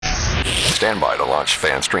Stand by to launch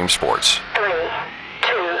FanStream Sports. 3, 2,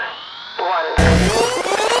 1.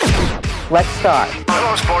 Let's start.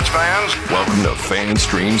 Hello, sports fans. Welcome to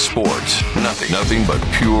FanStream Sports. Nothing but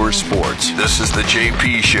pure sports. This is the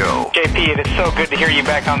JP Show. JP, it is so good to hear you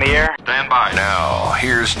back on the air. Stand by. Now,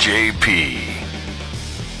 here's JP.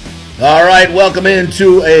 All right, welcome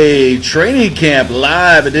into a training camp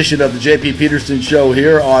live edition of the JP Peterson Show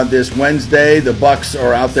here on this Wednesday. The Bucs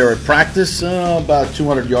are out there at practice, about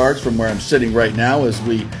 200 yards from where I'm sitting right now as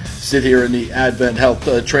we sit here in the Advent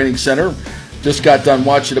Health Training Center. Just got done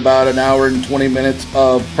watching about an hour and 20 minutes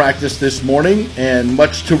of practice this morning, and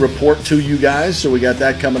much to report to you guys, so we got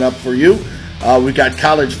that coming up for you. We've got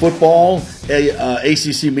college football,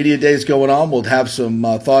 ACC Media Days going on. We'll have some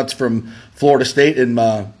thoughts from Florida State and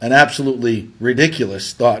an absolutely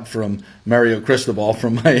ridiculous thought from Mario Cristobal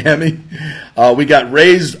from Miami. We got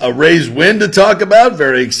a Rays win to talk about.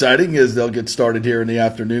 Very exciting as they'll get started here in the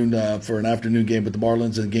afternoon for an afternoon game with the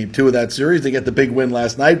Marlins in Game 2 of that series. They get the big win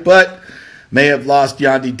last night, but may have lost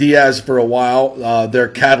Yandy Diaz for a while. Their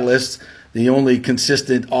catalyst, the only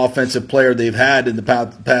consistent offensive player they've had in the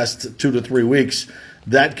past 2 to 3 weeks.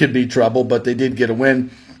 That could be trouble, but they did get a win.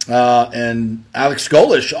 And Alex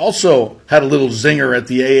Golish also had a little zinger at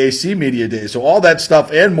the AAC Media Day. So all that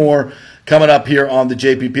stuff and more coming up here on the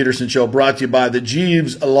JP Peterson Show, brought to you by the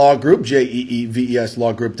Jeeves Law Group, JEEVES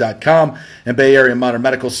lawgroup.com, and Bay Area Modern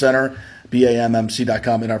Medical Center,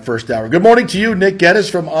 BAMMC.com in our first hour. Good morning to you, Nick Geddes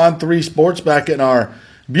from On3 Sports, back in our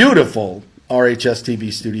beautiful RHS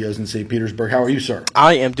TV studios in St. Petersburg. How are you, sir?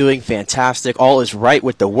 I am doing fantastic. All is right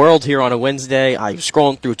with the world here on a Wednesday. I was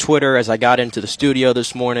scrolling through Twitter as I got into the studio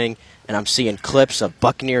this morning, and I'm seeing clips of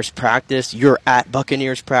Buccaneers practice. You're at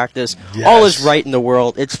Buccaneers practice. Yes. All is right in the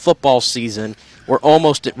world. It's football season. We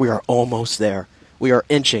are almost there. We are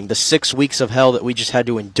inching the 6 weeks of hell that we just had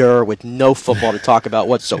to endure with no football to talk about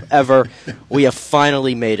whatsoever. We have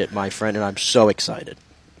finally made it, my friend, and I'm so excited.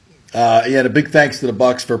 A big thanks to the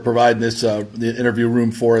Bucs for providing this the interview room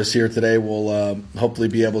for us here today. We'll hopefully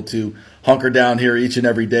be able to hunker down here each and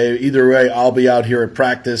every day. Either way, I'll be out here at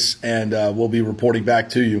practice, and we'll be reporting back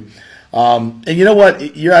to you. And you know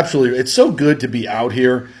what? You're absolutely – it's so good to be out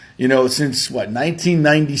here. You know, since,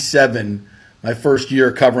 1997, my first year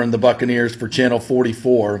covering the Buccaneers for Channel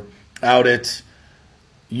 44 out at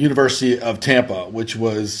University of Tampa, which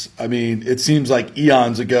was – it seems like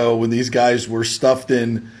eons ago when these guys were stuffed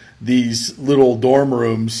in – these little dorm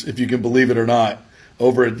rooms, if you can believe it or not,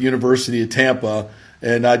 over at the University of Tampa.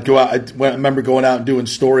 And I'd go out. I remember going out and doing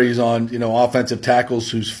stories on, offensive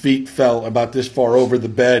tackles whose feet fell about this far over the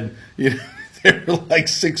bed. They were like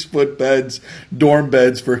 6-foot beds, dorm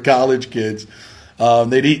beds for college kids.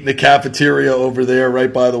 They'd eat in the cafeteria over there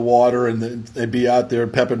right by the water, and they'd be out there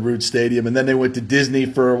at Pepin Root Stadium. And then they went to Disney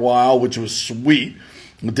for a while, which was sweet.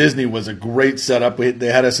 Disney was a great setup. They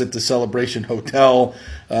had us at the Celebration Hotel.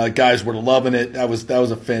 Guys were loving it. That was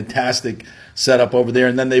a fantastic setup over there.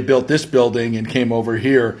 And then they built this building and came over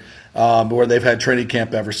here, where they've had training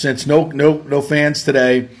camp ever since. No fans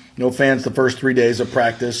today. No fans the first 3 days of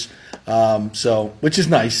practice. Which is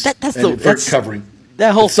nice. That's covering.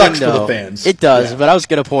 That whole thing, though, for the fans. It does, yeah. But I was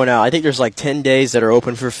going to point out, I think there's like 10 days that are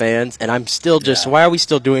open for fans, and I'm still just, why are we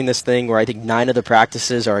still doing this thing where I think 9 of the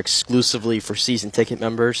practices are exclusively for season ticket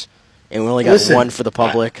members, and we only got one for the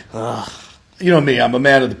public? You know me, I'm a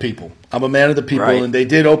man of the people. Right. And they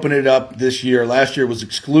did open it up this year. Last year was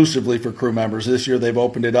exclusively for crew members. This year they've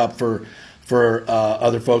opened it up for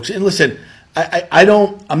other folks. And listen,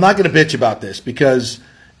 I'm not going to bitch about this because,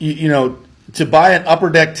 to buy an upper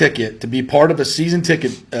deck ticket to be part of a season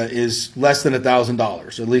ticket is less than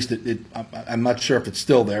 $1,000. At least I'm not sure if it's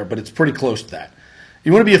still there, but it's pretty close to that.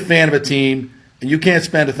 You want to be a fan of a team, and you can't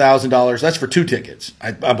spend $1,000. That's for 2 tickets,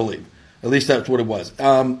 I believe. At least that's what it was.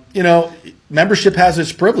 Membership has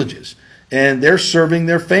its privileges, and they're serving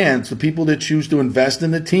their fans, the people that choose to invest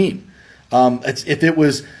in the team. If it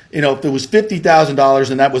was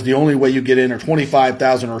 $50,000 and that was the only way you get in, or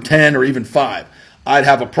 $25,000 or 10 or even 5. I'd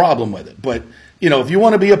have a problem with it. But, if you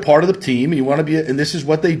want to be a part of the team, and this is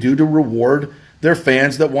what they do to reward their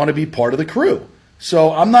fans that want to be part of the crew.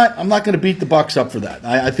 So I'm not going to beat the Bucs up for that.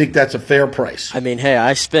 I think that's a fair price. Hey,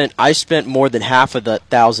 I spent more than half of the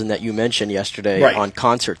 $1,000 that you mentioned yesterday on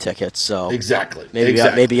concert tickets. So exactly.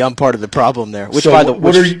 Maybe I'm part of the problem there.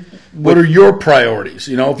 What are your priorities?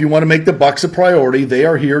 If you want to make the Bucs a priority, they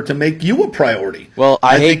are here to make you a priority. Well,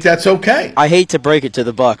 I think that's okay. I hate to break it to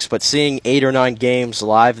the Bucs, but seeing 8 or 9 games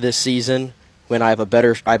live this season, when I have a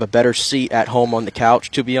better seat at home on the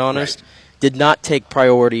couch, to be honest, did not take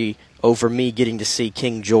priority over me getting to see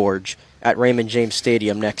King George at Raymond James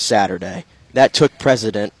Stadium next Saturday. That took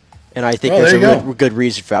precedent And I think Well, there's a there you go. good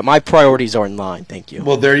reason for that. My priorities are in line. Thank you.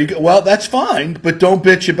 Well, there you go. Well, that's fine, but don't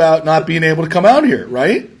bitch about not being able to come out here,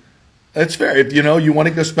 right? That's fair. If you want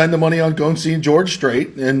to go spend the money on going seeing George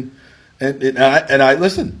Strait, and I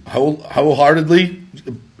listen, I wholeheartedly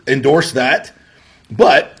endorse that.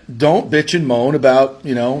 But don't bitch and moan about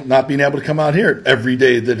not being able to come out here every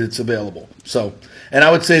day that it's available. So, and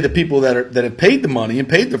I would say the people that have paid the money and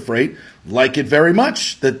paid the freight like it very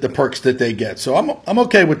much, the perks that they get. So I'm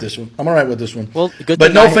okay with this one. I'm all right with this one. Well, good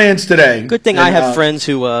but thing no fans today. Good thing I have friends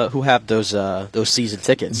who have those season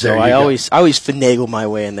tickets. So I always finagle my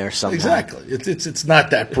way in there somehow. Exactly. It's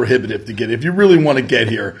not that prohibitive to get. If you really want to get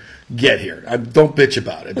here, get here. Don't bitch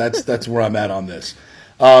about it. That's where I'm at on this.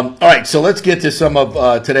 All right, so let's get to some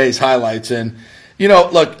of today's highlights. And,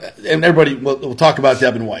 look, and everybody, we'll talk about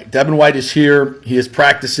Devin White. Devin White is here. He is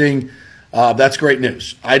practicing. That's great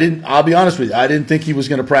news. I'll be honest with you, I didn't think he was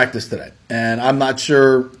going to practice today. And I'm not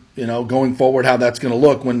sure, going forward how that's going to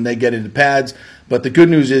look when they get into pads. But the good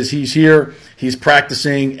news is he's here, he's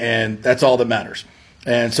practicing, and that's all that matters.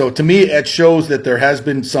 And so to me, it shows that there has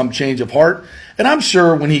been some change of heart. And I'm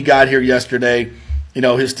sure when he got here yesterday,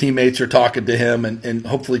 his teammates are talking to him and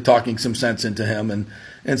hopefully talking some sense into him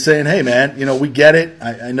and saying, hey, man, we get it.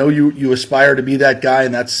 I know you aspire to be that guy,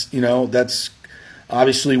 and that's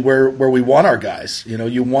obviously where we want our guys.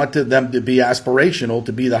 You want them to be aspirational,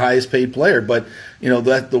 to be the highest paid player. But,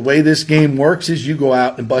 that the way this game works is you go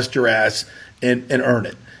out and bust your ass and earn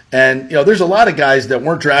it. And, there's a lot of guys that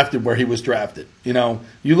weren't drafted where he was drafted.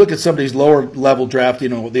 You look at some of these lower level draft,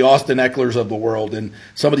 the Austin Ecklers of the world and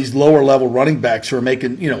some of these lower level running backs who are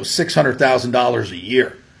making, $600,000 a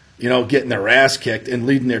year, getting their ass kicked and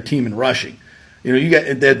leading their team in rushing. You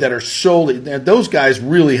get that are solely, those guys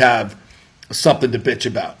really have something to bitch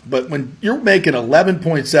about. But when you're making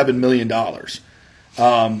 $11.7 million,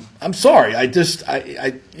 I'm sorry.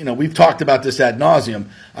 We've talked about this ad nauseum.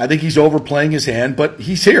 I think he's overplaying his hand, but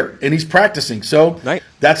he's here and he's practicing. So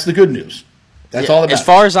That's the good news. That's all that matters. As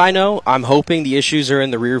far as I know, I'm hoping the issues are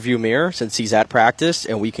in the rearview mirror since he's at practice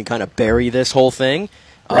and we can kind of bury this whole thing.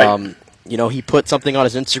 Right. He put something on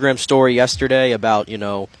his Instagram story yesterday about,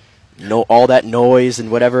 all that noise and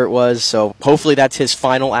whatever it was. So hopefully that's his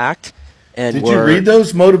final act. And did you read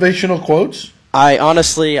those motivational quotes? I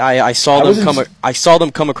honestly, I saw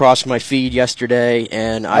them come across my feed yesterday,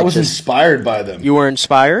 and I was inspired by them. You were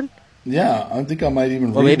inspired? Yeah, I think I might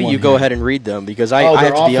even. Well, maybe you go ahead and read them because I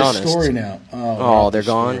have to be honest. Story now. They're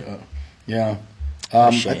gone. Yeah,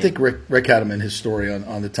 I think Rick had them in his story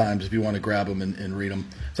on the Times. If you want to grab them and read them,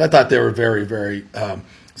 so I thought they were very, very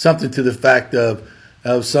something to the fact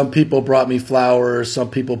of some people brought me flowers, some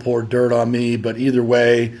people poured dirt on me, but either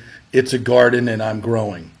way, it's a garden and I'm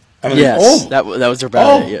growing. Yes, that was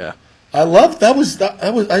about it. Yeah, I love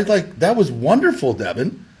that. That was wonderful,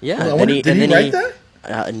 Devin. Yeah, did he write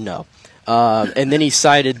that? No. And then he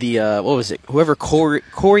cited the what was it? Whoever Corey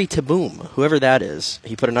Taboom, whoever that is.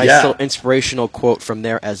 He put a nice little inspirational quote from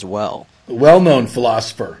there as well. Well-known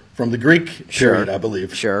philosopher from the Greek period, I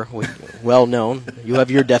believe. Sure, well-known. You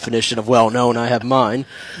have your definition of well-known. I have mine.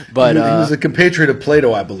 But he was a compatriot of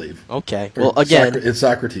Plato, I believe. Okay. Well, again, it's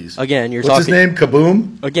Socrates. Again, what's his name?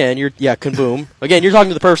 Kaboom. Again, Kaboom. Again, you're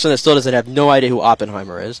talking to the person that still doesn't have no idea who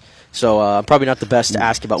Oppenheimer is. So I'm probably not the best to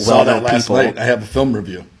ask about well-known last people. Night. I have a film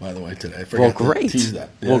review, by the way, today. I forgot to tease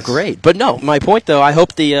that. Yes. Well, great. But no, my point though, I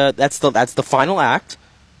hope that's the final act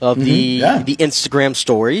of the Instagram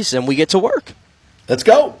stories, and we get to work. Let's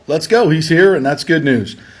go. He's here, and that's good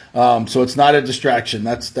news. So it's not a distraction.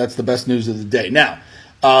 That's the best news of the day. Now,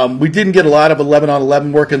 we didn't get a lot of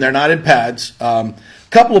 11-on-11 work, and they're not in pads.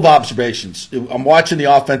 Couple of observations. I'm watching the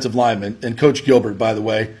offensive lineman, and Coach Gilbert, by the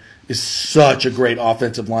way, is such a great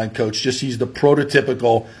offensive line coach. He's the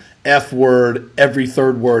prototypical F word. Every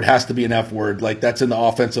third word has to be an F word. Like that's in the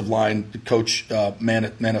offensive line coach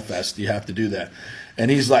manifest. You have to do that. And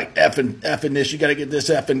he's like, effing this, you got to get this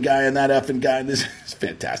effing guy and that effing guy. And this is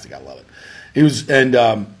fantastic. I love it. He was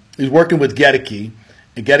working with Gedeke,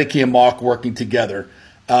 and Gedeke and Mock working together.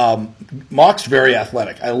 Mock's very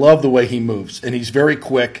athletic. I love the way he moves, and he's very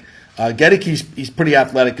quick. Gedeke's he's pretty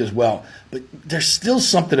athletic as well. But there's still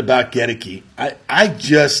something about Gedeke. I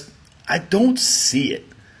don't see it.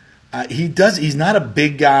 He's not a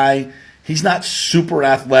big guy. He's not super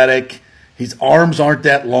athletic. His arms aren't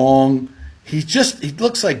that long. He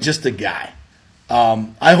looks like just a guy.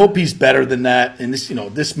 I hope he's better than that. And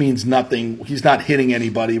this means nothing. He's not hitting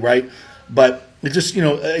anybody, right? But it just,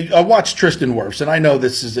 I watched Tristan Wirfs, and I know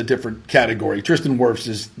this is a different category. Tristan Wirfs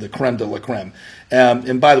is the creme de la creme.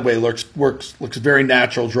 And by the way, looks very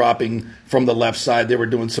natural dropping from the left side. They were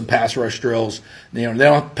doing some pass rush drills. They don't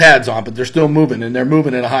have pads on, but they're still moving, and they're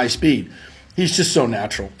moving at a high speed. He's just so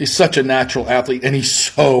natural. He's such a natural athlete, and he's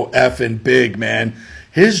so effing big, man.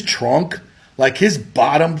 His trunk, like his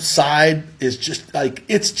bottom side is just like,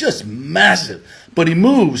 it's just massive. But he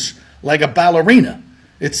moves like a ballerina.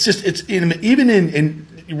 It's just, even in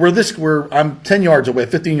where I'm 10 yards away,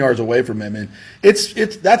 15 yards away from him, and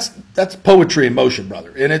that's poetry in motion,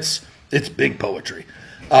 brother. And it's big poetry.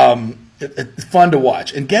 It's fun to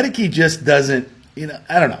watch. And Gedeke just doesn't,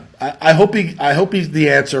 I don't know. I hope he's the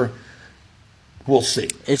answer. We'll see.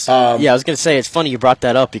 I was going to say, it's funny you brought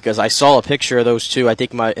that up because I saw a picture of those two. I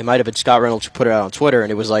think it might have been Scott Reynolds who put it out on Twitter,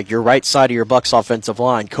 and it was like your right side of your Bucs offensive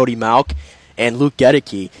line, Cody Mauch and Luke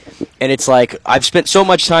Gedeke. And it's like, I've spent so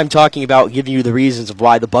much time talking about giving you the reasons of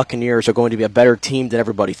why the Buccaneers are going to be a better team than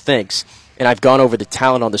everybody thinks. And I've gone over the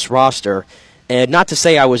talent on this roster. And not to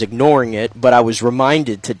say I was ignoring it, but I was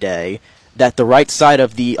reminded today that the right side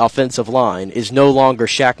of the offensive line is no longer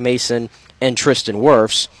Shaq Mason and Tristan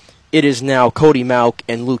Wirfs. It is now Cody Mauch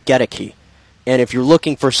and Luke Gedeke. And if you're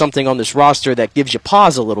looking for something on this roster that gives you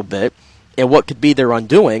pause a little bit and what could be their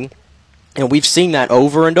undoing, and we've seen that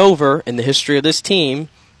over and over in the history of this team,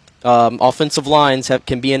 offensive lines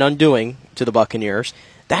can be an undoing to the Buccaneers.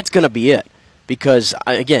 That's going to be it. Because,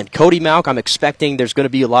 again, Cody Mauch, I'm expecting there's going to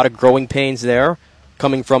be a lot of growing pains there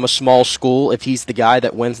coming from a small school if he's the guy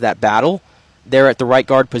that wins that battle. There at the right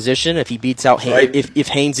guard position, if he beats out if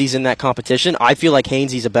Hainsey's in that competition. I feel like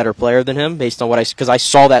Hainsey's a better player than him based on because I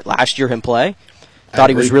saw that last year him play.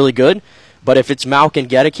 Thought he was really good. But if it's Mauch and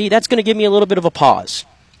Gedeke, that's going to give me a little bit of a pause.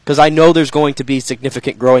 Because I know there's going to be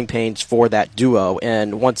significant growing pains for that duo.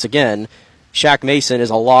 And once again, Shaq Mason is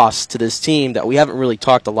a loss to this team that we haven't really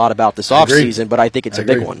talked a lot about this offseason, but I think it's a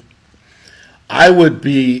big one. I would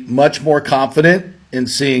be much more confident in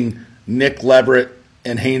seeing Nick Leverett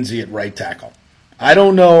and Hainsey at right tackle. I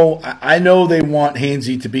don't know. I know they want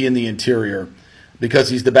Hainsey to be in the interior because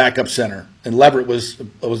he's the backup center, and Leverett was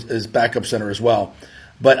his backup center as well.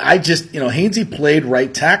 But I just, Hainsey played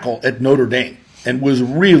right tackle at Notre Dame and was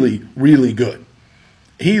really, really good.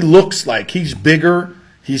 He looks like he's bigger.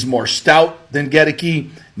 He's more stout than Gedeke.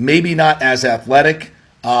 Maybe not as athletic,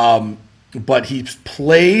 but he's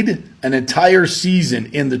played an entire season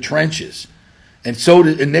in the trenches. And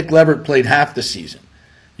Nick Leverett played half the season.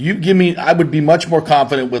 I would be much more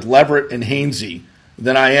confident with Leverett and Hainsey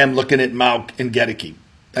than I am looking at Mauch and Gedeke.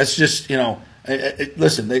 That's just,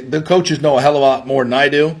 listen, the coaches know a hell of a lot more than I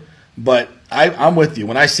do, but I'm with you.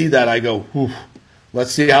 When I see that, I go, whew,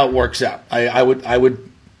 let's see how it works out. I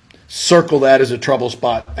would circle that as a trouble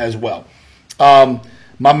spot as well.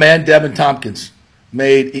 My man Devin Tompkins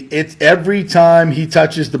made it every time he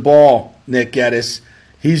touches the ball, Nick Geddes,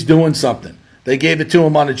 he's doing something. They gave it to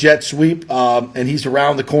him on a jet sweep, and he's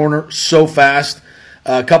around the corner so fast.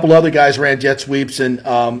 A couple other guys ran jet sweeps and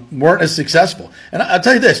weren't as successful. And I'll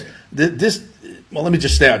tell you this. Well, let me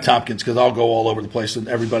just stay on Tompkins because I'll go all over the place with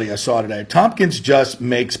everybody I saw today. Tompkins just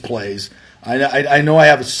makes plays. I know I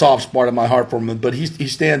have a soft spot in my heart for him, but he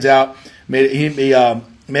stands out. He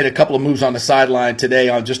made a couple of moves on the sideline today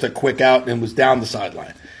on just a quick out and was down the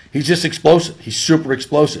sideline. He's just explosive. He's super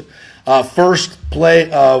explosive. First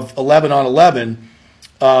play of 11 on 11,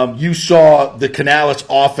 you saw the Canales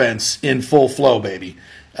offense in full flow, baby.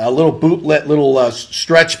 A little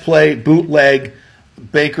stretch play, bootleg,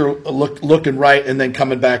 Baker looking right and then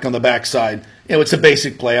coming back on the backside. It's a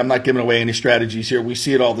basic play. I'm not giving away any strategies here. We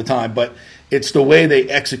see it all the time, but it's the way they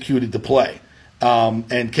executed the play.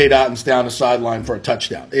 And Kate Otten's down the sideline for a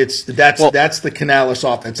touchdown. That's the Canales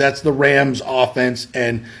offense. That's the Rams offense,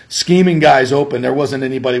 and scheming guys open. There wasn't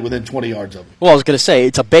anybody within 20 yards of them. Well, I was going to say,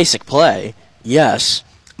 it's a basic play, yes,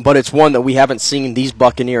 but it's one that we haven't seen these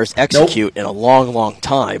Buccaneers execute in a long, long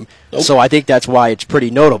time. Nope. So I think that's why it's pretty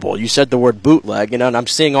notable. You said the word bootleg, and I'm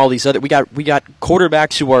seeing all these other. We got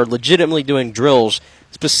quarterbacks who are legitimately doing drills,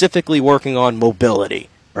 specifically working on mobility.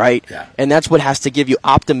 Right? Yeah. And that's what has to give you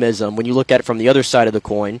optimism when you look at it from the other side of the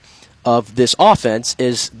coin of this offense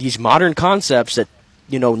is these modern concepts that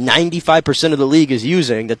 95% of the league is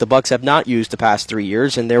using that the Bucs have not used the past 3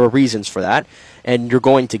 years, and there were reasons for that. And you're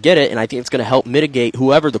going to get it, and I think it's going to help mitigate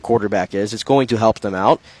whoever the quarterback is. It's going to help them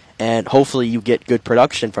out, and hopefully you get good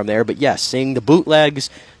production from there. But yes, seeing the bootlegs,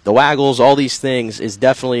 the waggles, all these things is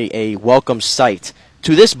definitely a welcome sight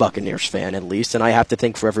to this Buccaneers fan at least, and I have to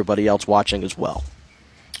think for everybody else watching as well.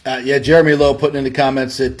 Jeremy Lowe putting in the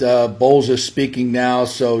comments that Bowles is speaking now,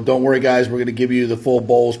 so don't worry, guys. We're going to give you the full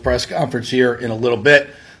Bowles press conference here in a little bit.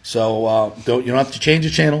 So you don't have to change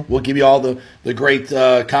the channel. We'll give you all the great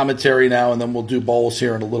commentary now, and then we'll do bowls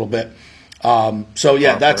here in a little bit.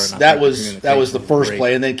 That was the first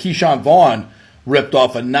play, and then Keyshawn Vaughn ripped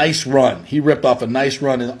off a nice run. He ripped off a nice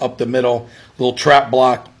run up the middle, little trap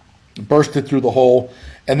block, bursted through the hole,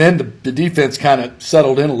 and then the defense kind of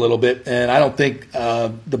settled in a little bit. And I don't think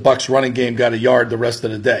the Bucs running game got a yard the rest of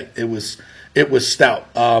the day. It was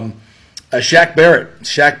stout. Shaq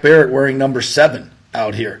Barrett wearing number 7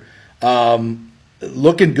 out here,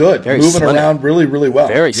 looking good, moving slimming around really, really well.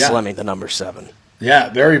 Very slimming, the number 7. Yeah,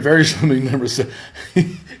 very, very slimming number 7.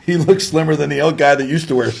 He looks slimmer than the old guy that used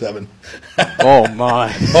to wear 7. Oh, my.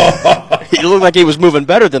 He looked like he was moving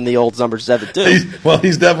better than the old number 7, too.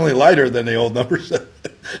 He's definitely lighter than the old number 7.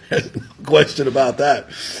 There's no question about that.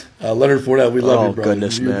 Leonard Fournette, we love you, brother. Oh,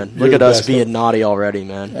 goodness, man. Look at us being naughty already,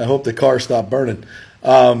 man. I hope the car stopped burning.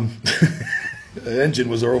 The engine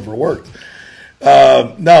was overworked.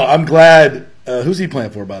 No, I'm glad. Who's he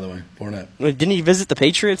playing for, by the way, Fournette? Didn't he visit the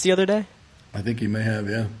Patriots the other day? I think he may have,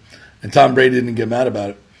 yeah. And Tom Brady didn't get mad about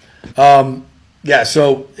it.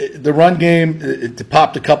 So the run game, it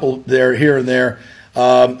popped a couple there, here and there.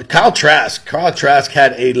 Kyle Trask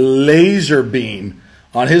had a laser beam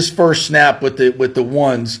on his first snap with the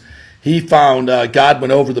ones. He found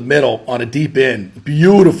Godwin over the middle on a deep end.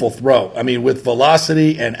 Beautiful throw. I mean, with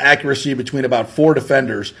velocity and accuracy between about 4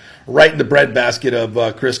 defenders, right in the breadbasket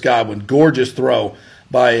of Chris Godwin. Gorgeous throw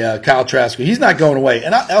by Kyle Trask. He's not going away.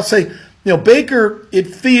 And I'll say, Baker, it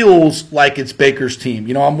feels like it's Baker's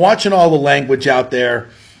team. I'm watching all the language out there,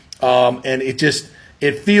 and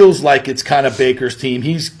it feels like it's kind of Baker's team.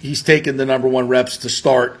 He's taking the number 1 reps to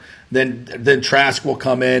start. Then Trask will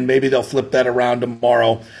come in. Maybe they'll flip that around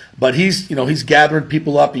tomorrow. But he's gathering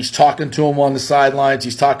people up. He's talking to them on the sidelines.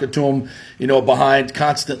 He's talking to them, behind,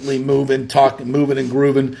 constantly moving and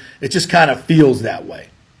grooving. It just kind of feels that way.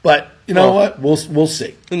 But you know what? We'll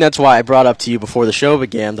see. And that's why I brought up to you before the show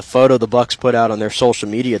began the photo the Bucs put out on their social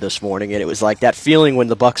media this morning, and it was like that feeling when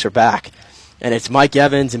the Bucs are back. And it's Mike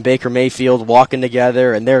Evans and Baker Mayfield walking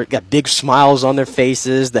together, and they've got big smiles on their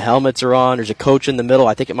faces. The helmets are on. There's a coach in the middle.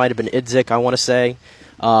 I think it might have been Idzik, I want to say.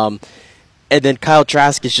 And then Kyle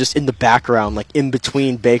Trask is just in the background, like in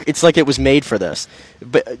between Baker. It's like it was made for this.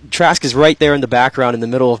 But Trask is right there in the background in the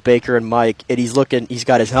middle of Baker and Mike, and he's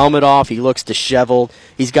got his helmet off. He looks disheveled.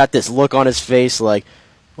 He's got this look on his face like,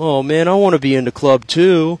 oh, man, I want to be in the club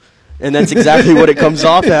too. And that's exactly what it comes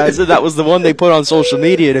off as. And that was the one they put on social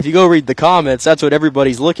media. And if you go read the comments, that's what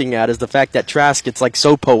everybody's looking at, is the fact that Trask, it's like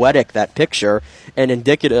so poetic, that picture, and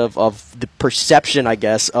indicative of the perception, I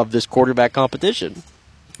guess, of this quarterback competition.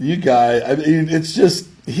 You guys, I mean, it's just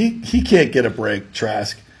he can't get a break,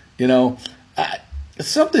 Trask.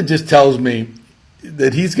 Something just tells me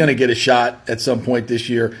that he's going to get a shot at some point this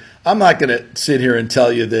year. I'm not going to sit here and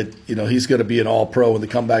tell you that he's going to be an All-Pro and the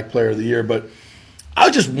comeback player of the year, but I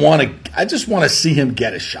just want to see him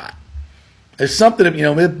get a shot. There's something,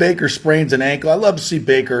 if Baker sprains an ankle, I'd love to see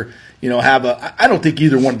Baker, have I don't think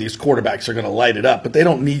either one of these quarterbacks are going to light it up, but they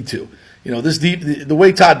don't need to. The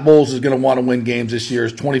way Todd Bowles is going to want to win games this year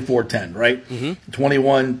is 24-10, right? Mm-hmm.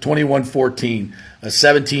 21-14,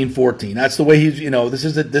 17-14. That's the way he's.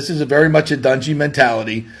 This is a very much a Dungy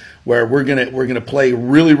mentality where we're gonna play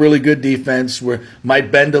really, really good defense. We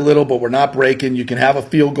might bend a little, but we're not breaking. You can have a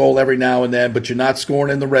field goal every now and then, but you're not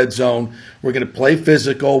scoring in the red zone. We're gonna play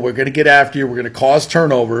physical. We're gonna get after you. We're gonna cause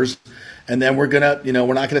turnovers, and then we're not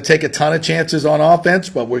gonna take a ton of chances on offense,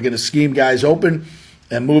 but we're gonna scheme guys open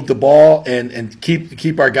and move the ball and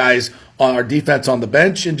keep our guys on our defense on the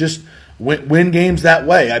bench and just win games that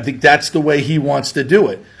way. I think that's the way he wants to do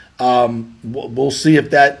it. We'll see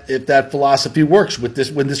if that philosophy works with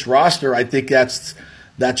this roster. I think that's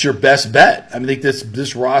your best bet. I think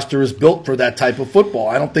this roster is built for that type of football.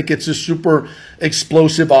 I don't think it's a super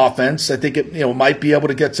explosive offense. I think it might be able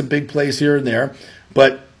to get some big plays here and there,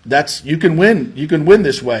 but you can win. You can win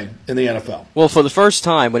this way in the NFL. Well, for the first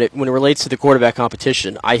time, when it relates to the quarterback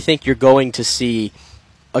competition, I think you're going to see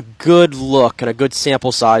a good look and a good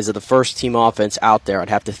sample size of the first team offense out there. I'd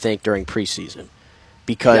have to think during preseason.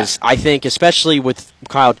 Because I think, especially with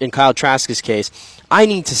in Kyle Trask's case, I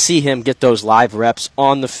need to see him get those live reps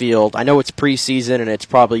on the field. I know it's preseason and it's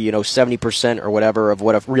probably 70% or whatever of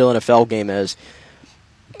what a real NFL game is,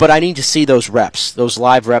 but I need to see those reps, those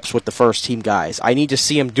live reps with the first team guys. I need to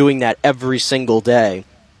see him doing that every single day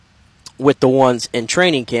with the ones in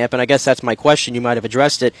training camp, and I guess that's my question. You might have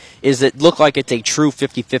addressed it. Is it look like it's a true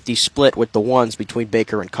 50-50 split with the ones between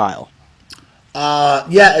Baker and Kyle?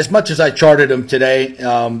 As much as I charted them today,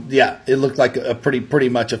 it looked like a pretty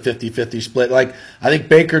much a 50-50 split. Like, I think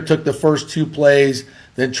Baker took the first 2 plays,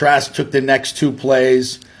 Then Trask took the next 2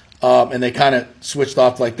 plays, and they kind of switched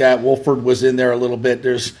off like that. Wolford was in there a little bit.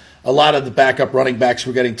 There's a lot of the backup running backs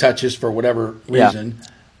were getting touches for whatever reason.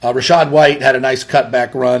 Rashad White had a nice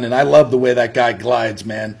cutback run, and I love the way that guy glides,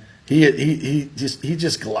 man. He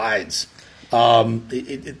just glides.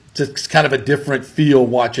 It's kind of a different feel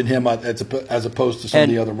watching him as opposed to some of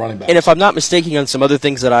the other running backs. And if I'm not mistaken on some other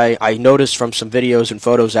things that I noticed from some videos and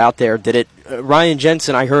photos out there, Ryan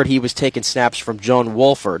Jensen, I heard he was taking snaps from John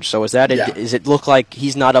Wolford. So is that does it look like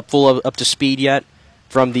he's not up to speed yet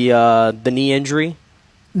from the knee injury?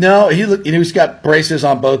 No, he's got braces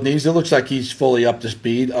on both knees. It looks like he's fully up to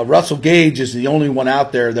speed. Russell Gage is the only one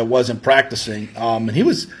out there that wasn't practicing, and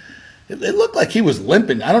it looked like he was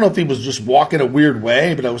limping. I don't know if he was just walking a weird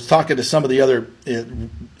way, but I was talking to some of the other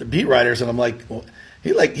beat writers, and I'm like, well,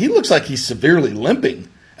 he looks like he's severely limping.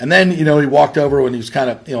 And then he walked over when he was kind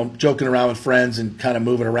of joking around with friends and kind of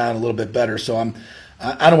moving around a little bit better. So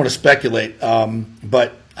I don't want to speculate,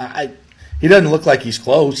 but he doesn't look like he's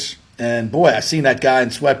close. And boy, I've seen that guy in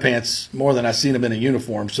sweatpants more than I've seen him in a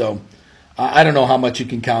uniform. So I don't know how much you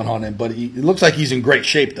can count on him, but it looks like he's in great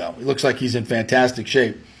shape, though. He looks like he's in fantastic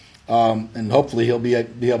shape. And hopefully he'll be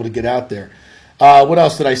able to get out there. What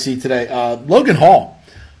else did I see today? Logan Hall,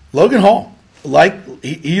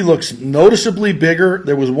 he looks noticeably bigger.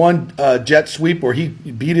 There was one jet sweep where he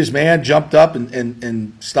beat his man, jumped up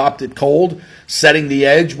and stopped it cold, setting the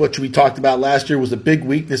edge, which we talked about last year was a big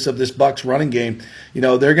weakness of this Bucs running game.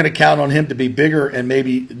 They're going to count on him to be bigger and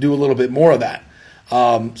maybe do a little bit more of that.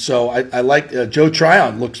 So I like Joe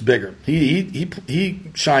Tryon looks bigger. He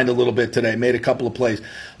shined a little bit today, made a couple of plays.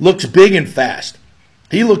 Looks big and fast.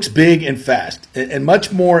 He looks big and fast and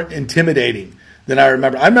much more intimidating than I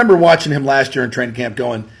remember. I remember watching him last year in training camp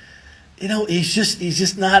going, he's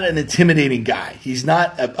just not an intimidating guy. He's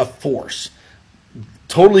not a force.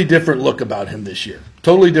 Totally different look about him this year.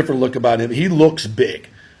 Totally different look about him. He looks big.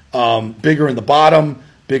 Bigger in the bottom,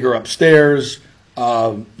 bigger upstairs,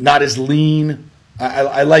 not as lean.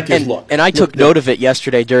 I like his look. And I took note of it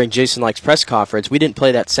yesterday during Jason Licht's press conference. We didn't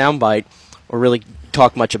play that soundbite or really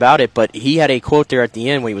talk much about it, but he had a quote there at the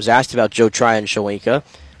end when he was asked about Joe Tryon Shawinka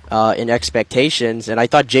in expectations, and I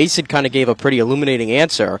thought Jason kind of gave a pretty illuminating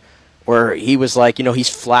answer where he was like, he's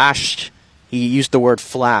flashed. He used the word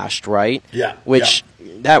flashed, right? Yeah. Which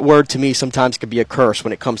that word to me sometimes could be a curse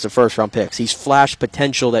when it comes to first-round picks. He's flashed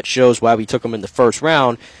potential that shows why we took him in the first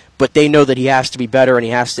round, but they know that he has to be better and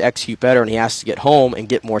he has to execute better and he has to get home and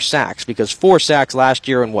get more sacks because 4 sacks last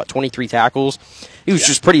year and 23 tackles, he was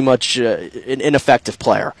just pretty much an ineffective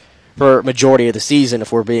player for a majority of the season,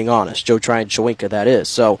 if we're being honest. Joe Tryon Shawinka, that is.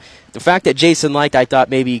 So the fact that Jason Licht, I thought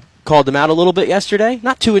maybe called him out a little bit yesterday,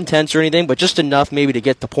 not too intense or anything, but just enough maybe to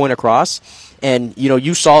get the point across. And,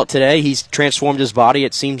 you saw it today. He's transformed his body,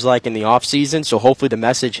 it seems like, in the offseason, so hopefully the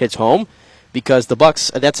message hits home. Because the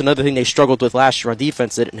Bucs, that's another thing they struggled with last year on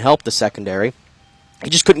defense that didn't help the secondary. He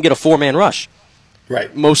just couldn't get a 4-man rush.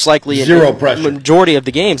 Right. Most likely Zero pressure. The majority of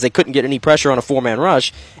the games, they couldn't get any pressure on a 4-man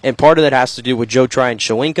rush, and part of that has to do with Joe Tryon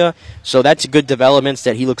Shawinka. So that's good developments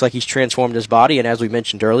that he looks like he's transformed his body, and as we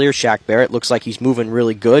mentioned earlier, Shaq Barrett looks like he's moving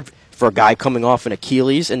really good for a guy coming off an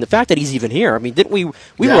Achilles, and the fact that he's even here, I mean, didn't we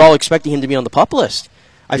were all expecting him to be on the PUP list.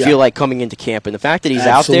 I feel like coming into camp, and the fact that he's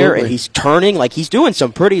out there and he's turning, like he's doing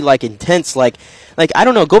some pretty intense, like I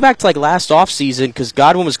don't know, go back to last offseason because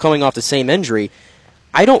Godwin was coming off the same injury.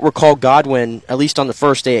 I don't recall Godwin, at least on the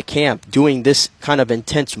first day of camp, doing this kind of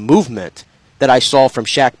intense movement that I saw from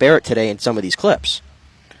Shaq Barrett today in some of these clips.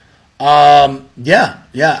 He to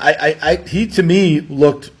me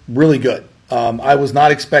looked really good. I was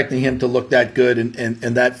not expecting him to look that good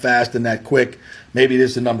and that fast and that quick. Maybe it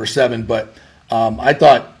is the number 7, but I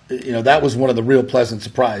thought, that was one of the real pleasant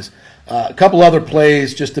surprise. A couple other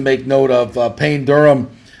plays just to make note of. Payne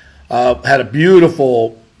Durham had a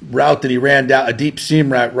beautiful route that he ran down, a deep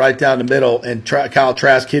seam route right down the middle, and Kyle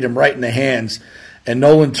Trask hit him right in the hands. And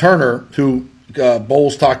Nolan Turner, who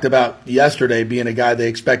Bowles talked about yesterday, being a guy they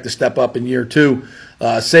expect to step up in year 2,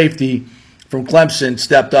 safety from Clemson,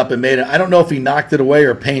 stepped up and made it. I don't know if he knocked it away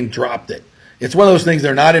or Payne dropped it. It's one of those things,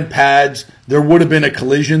 they're not in pads. There would have been a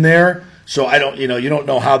collision there. So I don't, you don't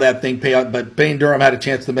know how that thing paid out, but Payne Durham had a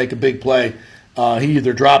chance to make a big play. He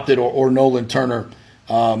either dropped it or Nolan Turner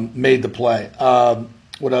made the play.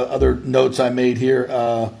 What other notes I made here?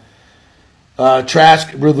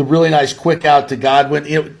 Trask with a really nice quick out to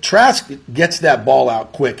Godwin. Trask gets that ball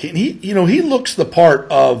out quick, and he looks the part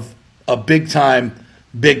of a big time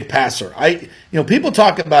big passer. People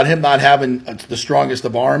talk about him not having the strongest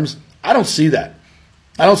of arms. I don't see that.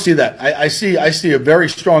 I see a very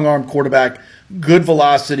strong arm quarterback, good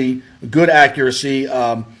velocity, good accuracy.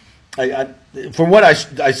 I from what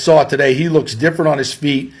I saw today, he looks different on his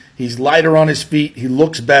feet. He's lighter on his feet. He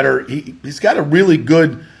looks better. He's got a really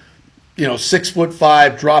good,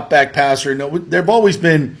 6'5" drop back passer. There've always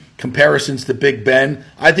been comparisons to Big Ben.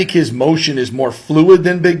 I think his motion is more fluid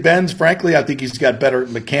than Big Ben's. Frankly, I think he's got better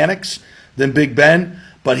mechanics than Big Ben,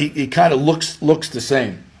 but he kind of looks the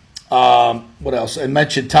same. What else? I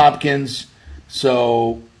mentioned Tompkins.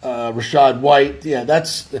 So Rashad White. Yeah,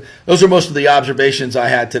 those are most of the observations I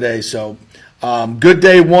had today. So good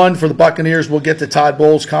day one for the Buccaneers. We'll get to Todd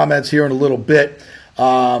Bowles' comments here in a little bit.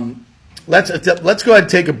 Let's go ahead and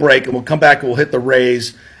take a break, and we'll come back and we'll hit the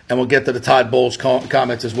Rays, and we'll get to the Todd Bowles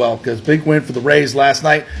comments as well, because big win for the Rays last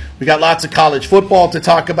night. We got lots of college football to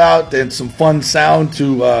talk about and some fun sound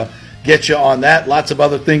to get you on that. Lots of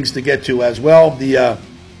other things to get to as well. The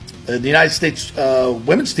United States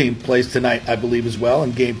women's team plays tonight, I believe, as well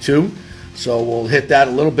in Game 2. So we'll hit that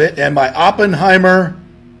a little bit. And my Oppenheimer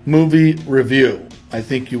movie review. I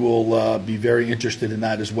think you will be very interested in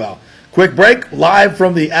that as well. Quick break, live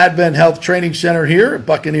from the Advent Health Training Center here at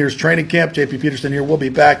Buccaneers Training Camp. JP Peterson here. We'll be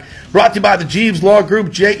back. Brought to you by the Jeeves Law Group,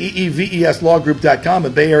 JEEVESLawgroup.com,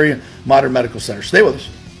 and Bay Area Modern Medical Center. Stay with us.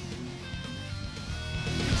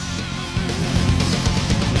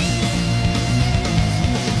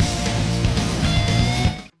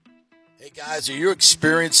 Guys, are you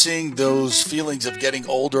experiencing those feelings of getting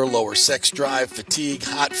older, lower sex drive, fatigue,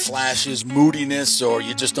 hot flashes, moodiness, or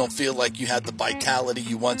you just don't feel like you had the vitality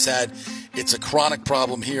you once had? It's a chronic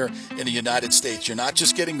problem here in the United States. You're not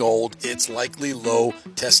just getting old, it's likely low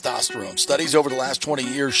testosterone. Studies over the last 20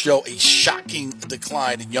 years show a shocking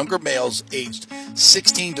decline in younger males aged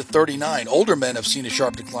 16 to 39. Older men have seen a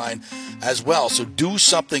sharp decline as well, so do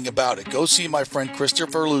something about it. Go see my friend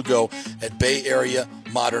Christopher Lugo at Bay Area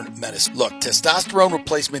Modern Medicine. Look, testosterone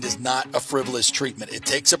replacement is not a frivolous treatment. It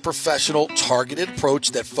takes a professional, targeted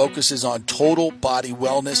approach that focuses on total body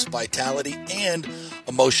wellness, vitality, and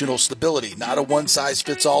emotional stability, not a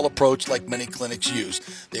one-size-fits-all approach like many clinics use.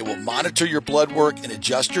 They will monitor your blood work and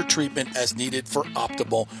adjust your treatment as needed for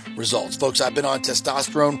optimal results. Folks, I've been on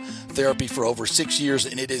testosterone therapy for over 6 years,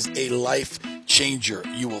 and it is a life changer.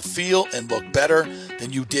 You will feel and look better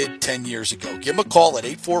than you did 10 years ago. Give them a call at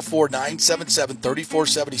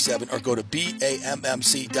 844-977-3477 or go to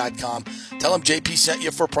BAMMC.com. Tell them JP sent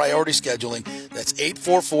you for priority scheduling. That's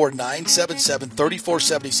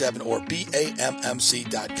 844-977-3477 or BAMMC.com.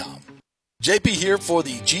 JP here for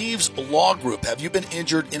the Jeeves Law Group. Have you been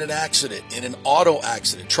injured in an accident, in an auto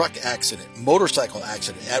accident, truck accident, motorcycle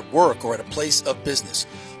accident, at work, or at a place of business?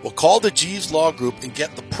 Well, call the Jeeves Law Group and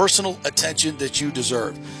get the personal attention that you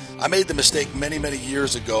deserve. I made the mistake many, many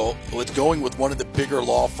years ago with going with one of the bigger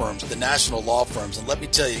law firms, the national law firms. And let me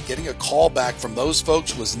tell you, getting a call back from those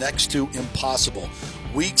folks was next to impossible.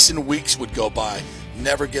 Weeks and weeks would go by,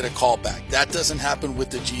 never get a call back. That doesn't happen with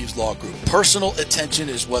the Jeeves Law Group. Personal attention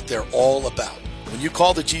is what they're all about. When you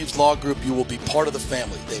call the Jeeves Law Group, you will be part of the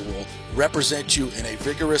family. They will represent you in a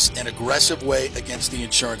vigorous and aggressive way against the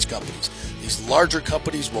insurance companies. These larger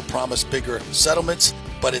companies will promise bigger settlements,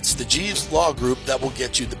 but it's the Jeeves Law Group that will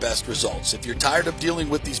get you the best results. If you're tired of dealing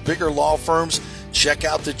with these bigger law firms, check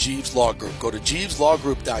out the Jeeves Law Group. Go to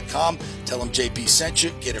JeevesLawGroup.com, tell them JP sent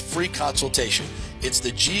you, get a free consultation. It's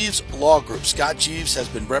the Jeeves Law Group. Scott Jeeves has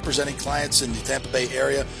been representing clients in the Tampa Bay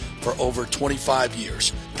area for over 25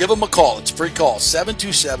 years. Give them a call. It's a free call,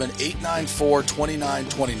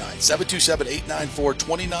 727-894-2929,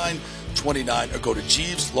 727-894-2929, or go to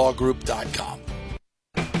JeevesLawGroup.com.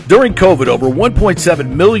 During COVID, over 1.7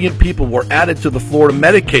 million people were added to the Florida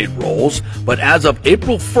Medicaid rolls, but as of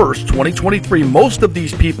April 1st, 2023, most of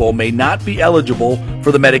these people may not be eligible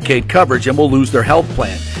for the Medicaid coverage and will lose their health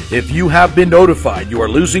plan. If you have been notified you are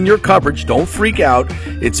losing your coverage, don't freak out.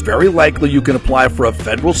 It's very likely you can apply for a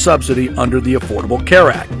federal subsidy under the Affordable Care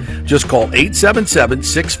Act. Just call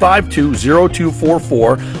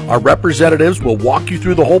 877-652-0244. Our representatives will walk you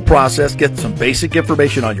through the whole process, get some basic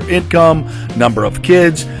information on your income, number of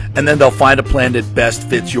kids, and then they'll find a plan that best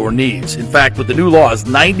fits your needs. In fact, with the new laws,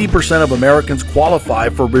 90% of Americans qualify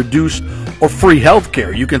for reduced or free health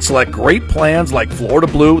care. You can select great plans like Florida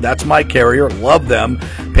Blue, that's my carrier, love them,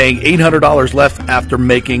 paying $800 less after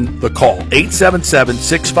making the call.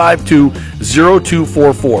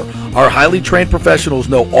 877-652-0244. Our highly trained professionals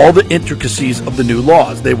know all the intricacies of the new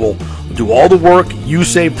laws. They will do all the work. You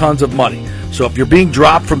save tons of money. So if you're being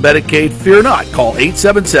dropped from Medicaid, fear not. Call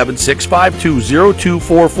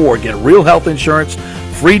 877-652-0244. Get real health insurance,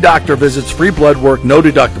 free doctor visits, free blood work, no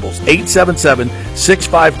deductibles.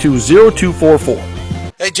 877-652-0244.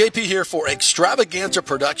 Hey, JP here for Extravaganza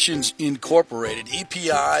Productions Incorporated,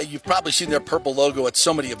 EPI. You've probably seen their purple logo at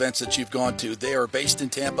so many events that you've gone to. They are based in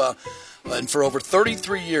Tampa. And for over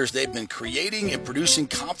 33 years, they've been creating and producing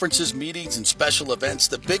conferences, meetings, and special events,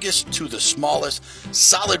 the biggest to the smallest.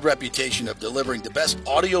 Solid reputation of delivering the best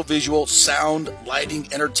audio-visual, sound, lighting,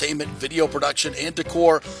 entertainment, video production, and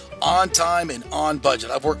decor on time and on budget.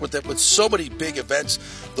 I've worked with them with so many big events.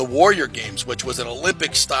 The Warrior Games, which was an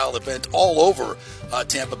Olympic-style event all over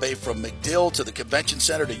Tampa Bay, from McDill to the Convention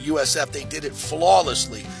Center to USF. They did it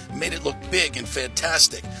flawlessly, made it look big and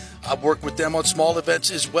fantastic. I've worked with them on small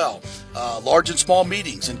events as well, large and small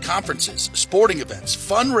meetings and conferences, sporting events,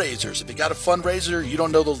 fundraisers. If you got a fundraiser, you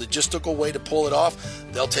don't know the logistical way to pull it off,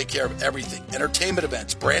 they'll take care of everything. Entertainment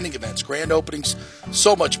events, branding events, grand openings,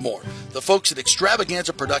 so much more. The folks at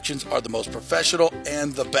Extravaganza Productions are the most professional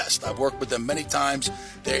and the best. I've worked with them many times.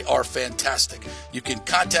 They are fantastic. You can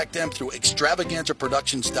contact them through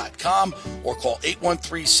extravaganzaproductions.com or call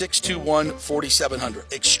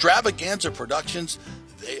 813-621-4700. Extravaganza Productions,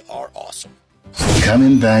 they are awesome.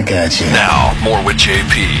 Coming back at you. Now, more with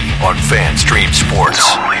JP on FanStream Sports.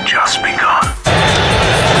 It's only just begun.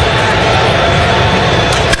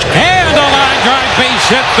 And a line drive base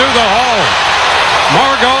hit through the hole.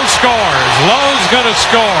 Margot scores. Lowe's going to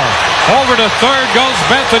score. Over to third goes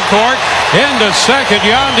Bethencourt. Into second,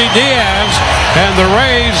 Yandy Diaz. And the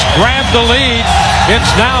Rays grab the lead.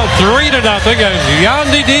 It's now 3-0 as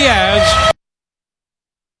Yandy Diaz.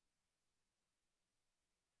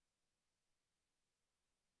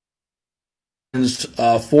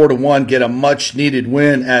 Uh, 4-1, get a much-needed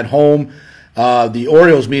win at home. The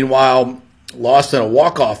Orioles, meanwhile, lost in a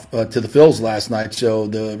walk-off to the Phils last night, so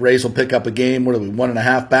the Rays will pick up a game. What are we,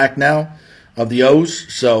 1.5 back now of the O's?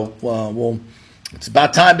 So it's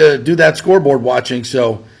about time to do that scoreboard watching.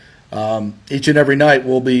 So each and every night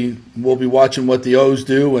we'll be watching what the O's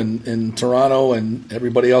do in Toronto and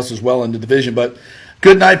everybody else as well in the division. But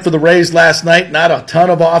good night for the Rays last night. Not a ton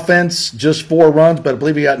of offense, just 4 runs, but I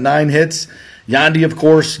believe he got 9 hits. Yandy, of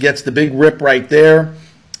course, gets the big rip right there.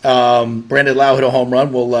 Brandon Lau hit a home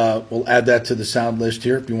run. We'll add that to the sound list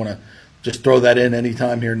here if you want to just throw that in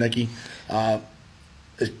anytime here, Nikki, because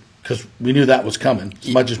we knew that was coming as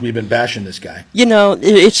much as we've been bashing this guy. You know,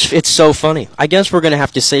 it's so funny. I guess we're going to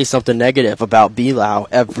have to say something negative about B. Lau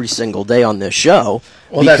every single day on this show.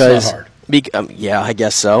 Well, that's not hard. Yeah, I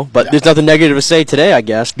guess so. But there's nothing negative to say today, I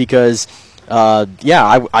guess, because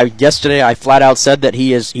yesterday I flat out said that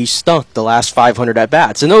he stunk the last 500 at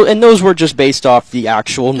bats, and those were just based off the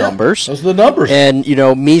actual numbers. Those are the numbers. And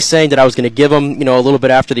me saying that I was going to give him a little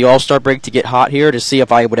bit after the All-Star break to get hot here to see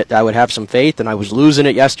if I would have some faith, and I was losing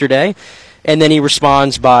it yesterday. And then he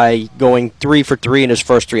responds by going 3 for 3 in his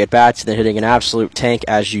first 3 at bats, and then hitting an absolute tank,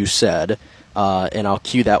 as you said. And I'll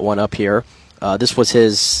cue that one up here. This was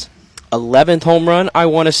his 11th home run, I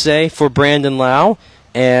want to say, for Brandon Lau.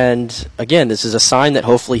 And, again, this is a sign that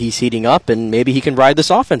hopefully he's heating up and maybe he can ride this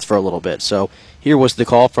offense for a little bit. So here was the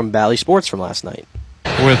call from Bally Sports from last night.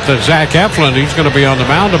 With Zach Eflin, he's going to be on the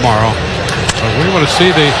mound tomorrow. So we want to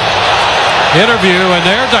see the interview. And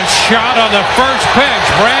there's a shot on the first pitch.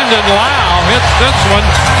 Brandon Lau hits this one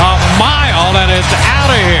a mile, and it's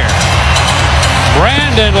out of here.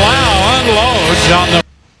 Brandon Lau unloads on the...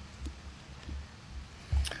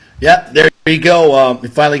 Yeah, there you go. He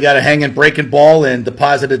finally got a hanging breaking ball and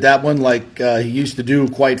deposited that one like he used to do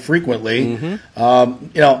quite frequently.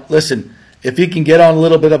 Mm-hmm. Listen, if he can get on a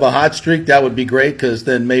little bit of a hot streak, that would be great because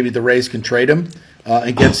then maybe the Rays can trade him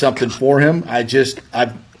and get something for him. I've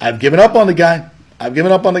given up on the guy. I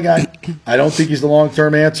don't think he's the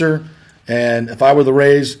long-term answer. And if I were the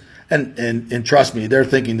Rays, and trust me, they're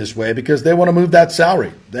thinking this way because they want to move that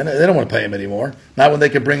salary. They don't want to pay him anymore. Not when they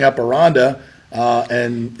can bring up Aranda.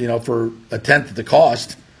 For a tenth of the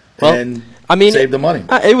cost, save the money.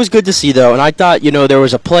 It was good to see, though, and I thought, there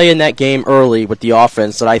was a play in that game early with the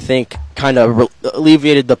offense that I think kind of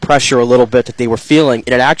alleviated the pressure a little bit that they were feeling.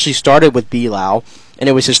 It had actually started with B. Lau, and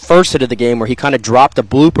it was his first hit of the game where he kind of dropped a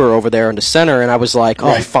blooper over there in the center, and I was like,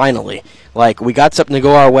 finally. Like, we got something to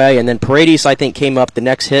go our way, and then Paredes, I think, came up the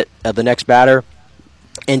next hit of the next batter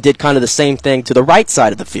and did kind of the same thing to the right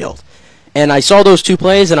side of the field. And I saw those 2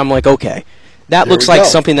 plays, and I'm like, okay. That looks like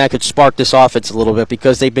something that could spark this offense a little bit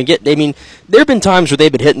because they've been there have been times where they've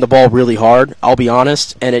been hitting the ball really hard, I'll be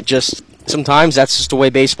honest, and sometimes that's just the way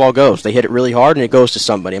baseball goes. They hit it really hard and it goes to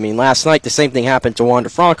somebody. Last night the same thing happened to Wander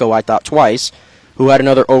Franco, I thought, twice, who had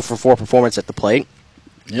another 0 for 4 performance at the plate.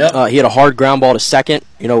 Yep. He had a hard ground ball to second,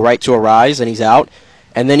 right to a rise, and he's out.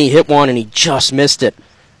 And then he hit one and he just missed it.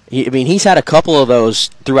 He's had a couple of those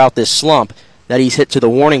throughout this slump that he's hit to the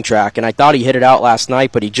warning track, and I thought he hit it out last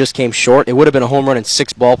night, but he just came short. It would have been a home run in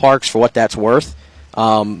 6 ballparks for what that's worth.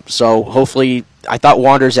 So hopefully, I thought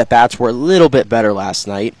Wander's at-bats were a little bit better last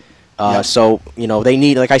night. So they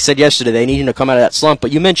need, like I said yesterday, they need him to come out of that slump.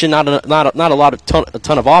 But you mentioned not a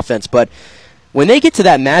ton of offense, but when they get to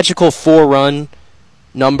that magical 4-run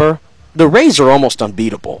number, the Rays are almost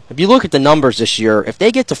unbeatable. If you look at the numbers this year, if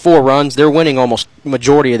they get to 4 runs, they're winning almost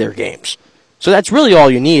majority of their games. So that's really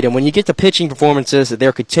all you need. And when you get the pitching performances that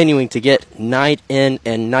they're continuing to get night in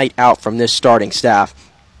and night out from this starting staff,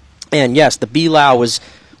 and yes, the B-Low was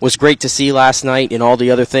great to see last night and all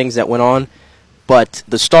the other things that went on, but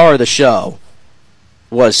the star of the show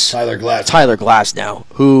was Tyler Glasnow,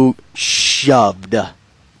 who shoved.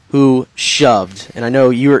 And I know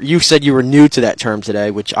you said you were new to that term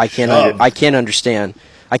today, which I can't understand.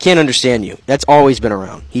 I can't understand you. That's always been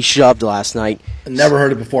around. He shoved last night. Never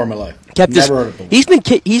heard it before in my life. Never heard it before.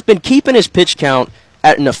 He's been keeping his pitch count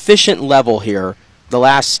at an efficient level here the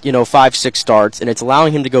last 5-6 starts, and it's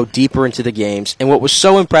allowing him to go deeper into the games. And what was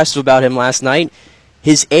so impressive about him last night,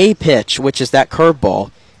 his A pitch, which is that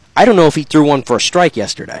curveball, I don't know if he threw one for a strike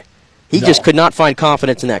yesterday. He just could not find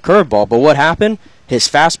confidence in that curveball. But what happened? His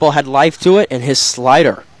fastball had life to it, and his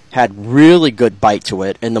slider had really good bite to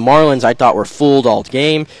it. And the Marlins, I thought, were fooled all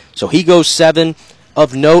game. So he goes 7.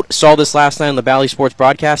 Of note, saw this last night on the Bally Sports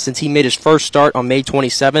broadcast, since he made his first start on May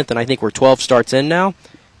 27th, and I think we're 12 starts in now,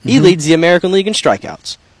 he leads the American League in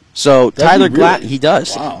strikeouts. So Tyler Glasnow, he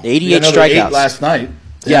does. Wow. 88 strikeouts. 8 last night.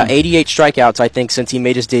 Yeah, 88 strikeouts, I think, since he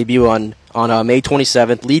made his debut on May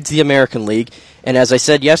 27th, leads the American League. And as I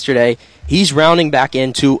said yesterday, he's rounding back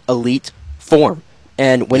into elite form.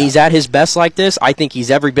 And when he's at his best like this, I think he's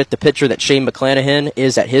every bit the pitcher that Shane McClanahan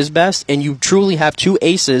is at his best. And you truly have 2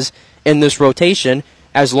 aces in this rotation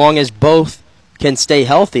as long as both can stay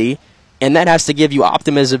healthy. And that has to give you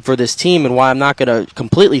optimism for this team. And why I'm not going to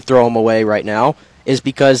completely throw them away right now is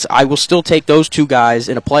because I will still take those 2 guys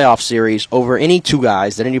in a playoff series over any 2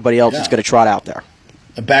 guys that anybody else is going to trot out there.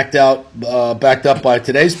 Backed up by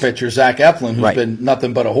today's pitcher, Zach Eflin, who's been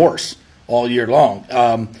nothing but a horse all year long.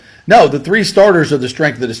 No, the 3 starters are the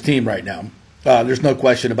strength of this team right now. There's no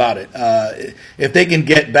question about it. If they can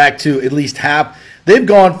get back to at least half, they've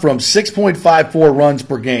gone from 6.54 runs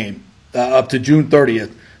per game up to June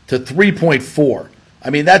 30th to 3.4. I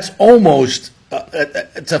mean, that's almost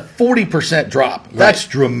it's a 40% drop. Right. That's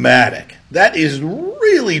dramatic. That is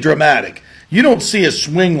really dramatic. You don't see a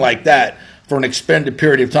swing like that for an extended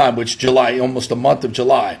period of time, which July, almost a month of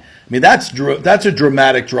July. I mean, that's a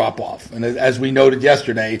dramatic drop-off. And as we noted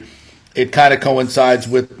yesterday, it kind of coincides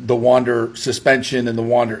with the Wander suspension and the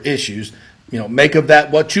Wander issues. Make of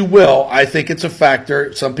that what you will. I think it's a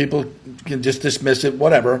factor. Some people can just dismiss it,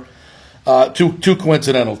 whatever. Too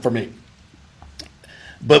coincidental for me.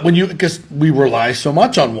 But because we rely so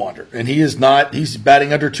much on Wander, and he's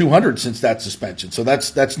batting under 200 since that suspension. So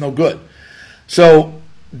that's no good. So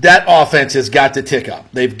that offense has got to tick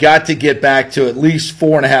up. They've got to get back to at least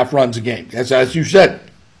 4.5 runs a game. As you said,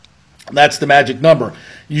 that's the magic number.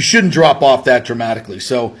 You shouldn't drop off that dramatically.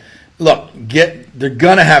 So, look, they're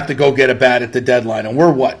going to have to go get a bat at the deadline. And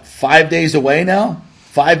we're, 5 days away now?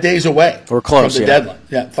 5 days away. We're close, from the deadline.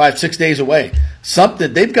 Yeah, 5-6 days away.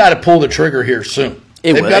 They've got to pull the trigger here soon.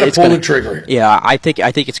 They've got to pull the trigger here. Yeah, I think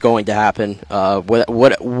it's going to happen.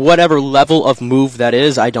 Whatever level of move that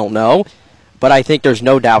is, I don't know. But I think there's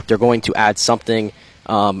no doubt they're going to add something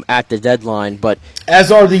at the deadline. But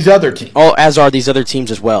as are these other teams. As are these other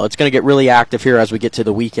teams as well. It's going to get really active here as we get to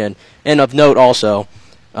the weekend. And of note also,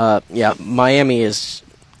 Miami is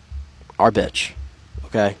our bitch.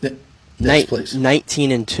 Okay, Yes, please.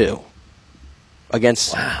 19-2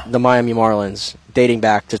 against the Miami Marlins, dating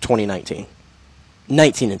back to 2019.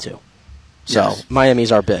 19-2. So Yes.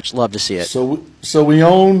 Miami's our bitch. Love to see it. So we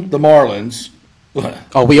own the Marlins.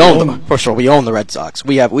 We own them for sure. We own the Red Sox.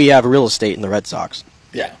 We have real estate in the Red Sox.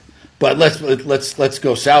 Yeah, but let's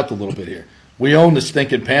go south a little bit here. We own the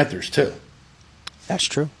stinking Panthers too. That's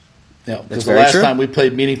true. Because the last time we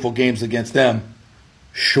played meaningful games against them,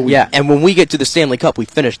 yeah, and when we get to the Stanley Cup, we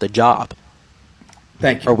finish the job.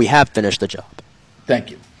 Thank you. Or we have finished the job.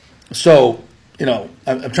 Thank you. So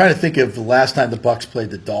I'm trying to think of the last time the Bucs played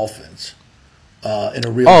the Dolphins. In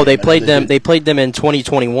a real game. They played them. They played them in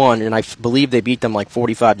 2021, and I believe they beat them like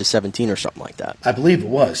 45-17 or something like that. I believe it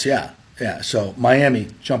was. Yeah. So Miami,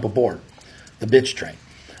 jump aboard the bitch train.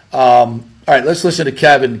 All right, let's listen to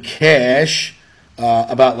Kevin Cash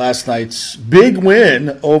about last night's big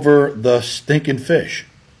win over the stinking fish.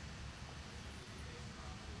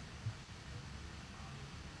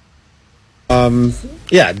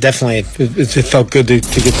 Yeah, definitely. It felt good to get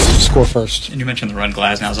the score first. And you mentioned the run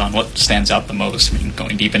Glasnow's on. What stands out the most? I mean,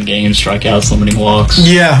 going deep in games, strikeouts, limiting walks.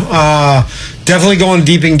 Yeah, Definitely going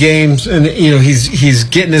deep in games, and he's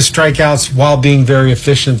getting his strikeouts while being very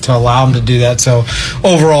efficient to allow him to do that. So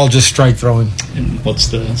overall, just strike throwing. And what's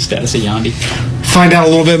the status of Yandy? Find out a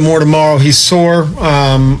little bit more tomorrow. He's sore.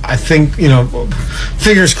 I think,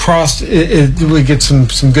 fingers crossed we get some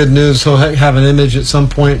good news. He'll have an image at some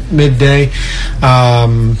point midday.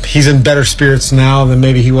 He's in better spirits now than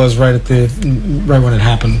maybe he was right when it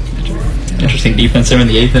happened. Interesting defense there in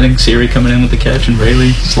the 8th inning. Siri coming in with the catch and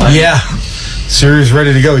Rayleigh sliding. Yeah. Siri's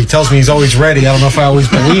ready to go. He tells me he's always ready. I don't know if I always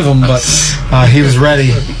believe him, but he was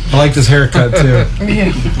ready. I liked his haircut, too.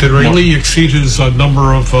 Did Rayleigh exceed his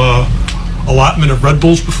number of allotment of Red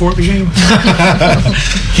Bulls before the game?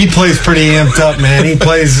 He plays pretty amped up, man. He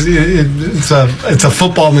plays. It's a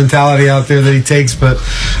football mentality out there that he takes, but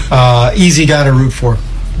easy guy to root for.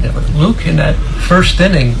 Yeah, but Luke, in that first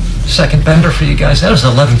inning, second bender for you guys, that was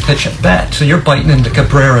an 11 pitch at bat. So you're biting into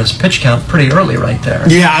Cabrera's pitch count pretty early right there.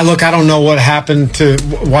 Yeah, I don't know what happened to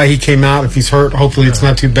why he came out. If he's hurt, hopefully it's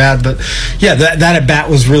not too bad. But yeah, that at bat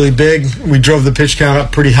was really big. We drove the pitch count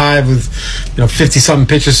up pretty high with 50-something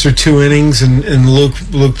pitches through 2 innings, and Luke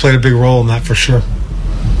played a big role in that for sure.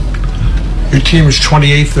 Your team is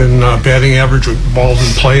 28th in batting average with balls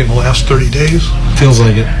in play in the last 30 days. Feels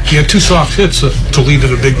like it. He had 2 soft hits to lead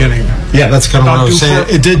at a big inning. Yeah, that's kind of what I was saying.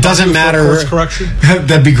 It doesn't matter. Course correction?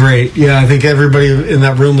 That'd be great. Yeah, I think everybody in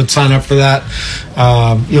that room would sign up for that.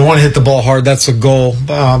 You want to hit the ball hard. That's a goal.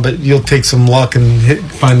 But you'll take some luck and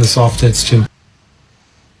find the soft hits, too.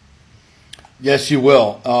 Yes, you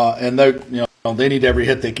will. And they need every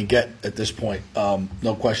hit they can get at this point.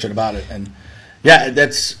 No question about it. And yeah,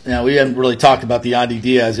 that's we haven't really talked about the Yandy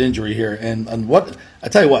Diaz injury here, and what I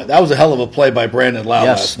tell you what, that was a hell of a play by Brandon Lau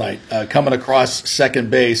last night, coming across second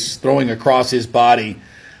base, throwing across his body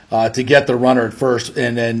to get the runner at first,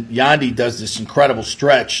 and then Yandy does this incredible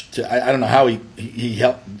stretch. I don't know how he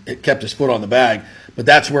kept his foot on the bag, but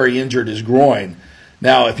that's where he injured his groin.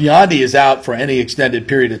 Now, if Yandy is out for any extended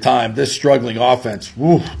period of time, this struggling offense,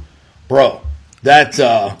 bro, that's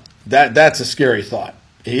a scary thought.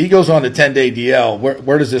 He goes on a 10-day DL.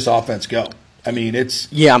 Where does this offense go? I mean, it's...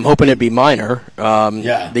 Yeah, I'm hoping it'd be minor. The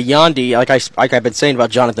Yandy, like I've been saying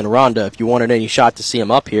about Jonathan Aranda, if you wanted any shot to see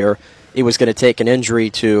him up here, it was going to take an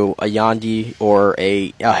injury to a Yandy or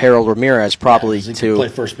a Harold Ramirez probably to play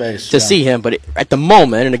first base to see him. But at the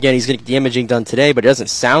moment, and again, he's going to get the imaging done today, but it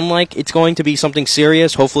doesn't sound like it's going to be something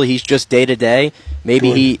serious. Hopefully, he's just day to day.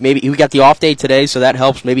 Maybe he got the off day today, so that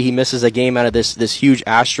helps. Maybe he misses a game out of this huge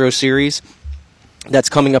Astro series that's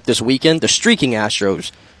coming up this weekend. The streaking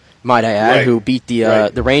Astros, might I add, who beat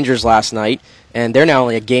the Rangers last night, and they're now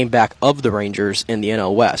only a game back of the Rangers in the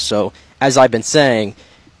NL West. So, as I've been saying,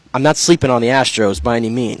 I'm not sleeping on the Astros by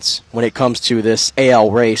any means when it comes to this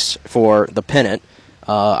AL race for the pennant.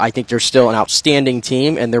 I think they're still an outstanding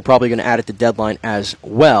team, and they're probably going to add at the deadline as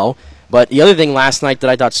well. But the other thing last night that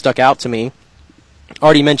I thought stuck out to me,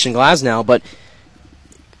 already mentioned Glasnow, but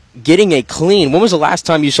getting a clean, when was the last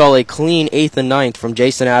time you saw a clean 8th and 9th from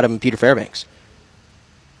Jason Adam and Peter Fairbanks?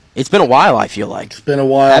 It's been a while, I feel like. It's been a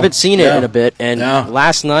while. I haven't seen it in a bit, and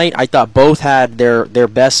last night I thought both had their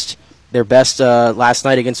best last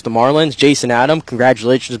night against the Marlins. Jason Adam,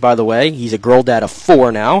 congratulations, by the way. He's a girl dad of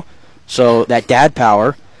 4 now, so that dad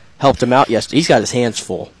power helped him out yesterday. He's got his hands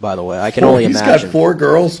full, by the way. I can only imagine. He's got 4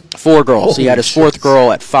 girls? 4 girls. He had his 4th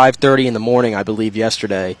girl at 5:30 in the morning, I believe,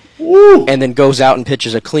 yesterday. Woo. And then goes out and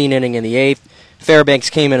pitches a clean inning in the 8th.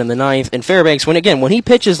 Fairbanks came in the 9th. And Fairbanks, when he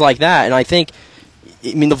pitches like that,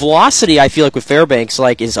 and the velocity, I feel like, with Fairbanks,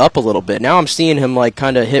 is up a little bit. Now I'm seeing him,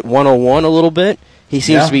 kind of hit 101 a little bit. He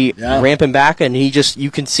seems to be ramping back, and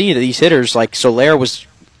you can see that these hitters, like Soler was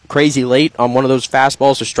crazy late on one of those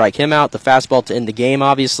fastballs to strike him out. The fastball to end the game,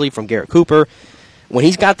 obviously, from Garrett Cooper. When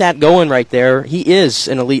he's got that going right there, he is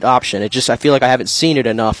an elite option. I feel like I haven't seen it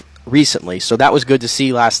enough recently. So that was good to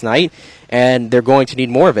see last night, and they're going to need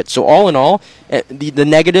more of it. So all in all, the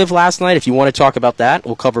negative last night, if you want to talk about that,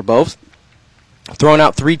 we'll cover both. Thrown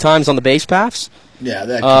out 3 times on the base paths. Yeah,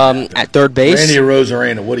 that at third base. Randy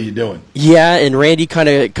Arozarena, what are you doing? Yeah, and Randy kind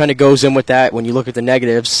of goes in with that when you look at the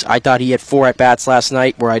negatives. I thought he had 4 at-bats last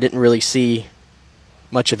night where I didn't really see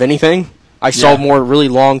much of anything. I saw more really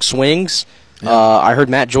long swings. Yeah. I heard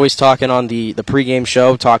Matt Joyce talking on the pregame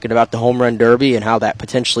show, talking about the home run derby and how that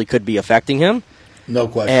potentially could be affecting him. No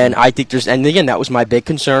question. And I think and again, that was my big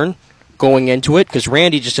concern going into it, because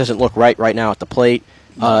Randy just doesn't look right now at the plate.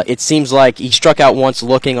 It seems like he struck out once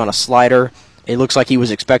looking on a slider. It looks like he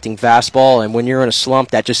was expecting fastball, and when you're in a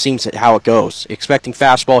slump, that just seems how it goes. Expecting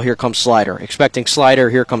fastball, here comes slider. Expecting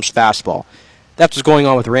slider, here comes fastball. That's what's going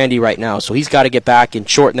on with Randy right now, so he's got to get back and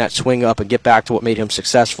shorten that swing up and get back to what made him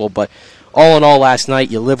successful. But all in all, last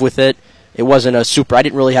night, you live with it. it wasn't a super. I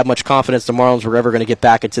didn't really have much confidence the Marlins were ever going to get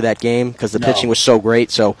back into that game because the pitching was so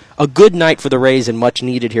great. So a good night for the Rays and much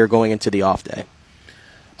needed here going into the off day.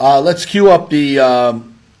 Let's cue up the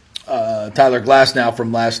Tyler Glasnow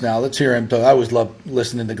from Last Now. Let's hear him talk. I always love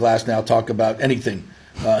listening to Glasnow talk about anything.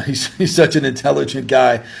 He's such an intelligent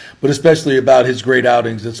guy, but especially about his great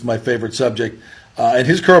outings. That's my favorite subject. And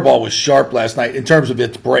his curveball was sharp last night in terms of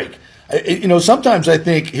its break. Sometimes I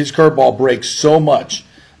think his curveball breaks so much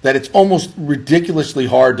that it's almost ridiculously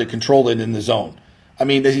hard to control it in the zone. I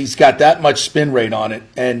mean, he's got that much spin rate on it,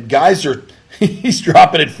 and guys are he's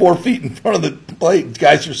dropping it 4 feet in front of the plate.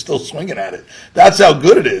 Guys are still swinging at it. That's how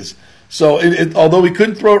good it is. So although he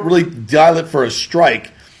couldn't really dial it for a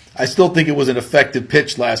strike, I still think it was an effective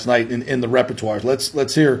pitch last night in the repertoire.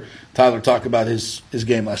 Let's hear Tyler talk about his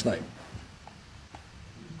game last night.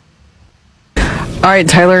 All right,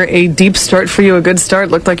 Tyler, a deep start for you, a good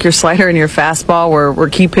start. Looked like your slider and your fastball were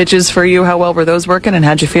key pitches for you. How well were those working, and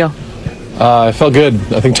how'd you feel? I felt good.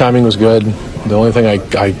 I think timing was good. The only thing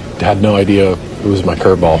I had no idea was my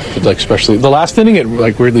curveball. Like, especially the last inning, it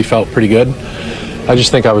weirdly felt pretty good. I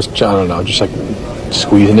just think just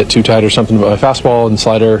squeezing it too tight or something. But my fastball and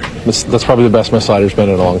slider, that's probably the best my slider's been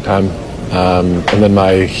in a long time. And then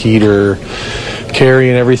my heater carry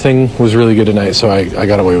and everything was really good tonight, so I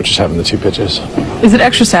got away with just having the 2 pitches. Is it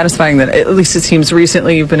extra satisfying that, at least it seems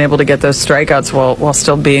recently, you've been able to get those strikeouts while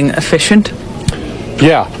still being efficient?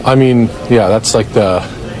 Yeah, I mean, that's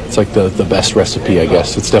the best recipe, I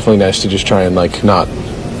guess. It's definitely nice to just try and not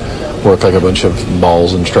work a bunch of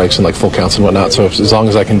balls and strikes and full counts and whatnot. So as long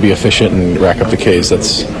as I can be efficient and rack up the Ks,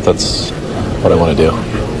 that's what I want to do.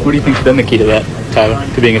 What do you think's been the key to that, Tyler,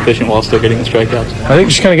 to being efficient while still getting the strikeouts? I think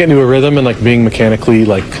just kind of getting into a rhythm and being mechanically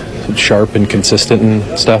sharp and consistent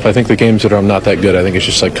and stuff. I think the games that I'm not that good, I think it's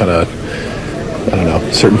just kind of, I don't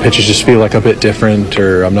know, certain pitches just feel a bit different,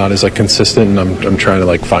 or I'm not as consistent, and I'm trying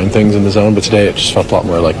to find things in the zone. But today it just felt a lot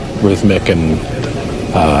more rhythmic and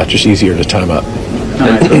just easier to time up.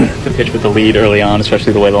 The pitch with the lead early on,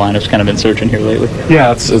 especially the way the lineup's kind of been surging here lately.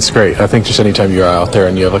 Yeah, it's great. I think just anytime you're out there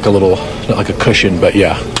and you have a little, not a cushion, but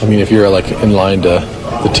yeah. I mean, if you're in line to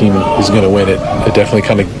the team is going to win, it definitely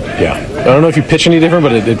kind of, yeah. I don't know if you pitch any different,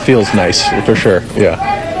 but it feels nice for sure. Yeah.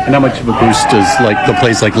 And how much of a boost does the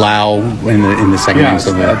plays like Lau in the second half?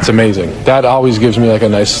 Yeah, it's amazing. That always gives me a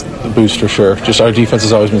nice boost for sure. Just our defense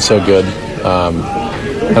has always been so good.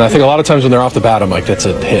 And I think a lot of times when they're off the bat, I'm that's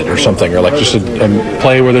a hit or something, or just a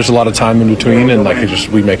play where there's a lot of time in between, and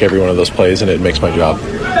we make every one of those plays, and it makes my job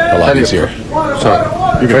a lot easier.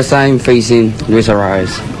 Sorry. First time facing Luis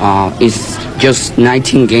Arraez. It's just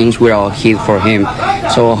 19 games without hit for him.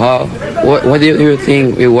 So what do you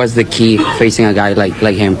think it was the key facing a guy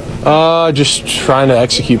like him? Just trying to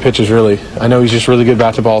execute pitches, really. I know he's just really good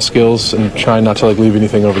bat-to-ball skills and trying not to leave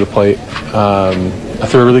anything over the plate. I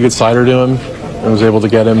threw a really good slider to him and was able to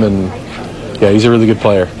get him, and yeah, he's a really good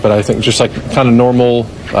player. But I think just kind of normal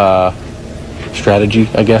strategy,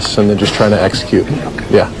 I guess, and then just trying to execute.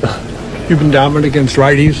 Yeah. You've been dominant against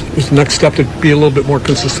righties. Is the next step to be a little bit more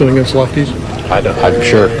consistent against lefties? I'm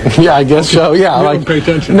sure. Yeah, I guess so. Yeah, pay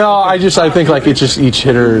attention. No, I think it's just each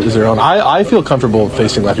hitter is their own. I feel comfortable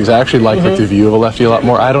facing lefties. I actually like the view of a lefty a lot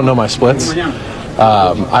more. I don't know my splits.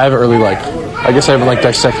 I haven't really I guess I haven't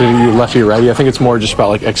dissected lefty or righty. I think it's more just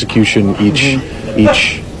about execution each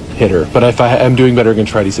hitter. But if I am doing better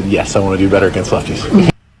against righties, then yes, I want to do better against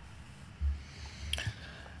lefties.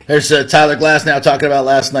 There's Tyler Glasnow talking about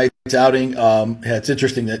last night's outing. It's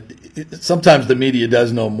interesting that sometimes the media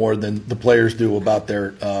does know more than the players do about their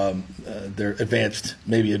advanced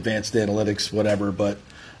analytics, whatever. But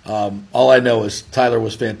all I know is Tyler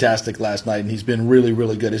was fantastic last night, and he's been really,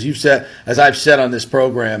 really good. As I've said on this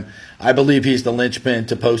program, I believe he's the linchpin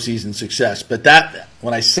to postseason success. But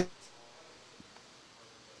when I say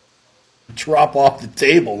drop off the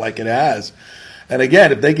table like it has. And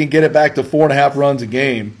again, if they can get it back to 4.5 runs a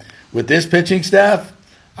game with this pitching staff,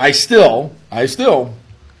 I still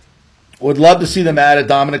would love to see them add a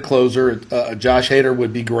dominant closer. Josh Hader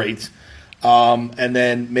would be great. And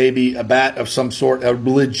then maybe a bat of some sort, a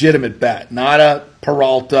legitimate bat, not a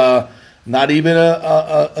Peralta, not even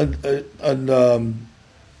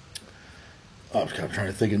I'm trying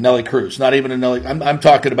to think of Nelly Cruz. Not even a Nelly. I'm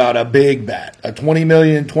talking about a big bat, a $20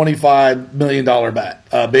 million, $25 million bat,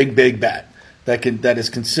 a big bat that has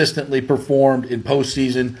consistently performed in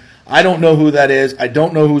postseason. I don't know who that is. I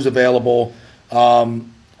don't know who's available.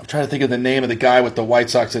 I'm trying to think of the name of the guy with the White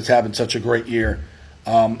Sox that's having such a great year,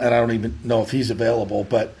 and I don't even know if he's available.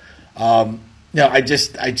 But I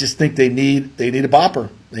just think they need a bopper.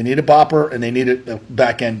 They need a bopper, and they need a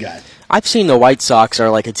back end guy. I've seen the White Sox are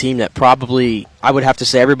like a team that probably, I would have to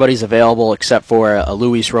say everybody's available except for a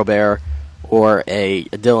Luis Robert or a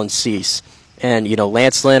Dylan Cease. And,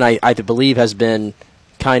 Lance Lynn, I believe, has been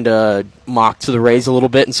kind of mocked to the Rays a little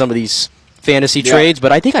bit in some of these fantasy trades.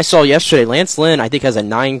 But I think I saw yesterday, Lance Lynn, I think, has a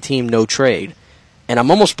 9-team no trade. And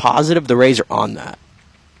I'm almost positive the Rays are on that.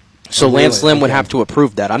 So Lance Lynn would have to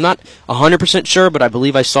approve that. I'm not 100% sure, but I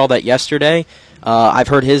believe I saw that yesterday. I've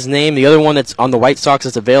heard his name. The other one that's on the White Sox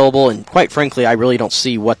is available, and quite frankly, I really don't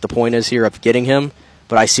see what the point is here of getting him,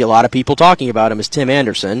 but I see a lot of people talking about him, is Tim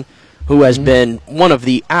Anderson, who has been one of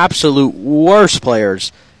the absolute worst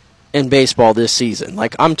players in baseball this season.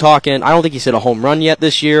 Like, I'm talking, I don't think he's hit a home run yet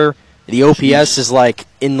this year. The OPS is like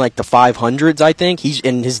in like the 500s, I think.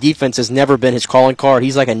 And his defense has never been his calling card.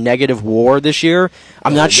 He's like a negative WAR this year.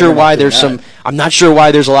 I'm not sure why there's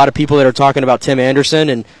a lot of people that are talking about Tim Anderson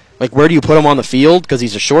and like, where do you put him on the field? Because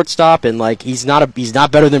he's a shortstop, and like he's not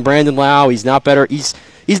better than Brandon Lau. He's not better. He's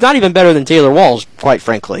not even better than Taylor Walls, quite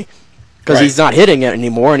frankly, because he's not hitting it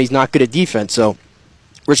anymore, and he's not good at defense. So,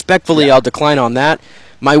 respectfully, I'll decline on that.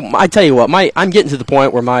 I tell you what, I'm getting to the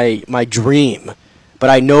point where my dream,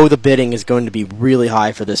 but I know the bidding is going to be really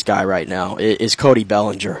high for this guy right now, is Cody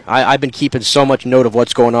Bellinger. I've been keeping so much note of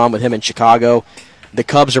what's going on with him in Chicago. The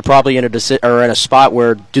Cubs are probably in a spot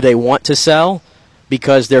where, do they want to sell?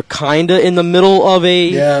 Because they're kind of in the middle of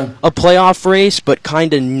a playoff race, but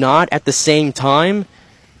kind of not at the same time.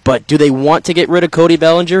 But do they want to get rid of Cody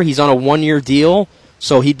Bellinger? He's on a 1-year deal,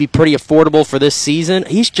 so he'd be pretty affordable for this season.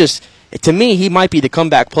 He's just, to me, he might be the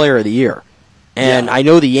comeback player of the year. And I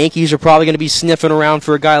know the Yankees are probably going to be sniffing around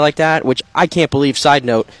for a guy like that, which I can't believe. Side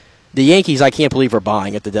note, the Yankees, I can't believe, are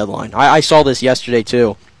buying at the deadline. I saw this yesterday,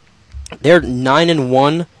 too. They're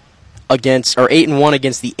 9-1 against, or 8-1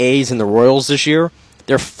 against the A's and the Royals this year.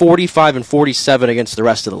 They're 45-47 against the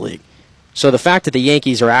rest of the league. So the fact that the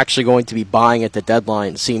Yankees are actually going to be buying at the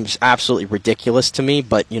deadline seems absolutely ridiculous to me,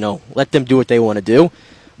 but, let them do what they want to do.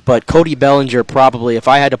 But Cody Bellinger probably, if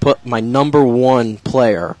I had to put my number one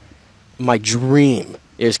player, my dream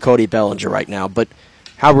is Cody Bellinger right now. But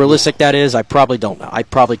how realistic that is, I probably don't know. I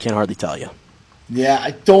probably can't hardly tell you. Yeah,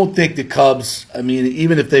 I don't think the Cubs,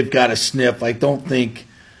 even if they've got a sniff, I don't think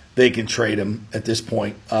they can trade him at this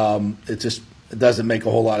point. It doesn't make a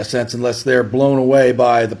whole lot of sense unless they're blown away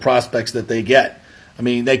by the prospects that they get.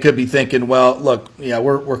 They could be thinking, well, look,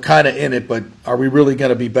 we're kind of in it, but are we really going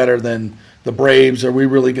to be better than the Braves? Are we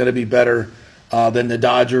really going to be better than the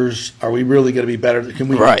Dodgers? Are we really going to be better?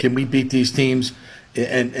 Can we beat these teams?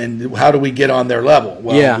 And how do we get on their level?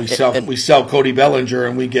 Well, we sell Cody Bellinger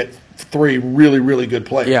and we get 3 really, really good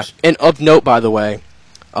players. Yeah, and of note, by the way,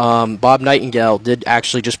 Bob Nightingale did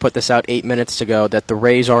actually just put this out 8 minutes ago that the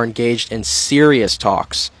Rays are engaged in serious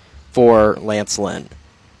talks for Lance Lynn.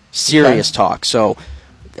 Serious talks. So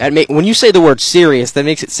when you say the word serious, that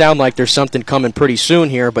makes it sound like there's something coming pretty soon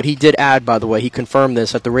here. But he did add, by the way, he confirmed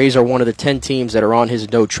this, that the Rays are one of the 10 teams that are on his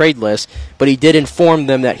no-trade list. But he did inform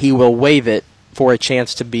them that he will waive it for a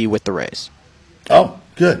chance to be with the Rays. Oh,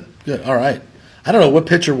 good. All right. I don't know what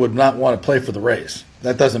pitcher would not want to play for the Rays.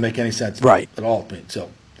 That doesn't make any sense at all to me. So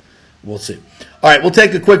we'll see. All right, we'll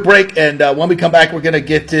take a quick break, and when we come back, we're going to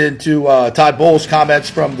get into Todd Bowles' comments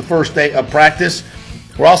from the first day of practice.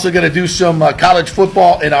 We're also going to do some college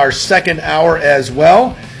football in our second hour as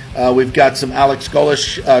well. We've got some Alex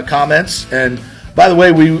Golish comments. And by the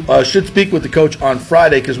way, we should speak with the coach on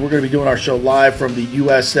Friday because we're going to be doing our show live from the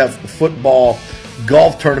USF football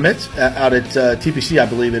golf tournament out at TPC, I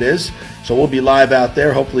believe it is. So we'll be live out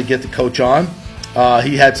there, hopefully get the coach on.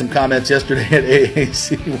 He had some comments yesterday at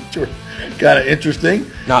AAC, which were kind of interesting.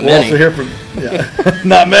 Not we'll many. Also hear from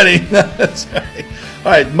not many. That's right.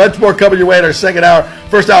 All right, much more coming your way in our second hour.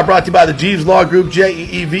 First hour brought to you by the Jeeves Law Group,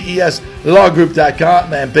 JEEVES,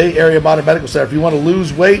 lawgroup.com, and Bay Area Modern Medical Center. If you want to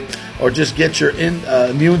lose weight or just get your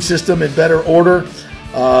immune system in better order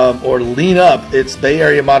or lean up, it's Bay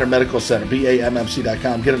Area Modern Medical Center,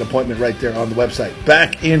 BAMMC.com. Get an appointment right there on the website.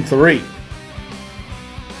 Back in 3.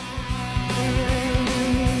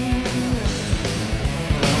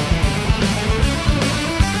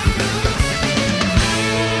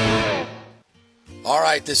 All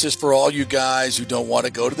right, this is for all you guys who don't want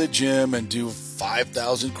to go to the gym and do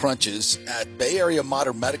 5,000 crunches. At Bay Area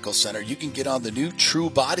Modern Medical Center, you can get on the new True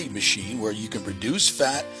Body machine where you can reduce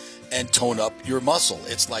fat and tone up your muscle.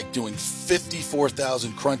 It's like doing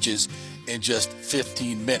 54,000 crunches in just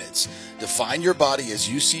 15 minutes. Define your body as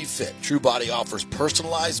you see fit. True Body offers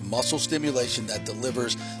personalized muscle stimulation that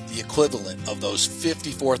delivers the equivalent of those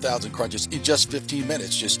 54,000 crunches in just 15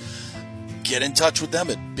 minutes. Just get in touch with them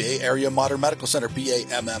at Bay Area Modern Medical Center,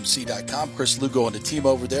 BAMMC.com. Chris Lugo and the team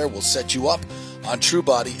over there will set you up on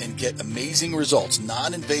TrueBody and get amazing results.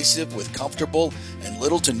 Non-invasive with comfortable and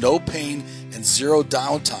little to no pain and zero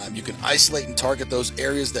downtime. You can isolate and target those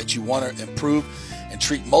areas that you want to improve and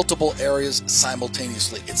treat multiple areas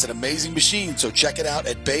simultaneously. It's an amazing machine, so check it out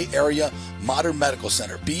at Bay Area Modern Medical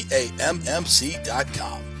Center,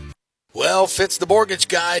 BAMMC.com. Well, Fitz the mortgage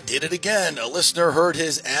guy did it again. A listener heard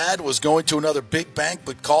his ad, was going to another big bank,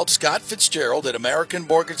 but called Scott Fitzgerald at American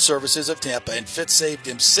Mortgage Services of Tampa, and Fitz saved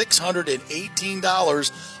him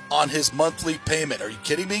 $618 on his monthly payment. Are you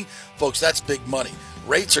kidding me? Folks, that's big money.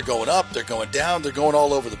 Rates are going up, they're going down, they're going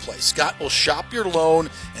all over the place. Scott will shop your loan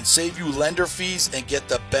and save you lender fees and get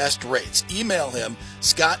the best rates. Email him,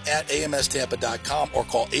 scott@amstampa.com, or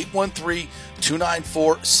call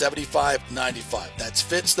 813-294-7595. That's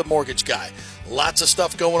Fitz the mortgage guy. Lots of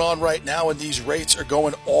stuff going on right now, and these rates are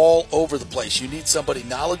going all over the place. You need somebody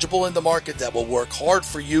knowledgeable in the market that will work hard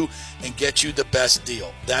for you and get you the best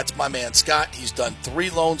deal. That's my man Scott. He's done 3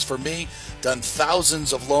 loans for me, done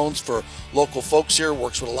thousands of loans for local folks here,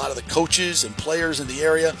 works with a lot of the coaches and players in the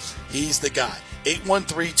area. He's the guy.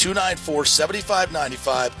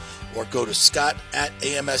 813-294-7595, or go to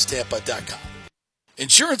scott@amstampa.com.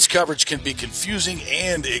 Insurance coverage can be confusing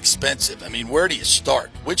and expensive. I mean, where do you start?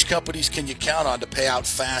 Which companies can you count on to pay out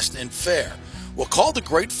fast and fair? Well, call the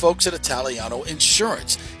great folks at Italiano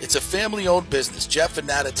Insurance. It's a family-owned business. Jeff and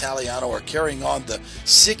Nat Italiano are carrying on the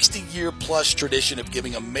 60-year-plus tradition of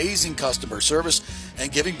giving amazing customer service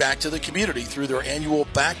and giving back to the community through their annual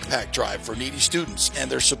backpack drive for needy students and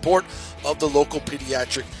their support of the local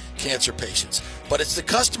pediatric cancer patients. But it's the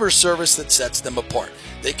customer service that sets them apart.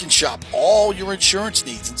 They can shop all your insurance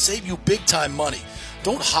needs and save you big-time money.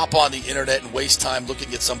 Don't hop on the internet and waste time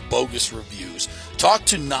looking at some bogus reviews. Talk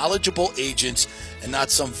to knowledgeable agents and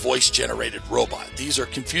not some voice-generated robot. These are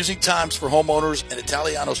confusing times for homeowners, and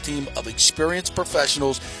Italiano's team of experienced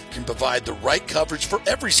professionals can provide the right coverage for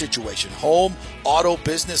every situation: home, auto,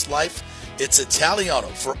 business, life. It's Italiano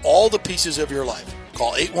for all the pieces of your life.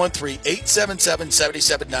 Call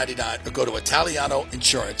 813-877-7799 or go to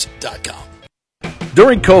ItalianoInsurance.com.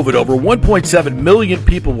 During COVID, over 1.7 million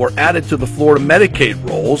people were added to the Florida Medicaid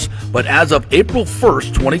rolls, but as of April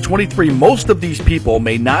 1st, 2023, most of these people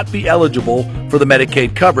may not be eligible for the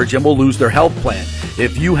Medicaid coverage and will lose their health plan.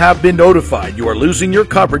 If you have been notified you are losing your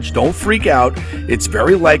coverage, don't freak out. It's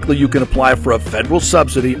very likely you can apply for a federal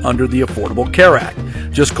subsidy under the Affordable Care Act.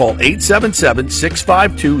 Just call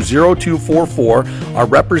 877-652-0244. Our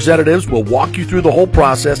representatives will walk you through the whole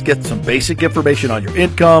process, get some basic information on your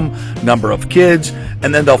income, number of kids,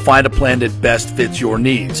 and then they'll find a plan that best fits your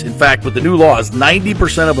needs. In fact, with the new laws,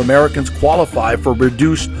 90% of Americans qualify for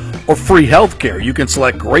reduced or free health care. You can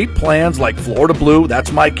select great plans like Florida Blue,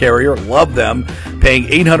 that's my carrier, love them, paying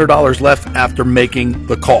 $800 left after making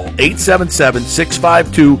the call.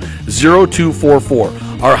 877-652-0244.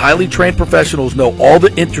 Our highly trained professionals know all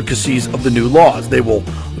the intricacies of the new laws. They will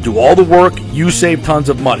do all the work. You save tons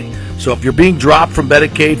of money. So if you're being dropped from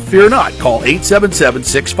Medicaid, fear not. Call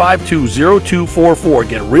 877-652-0244.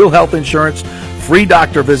 Get real health insurance, free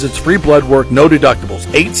doctor visits, free blood work, no deductibles.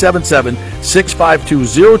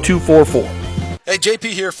 877-652-0244. Hey, JP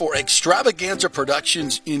here for Extravaganza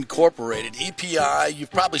Productions Incorporated, EPI. You've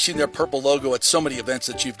probably seen their purple logo at so many events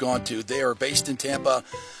that you've gone to. They are based in Tampa,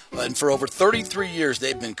 and for over 33 years,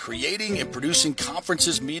 they've been creating and producing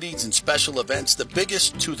conferences, meetings, and special events, the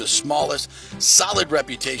biggest to the smallest. Solid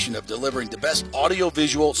reputation of delivering the best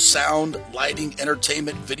audio-visual, sound, lighting,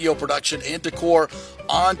 entertainment, video production, and decor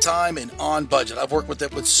on time and on budget. I've worked with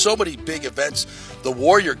them with so many big events. The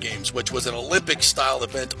Warrior Games, which was an Olympic-style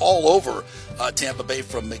event all over Tampa Bay,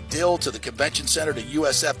 from McDill to the Convention Center to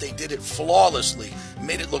USF. They did it flawlessly,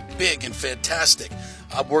 made it look big and fantastic.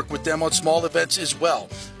 I've worked with them on small events as well,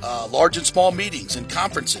 large and small meetings and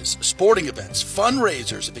conferences, sporting events,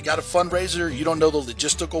 fundraisers. If you got a fundraiser, you don't know the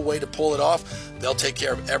logistical way to pull it off, they'll take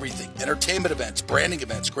care of everything. Entertainment events, branding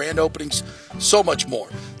events, grand openings, so much more.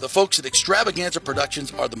 The folks at Extravaganza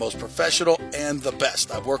Productions are the most professional and the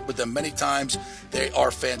best. I've worked with them many times. They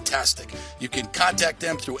are fantastic. You can contact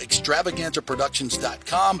them through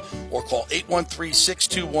extravaganzaproductions.com or call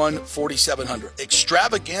 813-621-4700.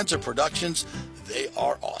 Extravaganza Productions, they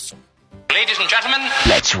are awesome. Ladies and gentlemen,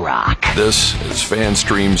 let's rock. This is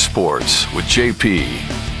FanStream Sports with JP.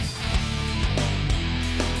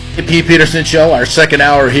 JP Peterson Show, our second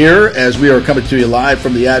hour here, as we are coming to you live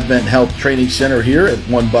from the Advent Health Training Center here at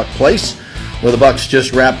One Buck Place, where the Bucs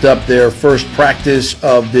just wrapped up their first practice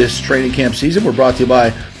of this training camp season. We're brought to you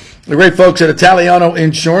by the great folks at Italiano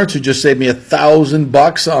Insurance, who just saved me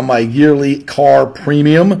 $1,000 on my yearly car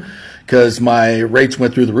premium because my rates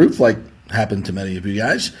went through the roof like happened to many of you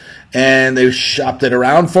guys. And they shopped it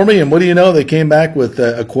around for me. And what do you know? They came back with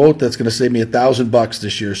a quote that's going to save me $1,000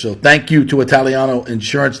 this year. So thank you to Italiano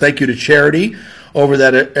Insurance. Thank you to Charity over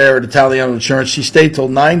that air at Italiano Insurance. She stayed till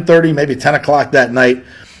 9:30, maybe 10 o'clock that night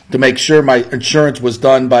to make sure my insurance was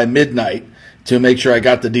done by midnight to make sure I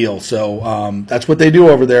got the deal. So that's what they do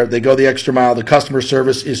over there. They go the extra mile. The customer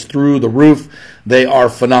service is through the roof. They are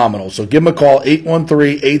phenomenal. So give them a call,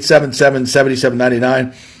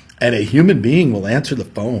 813-877-7799. And a human being will answer the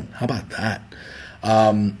phone. How about that?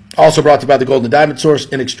 Also brought to you by the Golden Diamond Source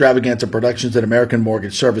in Extravaganza Productions and American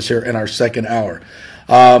Mortgage Service here in our second hour.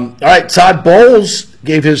 All right, Todd Bowles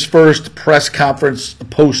gave his first press conference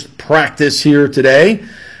post-practice here today.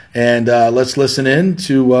 And let's listen in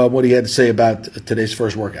to what he had to say about today's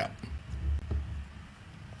first workout.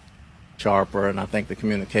 Sharper, and I think the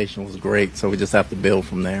communication was great, so we just have to build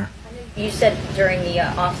from there. You said during the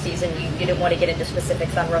offseason you didn't want to get into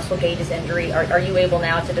specifics on Russell Gage's injury. Are you able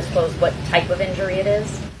now to disclose what type of injury it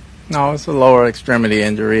is? No, it's a lower extremity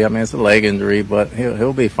injury. I mean, it's a leg injury, but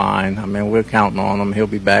he'll be fine. I mean, we're counting on him. He'll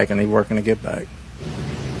be back, and he's working to get back.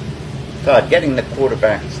 Todd, getting the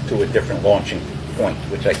quarterbacks to a different launching point,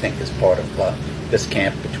 which I think is part of this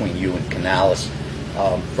camp between you and Canales,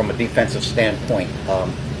 from a defensive standpoint,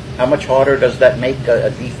 how much harder does that make a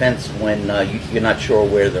defense when you're not sure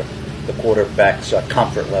where the quarterback's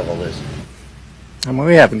comfort level is? I mean,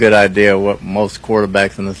 we have a good idea what most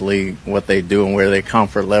quarterbacks in this league, what they do and where their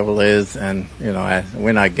comfort level is. And, you know,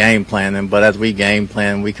 we're not game planning, but as we game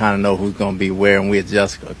plan, we kind of know who's going to be where, and we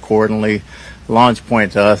adjust accordingly. Launch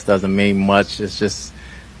point to us doesn't mean much. It's just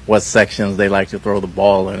what sections they like to throw the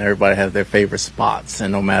ball in. Everybody has their favorite spots,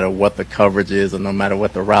 and no matter what the coverage is or no matter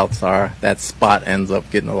what the routes are, that spot ends up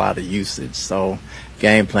getting a lot of usage. So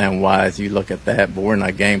game plan wise, you look at that, but we're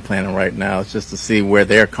not game planning right now. It's just to see where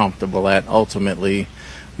they're comfortable at. Ultimately,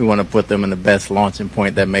 we want to put them in the best launching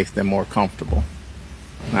point that makes them more comfortable.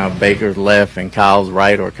 Now, Baker's left and Kyle's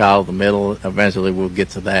right or Kyle's the middle, eventually we'll get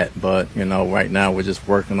to that. But, you know, right now we're just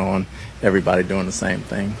working on everybody doing the same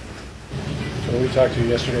thing. So when we talked to you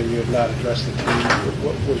yesterday, you had not addressed the team.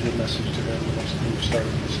 What was your message to them once you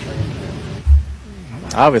started this training camp?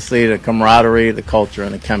 Obviously, the camaraderie, the culture,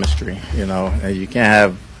 and the chemistry. You know, and you can't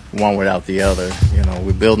have one without the other. You know,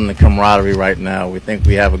 we're building the camaraderie right now. We think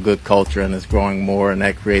we have a good culture, and it's growing more, and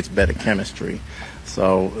that creates better chemistry.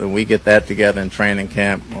 So when we get that together in training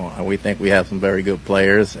camp, we think we have some very good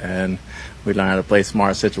players, and we learn how to play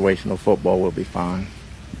smart situational football. We'll be fine.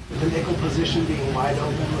 The nickel position being wide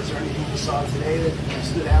open, was there anything you saw today that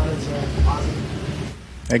stood out as a positive?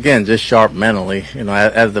 Again, just sharp mentally. You know,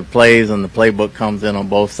 as the plays and the playbook comes in on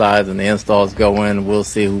both sides and the installs go in, we'll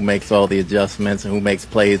see who makes all the adjustments and who makes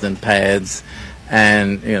plays in pads.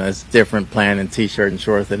 And, you know, it's different playing in T-shirt and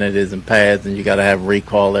shorts than it is in pads, and you got to have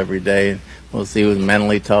recall every day. We'll see who's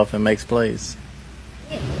mentally tough and makes plays.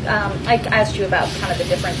 I asked you about kind of the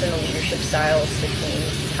difference in the leadership styles between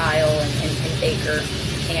Kyle and Baker.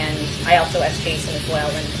 And I also asked Jason as well,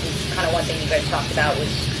 and kind of one thing you guys talked about was,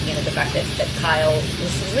 you know, the fact that Kyle,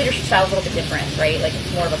 his leadership style is a little bit different, right? Like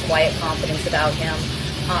it's more of a quiet confidence about him.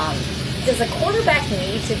 Does a quarterback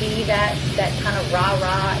need to be that kind of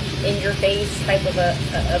rah-rah, in-your-face type of a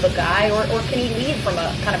guy, or can he lead from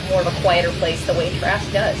a kind of more of a quieter place the way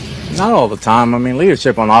Trask does? Not all the time. I mean,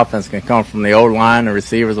 leadership on offense can come from the O-line, the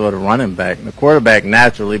receivers, or the running back. The quarterback,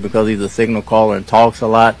 naturally, because he's a signal caller and talks a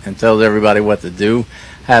lot and tells everybody what to do,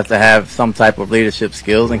 has to have some type of leadership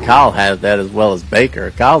skills, and Kyle has that as well as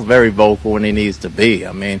Baker. Kyle's very vocal when he needs to be.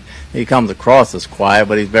 I mean, he comes across as quiet,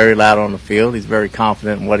 but he's very loud on the field. He's very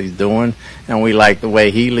confident in what he's doing, and we like the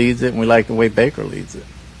way he leads it, and we like the way Baker leads it.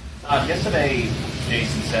 Yesterday,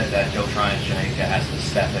 Jason said that Joe Tryon-Shoyinka has to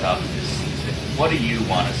step it up this season. What do you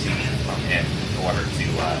want to see from him in order to,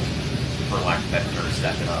 for lack of a better term,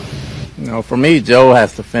 step it up? You know, for me, Joe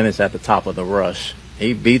has to finish at the top of the rush.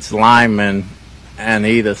 He beats linemen, and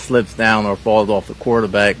he either slips down or falls off the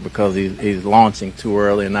quarterback because he's launching too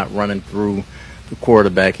early and not running through the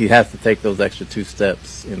quarterback. He has to take those extra 2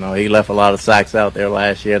 steps. You know, he left a lot of sacks out there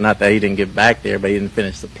last year. Not that he didn't get back there, but he didn't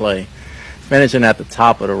finish the play. Finishing at the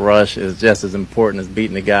top of the rush is just as important as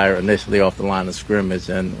beating the guy initially off the line of scrimmage.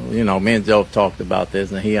 And, you know, me and Joe have talked about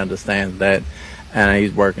this, and he understands that, and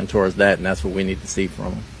he's working towards that, and that's what we need to see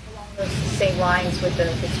from him. Along those same lines with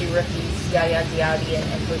the 2 rookies, Yaya Diaby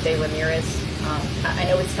and Jose Ramirez, I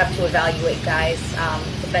know it's tough to evaluate guys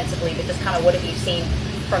defensively, but just kind of what have you seen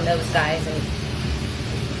from those guys? And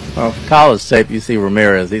Well, for college tape, you see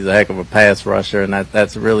Ramirez. He's a heck of a pass rusher, and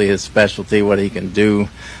that's really his specialty, what he can do.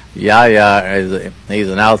 Yaya he's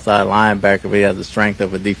an outside linebacker, but he has the strength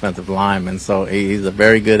of a defensive lineman. So he's a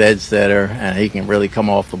very good edge setter, and he can really come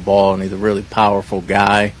off the ball, and he's a really powerful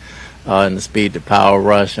guy in the speed to power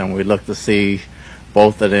rush, and we look to see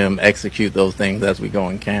both of them execute those things as we go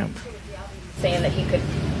in camp. Saying that he could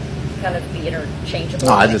kind of be interchangeable.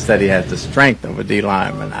 No, I just said he had the strength of a D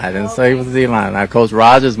lineman. I didn't say he was a D lineman. Now, Coach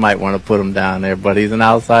Rogers might want to put him down there, but he's an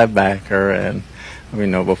outside backer, and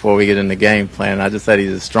before we get in the game plan, I just said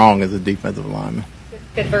he's as strong as a defensive lineman.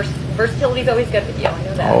 Good versatility's always good with you. I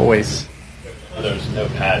know that. Always. There's no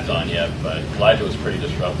pads on yet, but Elijah was pretty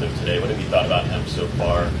disruptive today. What have you thought about him so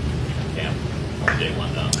far in camp on day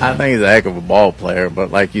one now? I think he's a heck of a ball player, but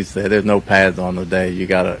like you said, there's no pads on today. You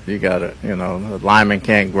gotta, the lineman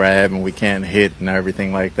can't grab and we can't hit and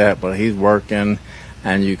everything like that, but he's working,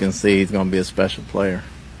 and you can see he's going to be a special player.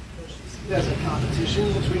 There's a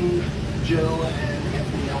competition between Joe and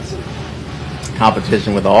Anthony Nelson.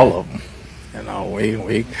 Competition with all of them.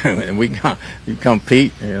 You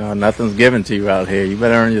compete. Nothing's given to you out here. You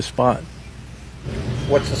better earn your spot.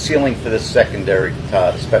 What's the ceiling for this secondary,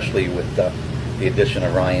 Todd, especially with the addition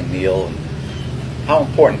of Ryan Neal? And how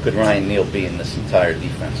important could Ryan Neal be in this entire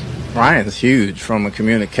defense? Ryan's huge from a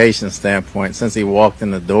communication standpoint. Since he walked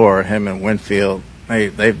in the door, him and Winfield,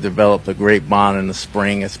 they've developed a great bond in the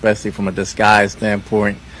spring, especially from a disguise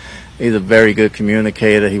standpoint. He's a very good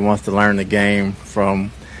communicator. He wants to learn the game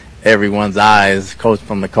from everyone's eyes,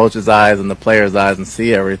 from the coach's eyes and the player's eyes, and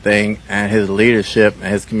see everything. And his leadership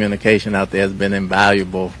and his communication out there has been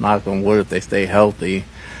invaluable. Knock on wood, if they stay healthy,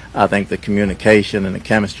 I think the communication and the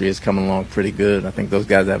chemistry is coming along pretty good. I think those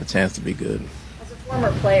guys have a chance to be good. As a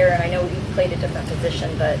former player, and I know you played a different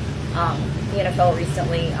position, but the NFL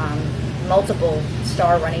recently, multiple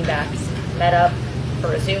star running backs met up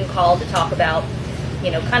for a Zoom call to talk about,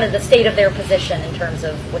 kind of the state of their position in terms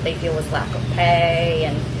of what they feel is lack of pay.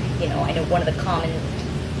 And, I know one of the common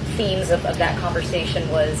themes of that conversation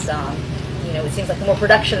was, it seems like the more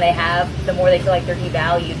production they have, the more they feel like they're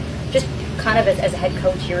devalued. Just kind of as a head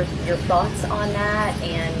coach, your thoughts on that,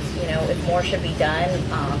 and, if more should be done,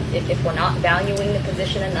 if we're not valuing the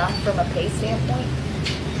position enough from a pay standpoint?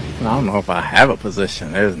 I don't know if I have a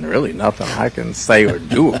position. There's really nothing I can say or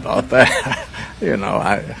do about that.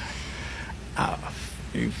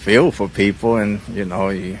 You feel for people, and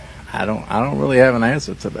I don't really have an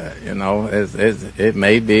answer to that. It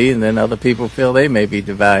may be, and then other people feel they may be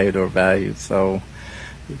devalued or valued. So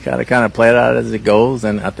you gotta kind of play it out as it goes,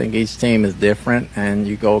 and I think each team is different, and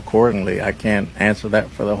you go accordingly. I can't answer that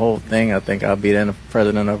for the whole thing. I think I'll be the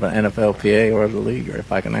president of an NFLPA or the league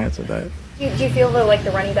if I can answer that. Do you feel though like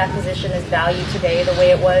the running back position is valued today the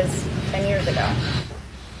way it was 10 years ago?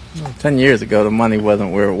 10 years ago, the money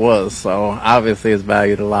wasn't where it was, so obviously it's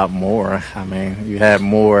valued a lot more. I mean, you had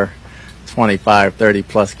more 25,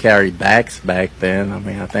 30-plus carry backs back then. I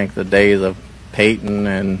mean, I think the days of Peyton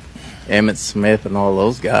and Emmitt Smith and all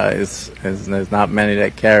those guys, there's not many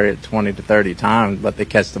that carry it 20 to 30 times, but they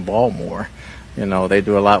catch the ball more. They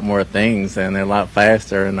do a lot more things, and they're a lot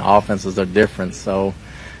faster, and the offenses are different. So,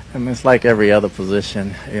 I mean, it's like every other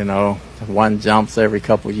position, one jumps every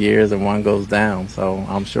couple of years and one goes down. So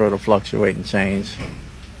I'm sure it'll fluctuate and change.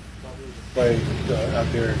 Play out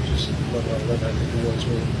there, just I think it was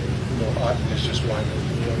it's just wide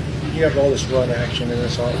open. You have all this run action in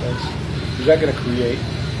this offense. Is that going to create,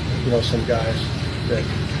 some guys that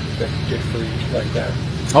get free like that?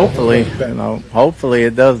 Hopefully, hopefully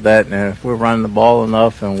it does that. And if we're running the ball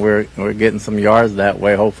enough and we're getting some yards that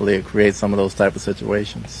way, hopefully it creates some of those type of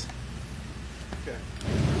situations.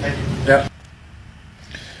 Okay. Yeah.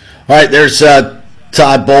 All right, there's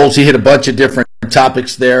Todd Bowles. He hit a bunch of different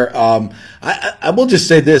topics there. I will just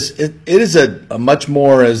say this: it is a much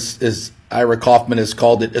more, as Ira Kaufman has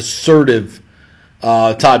called it, assertive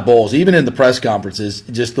Todd Bowles, even in the press conferences,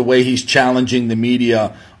 just the way he's challenging the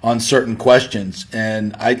media on certain questions.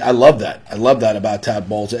 And I love that. I love that about Todd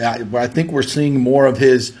Bowles. I think we're seeing more of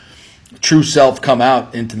his true self come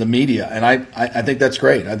out into the media, and I think that's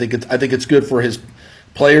great. I think it's good for his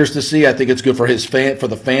players to see. I think it's good for for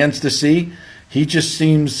the fans to see. He just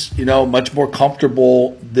seems, much more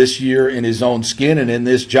comfortable this year in his own skin and in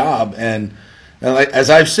this job. And as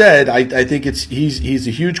I've said, I think he's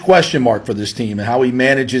a huge question mark for this team and how he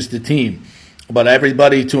manages the team. But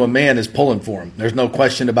everybody to a man is pulling for him. There's no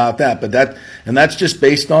question about that. But that's just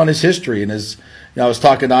based on his history. And I was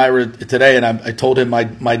talking to Ira today, and I told him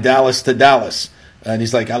my Dallas to Dallas. And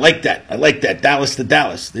he's like, I like that, Dallas to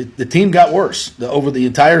Dallas. The team got worse over the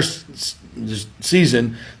entire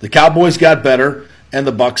season. The Cowboys got better. and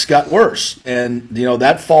the Bucs got worse. And,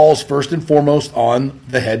 that falls first and foremost on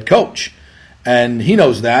the head coach. And he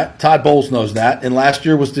knows that. Todd Bowles knows that. And last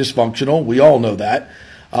year was dysfunctional. We all know that.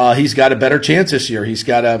 He's got a better chance this year. He's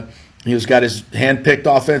got his hand-picked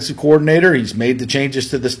offensive coordinator. He's made the changes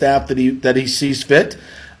to the staff that he sees fit.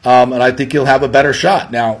 And I think he'll have a better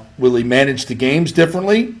shot. Now, will he manage the games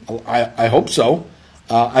differently? I hope so.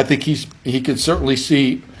 I think he can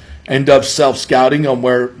certainly end up self-scouting on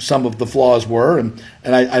where some of the flaws were. And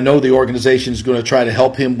I know the organization is going to try to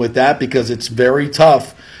help him with that because it's very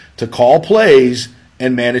tough to call plays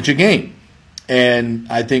and manage a game. And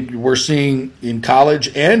I think we're seeing in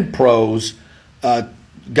college and pros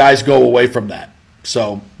guys go away from that.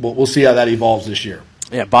 So we'll see how that evolves this year.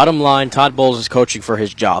 Yeah, bottom line, Todd Bowles is coaching for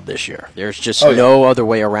his job this year. There's just no other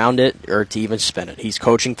way around it or to even spin it. He's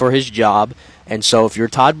coaching for his job. And so if you're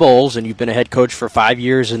Todd Bowles and you've been a head coach for 5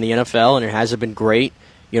 years in the NFL and it hasn't been great,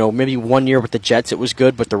 maybe 1 year with the Jets it was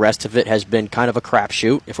good, but the rest of it has been kind of a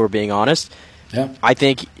crapshoot, if we're being honest. Yeah. I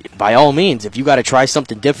think, by all means, if you got to try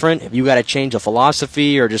something different, if you got to change a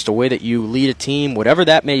philosophy or just a way that you lead a team, whatever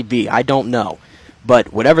that may be, I don't know.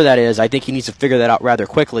 But whatever that is, I think he needs to figure that out rather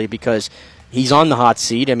quickly because he's on the hot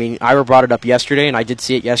seat. I mean, Ira brought it up yesterday, and I did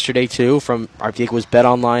see it yesterday too from, I think it was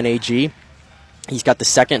BetOnline AG. He's got the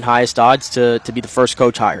second highest odds to be the first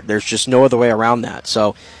coach hired. There's just no other way around that.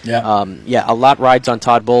 So, a lot rides on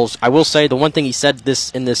Todd Bowles. I will say the one thing he said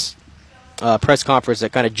in this press conference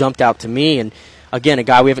that kind of jumped out to me, and again, a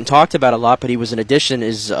guy we haven't talked about a lot, but he was an addition,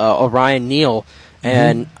 is Orion Neal.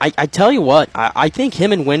 And I tell you what, I think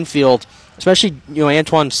him and Winfield, especially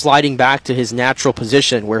Antoine sliding back to his natural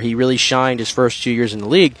position where he really shined his first 2 years in the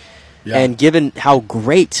league, and given how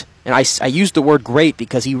great, and I used the word great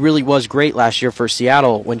because he really was great last year for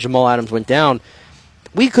Seattle when Jamal Adams went down,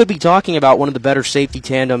 we could be talking about one of the better safety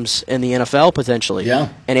tandems in the NFL potentially. Yeah.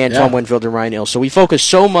 And Antoine Winfield and Ryan Neal. So we focus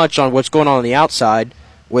so much on what's going on the outside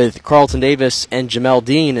with Carlton Davis and Jamel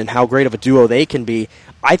Dean and how great of a duo they can be.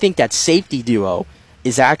 I think that safety duo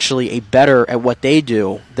is actually better at what they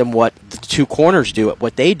do than what the two corners do at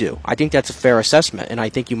what they do. I think that's a fair assessment, and I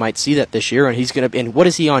think you might see that this year. And he's going to. And what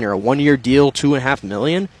is he on here? A 1 year deal, $2.5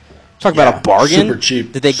 million. Talk about a bargain super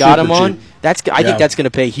cheap, that they got him on. cheap. I think that's going to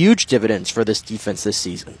pay huge dividends for this defense this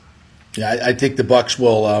season. Yeah, I think the Bucs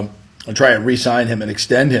will try and re-sign him and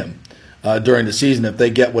extend him during the season if they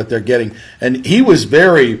get what they're getting. And he was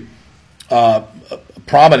very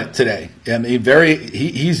prominent today. I mean,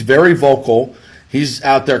 he's very vocal. He's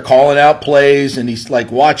out there calling out plays, and he's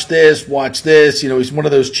like, watch this. He's one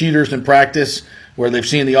of those cheaters in practice where they've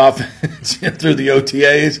seen the offense through the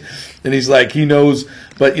OTAs, and he's like, he knows.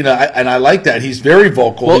 But, I like that. He's very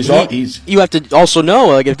vocal. Well, you have to also know,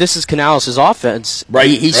 like, if this is Canales' offense,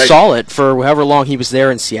 he saw it for however long he was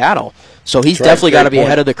there in Seattle. So he's definitely got to be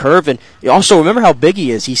ahead of the curve. And also, remember how big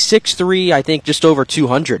he is. He's 6'3", I think, just over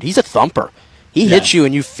 200. He's a thumper. He hits you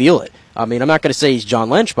and you feel it. I mean, I'm not going to say he's John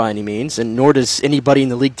Lynch by any means, and nor does anybody in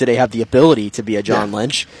the league today have the ability to be a John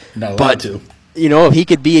Lynch. Not allowed to. If he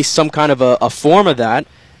could be some kind of a form of that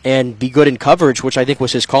and be good in coverage, which I think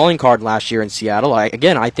was his calling card last year in Seattle, I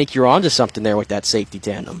think you're onto something there with that safety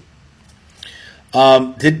tandem.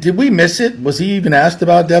 Did we miss it? Was he even asked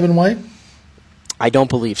about Devin White? I don't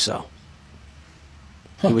believe so.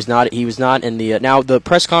 He was not in the now the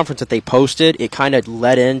press conference that they posted. It kind of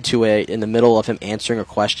led into in the middle of him answering a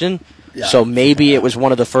question. Yeah. So maybe it was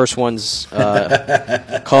one of the first ones.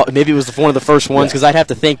 Maybe it was one of the first ones because I'd have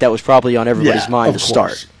to think that was probably on everybody's mind to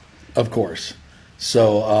start. Of course.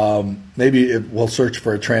 So maybe we'll search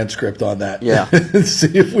for a transcript on that. Yeah. see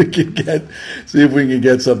if we can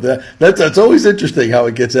get something. That's always interesting how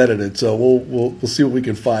it gets edited. So we'll see what we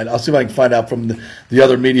can find. I'll see if I can find out from the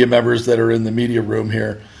other media members that are in the media room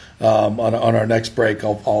here on our next break.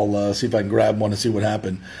 I'll see if I can grab one and see what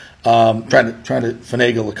happened. Trying to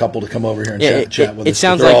finagle a couple to come over here and chat with us.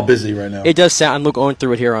 Sounds they're like all busy right now. It does sound. I'm going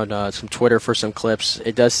through it here on some Twitter for some clips.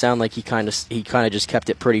 It does sound like he kind of just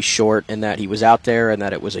kept it pretty short, and that he was out there, and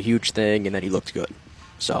that it was a huge thing, and that he looked good.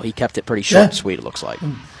 So he kept it pretty short and sweet. It looks like.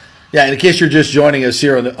 Yeah, and in case you're just joining us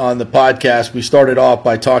here on the podcast, we started off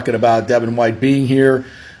by talking about Devin White being here.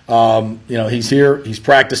 He's here. He's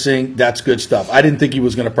practicing. That's good stuff. I didn't think he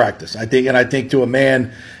was going to practice. I think to a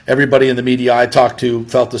man, everybody in the media I talked to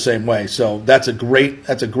felt the same way. So that's a great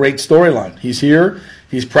storyline. He's here.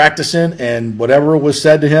 He's practicing, and whatever was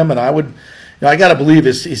said to him, and I got to believe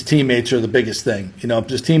his teammates are the biggest thing.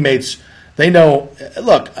 His teammates, they know.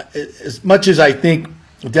 Look, as much as I think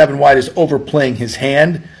Devin White is overplaying his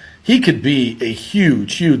hand, he could be a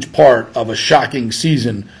huge, huge part of a shocking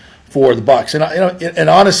season for the Bucs, and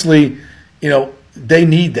honestly, they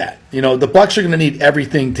need that. the Bucs are going to need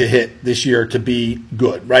everything to hit this year to be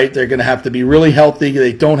good, right? They're going to have to be really healthy.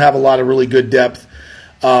 They don't have a lot of really good depth.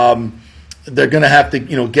 They're going to have to,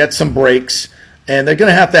 get some breaks, and they're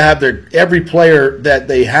going to have every player that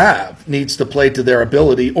they have needs to play to their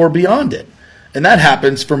ability or beyond it. And that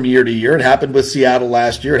happens from year to year. It happened with Seattle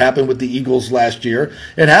last year. It happened with the Eagles last year.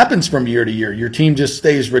 It happens from year to year. Your team just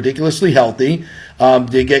stays ridiculously healthy.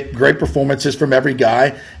 They get great performances from every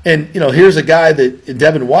guy. And, here's a guy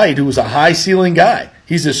Devin White, who is a high-ceiling guy.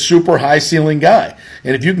 He's a super high-ceiling guy.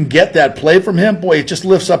 And if you can get that play from him, boy, it just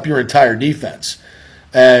lifts up your entire defense.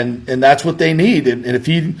 And that's what they need. And if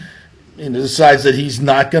he decides that he's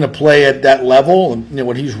not going to play at that level, and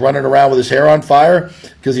when he's running around with his hair on fire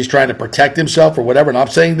because he's trying to protect himself or whatever, and I'm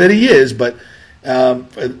saying that he is, but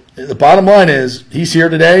the bottom line is he's here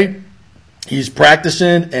today, he's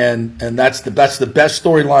practicing, and that's the best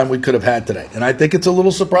storyline we could have had today. And I think it's a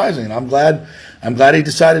little surprising. And I'm glad he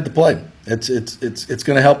decided to play. It's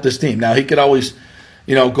going to help this team. Now he could always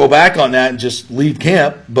go back on that and just leave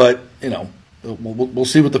camp, but we'll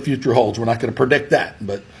see what the future holds. We're not going to predict that,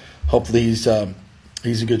 but hopefully he's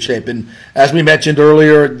in good shape. And as we mentioned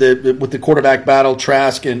earlier, with the quarterback battle,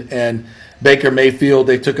 Trask and Baker Mayfield,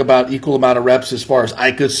 they took about equal amount of reps as far as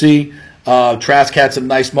I could see. Trask had some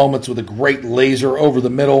nice moments with a great laser over the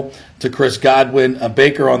middle to Chris Godwin.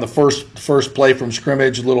 Baker on the first play from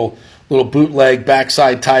scrimmage, little bootleg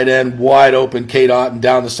backside tight end, wide open, Kate Otten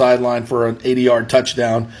down the sideline for an 80-yard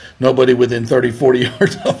touchdown. Nobody within 30, 40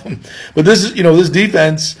 yards of him. But this is, this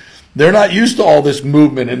defense, they're not used to all this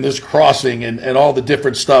movement and this crossing and all the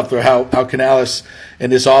different stuff, or how Canales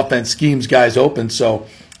and this offense schemes guys open. So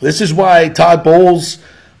this is why Todd Bowles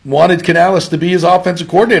wanted Canales to be his offensive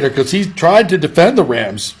coordinator, because he tried to defend the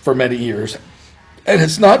Rams for many years. And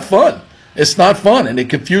it's not fun. It's not fun, and it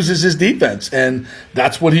confuses his defense. And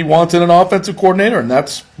that's what he wants in an offensive coordinator, and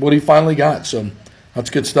that's what he finally got. So that's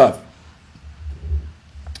good stuff.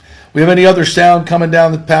 We have any other sound coming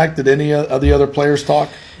down the pack? Did any of the other players talk?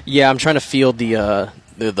 Yeah, I'm trying to field the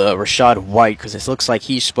Rashad White, because it looks like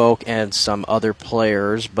he spoke and some other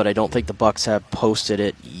players, but I don't think the Bucs have posted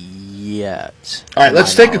it yet. All right,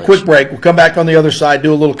 let's take a quick break. We'll come back on the other side,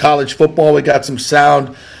 do a little college football. We got some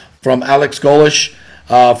sound from Alex Golish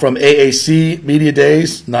from AAC Media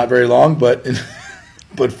Days. Not very long, but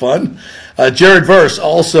fun. Jared Verse,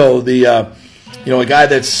 also the a guy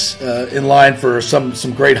that's in line for some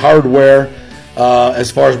great hardware. As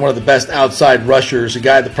far as one of the best outside rushers, a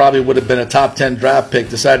guy that probably would have been a top 10 draft pick,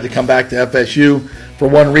 decided to come back to FSU for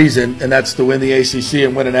one reason, and that's to win the ACC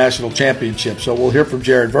and win a national championship. So we'll hear from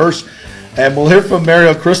Jared Verse, and we'll hear from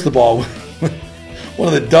Mario Cristobal, one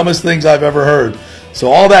of the dumbest things I've ever heard. So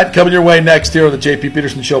all that coming your way next here on the J.P.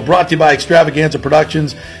 Peterson Show, brought to you by Extravaganza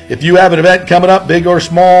Productions. If you have an event coming up, big or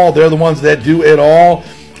small, they're the ones that do it all.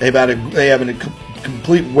 They have a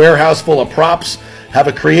complete warehouse full of props. Have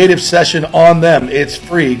a creative session on them. It's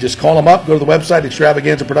free. Just call them up. Go to the website,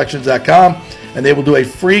 extravaganzaproductions.com, and they will do a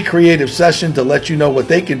free creative session to let you know what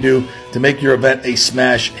they can do to make your event a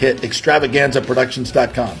smash hit.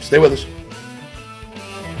 Extravaganzaproductions.com. Stay with us.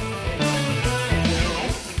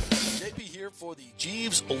 JP here for the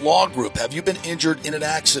Jeeves Law Group. Have you been injured in an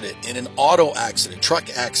accident, in an auto accident, truck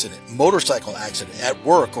accident, motorcycle accident, at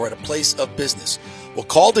work, or at a place of business? Well,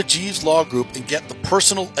 call the Jeeves Law Group and get the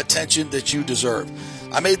personal attention that you deserve.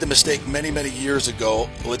 I made the mistake many, many years ago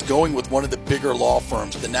with going with one of the bigger law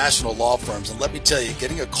firms, the national law firms. And let me tell you,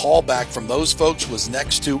 getting a call back from those folks was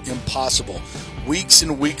next to impossible. Weeks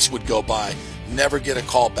and weeks would go by, never get a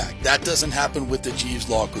call back. That doesn't happen with the Jeeves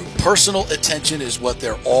Law Group. Personal attention is what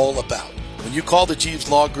they're all about. When you call the Jeeves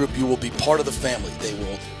Law Group, you will be part of the family. They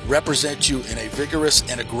will represent you in a vigorous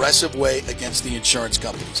and aggressive way against the insurance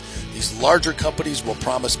companies. These larger companies will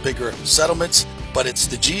promise bigger settlements, but it's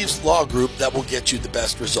the Jeeves Law Group that will get you the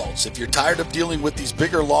best results. If you're tired of dealing with these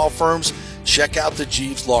bigger law firms, check out the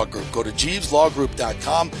Jeeves Law Group. Go to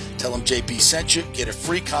JeevesLawGroup.com, tell them JP sent you, get a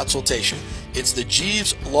free consultation. It's the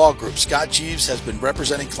Jeeves Law Group. Scott Jeeves has been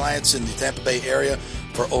representing clients in the Tampa Bay area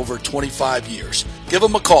for over 25 years. Give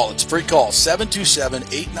them a call. It's a free call,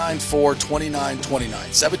 727-894-2929,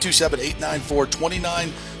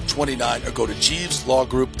 727-894-2929, or go to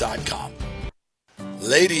JeevesLawGroup.com.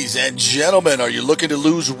 Ladies and gentlemen, are you looking to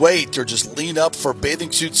lose weight or just lean up for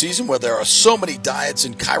bathing suit season, where there are so many diets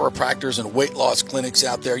and chiropractors and weight loss clinics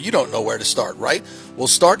out there? You don't know where to start, right? We'll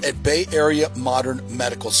start at Bay Area Modern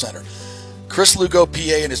Medical Center. Chris Lugo, PA,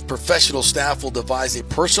 and his professional staff will devise a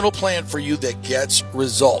personal plan for you that gets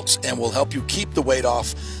results and will help you keep the weight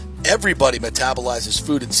off. Everybody metabolizes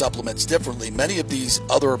food and supplements differently. Many of these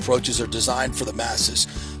other approaches are designed for the masses.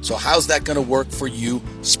 So how's that going to work for you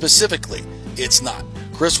specifically? It's not.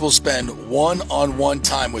 Chris will spend one-on-one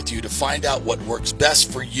time with you to find out what works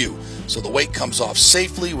best for you so the weight comes off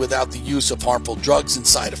safely without the use of harmful drugs and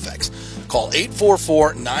side effects. Call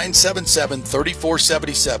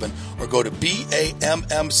 844-977-3477 or go to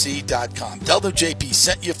BAMMC.com. Tell them JP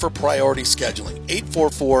sent you for priority scheduling.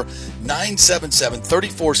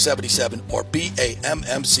 844-977-3477 or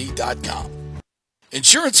BAMMC.com.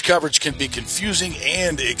 Insurance coverage can be confusing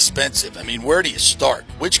and expensive. I mean, where do you start?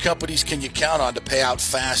 Which companies can you count on to pay out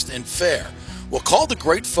fast and fair? Well, call the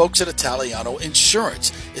great folks at Italiano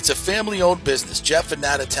Insurance. It's a family-owned business. Jeff and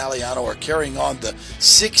Nat Italiano are carrying on the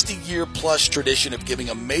 60-year-plus tradition of giving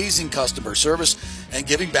amazing customer service and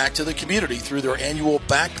giving back to the community through their annual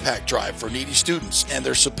backpack drive for needy students and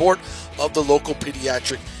their support of the local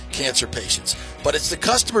pediatric cancer patients. But it's the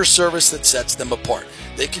customer service that sets them apart.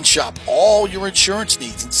 They can shop all your insurance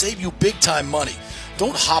needs and save you big-time money.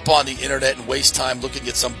 Don't hop on the internet and waste time looking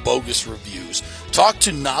at some bogus reviews. Talk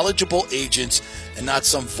to knowledgeable agents and not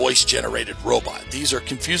some voice-generated robot. These are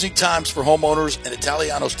confusing times for homeowners, and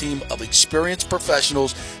Italiano's team of experienced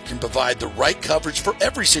professionals can provide the right coverage for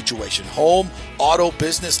every situation: home, auto,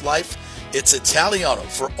 business, life. It's Italiano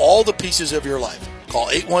for all the pieces of your life. Call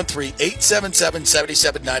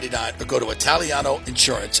 813-877-7799 or go to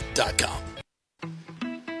ItalianoInsurance.com.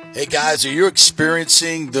 Hey guys, are you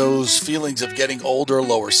experiencing those feelings of getting older,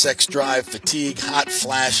 lower sex drive, fatigue, hot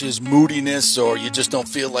flashes, moodiness, or you just don't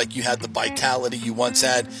feel like you had the vitality you once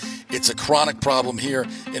had? It's a chronic problem here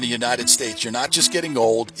in the United States. You're not just getting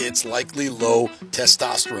old, it's likely low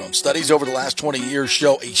testosterone. Studies over the last 20 years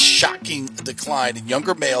show a shocking decline in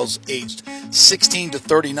younger males aged 16 to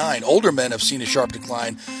 39. Older men have seen a sharp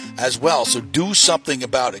decline as well, so do something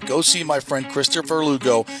about it. Go see my friend Christopher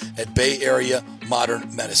Lugo at Bay Area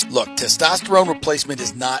Modern Medicine. Look, testosterone replacement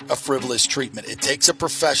is not a frivolous treatment. It takes a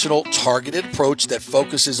professional, targeted approach that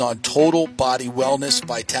focuses on total body wellness,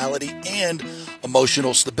 vitality, and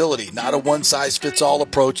emotional stability, not a one-size-fits-all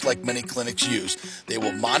approach like many clinics use. They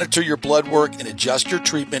will monitor your blood work and adjust your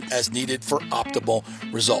treatment as needed for optimal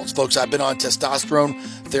results. Folks, I've been on testosterone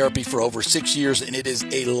therapy for over 6 years, and it is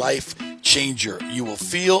a life changer. You will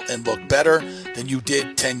feel and look better than you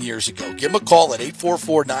did 10 years ago. Give them a call at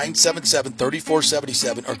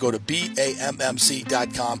 844-977-3477 or go to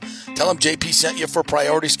BAMMC.com. Tell them JP sent you for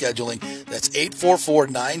priority scheduling. That's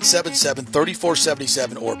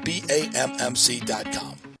 844-977-3477 or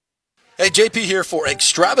BAMMC.com. Hey, JP here for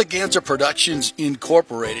Extravaganza Productions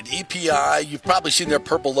Incorporated, EPI. You've probably seen their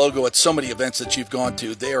purple logo at so many events that you've gone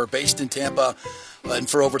to. They are based in Tampa, and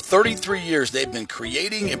for over 33 years, they've been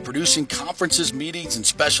creating and producing conferences, meetings, and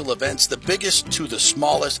special events, the biggest to the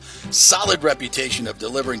smallest. Solid reputation of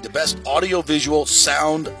delivering the best audio-visual,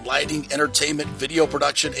 sound, lighting, entertainment, video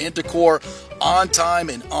production, and decor on time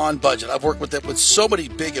and on budget. I've worked with them with so many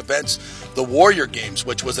big events. The Warrior Games,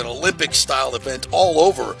 which was an Olympic-style event all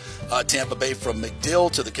over Tampa Bay, from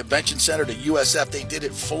McDill to the Convention Center to USF. They did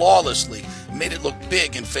it flawlessly, made it look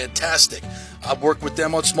big and fantastic. I've worked with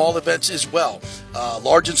them on small events as well,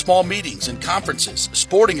 large and small meetings and conferences,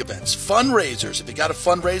 sporting events, fundraisers. If you got a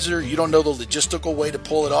fundraiser, you don't know the logistical way to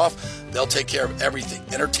pull it off, they'll take care of everything.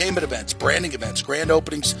 Entertainment events, branding events, grand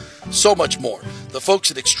openings, so much more. The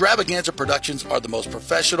folks at Extravaganza Productions are the most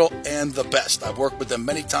professional and the best. I've worked with them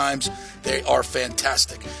many times. They are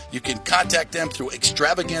fantastic. You can contact them through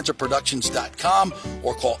extravaganzaproductions.com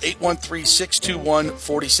or call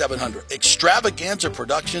 813-621-4700. Extravaganza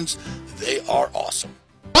Productions, they are awesome.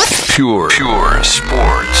 Pure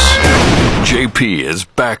sports. JP is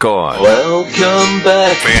back on. Welcome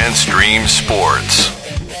back. FanStream Sports.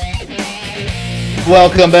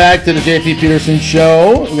 Welcome back to the JP Peterson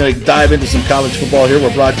Show. We're going to dive into some college football here.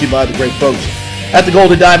 We're brought to you by the great folks at the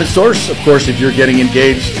Golden Diamond Source. Of course, if you're getting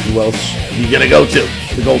engaged, who else are you going to go to?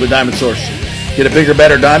 The Golden Diamond Source. Get a bigger,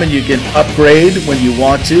 better diamond. You can upgrade when you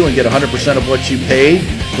want to and get 100% of what you paid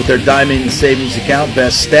with their diamond savings account.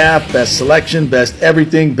 Best staff, best selection, best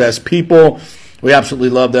everything, best people. We absolutely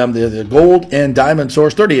love them. They're the Gold and Diamond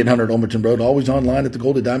Source, 3800 Olmerton Road, always online at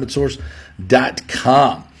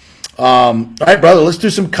thegoldendiamondsource.com. All right, brother, let's do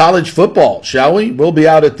some college football, shall we? We'll be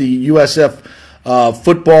out at the USF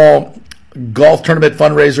football golf tournament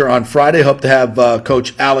fundraiser on Friday. Hope to have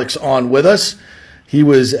Coach Alex on with us. He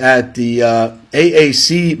was at the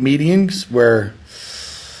AAC meetings where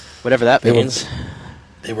whatever that means.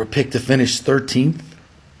 They were picked to finish 13th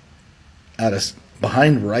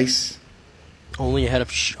behind Rice. Only ahead of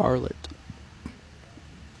Charlotte.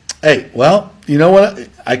 Hey, well, you know what?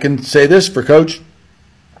 I can say this for Coach.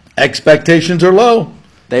 Expectations are low.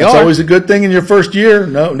 That's always a good thing in your first year.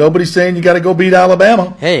 Nobody's saying you got to go beat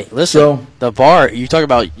Alabama. Hey, listen, the bar, you talk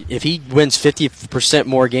about if he wins 50%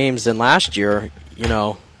 more games than last year,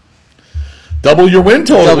 double your win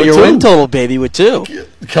total. Double your win total, baby, with 2.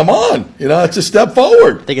 Come on, it's a step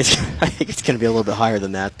forward. I think it's going to be a little bit higher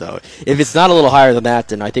than that, though. If it's not a little higher than that,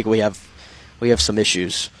 then I think we have some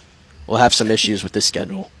issues. We'll have some issues with this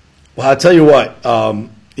schedule. Well, I'll tell you what.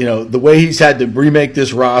 The way he's had to remake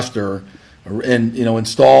this roster and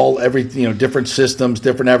install everything, different systems,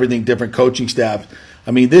 different everything, different coaching staff.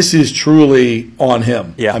 I mean, this is truly on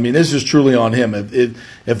him. Yeah. I mean, this is truly on him.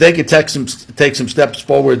 If they could take some steps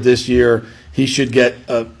forward this year, he should get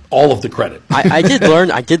all of the credit. I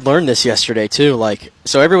did learn this yesterday too.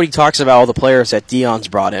 So everybody talks about all the players that Dion's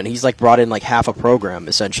brought in. He's brought in half a program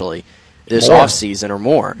essentially this offseason or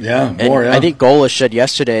more. Yeah, and more. Yeah. I think Golish said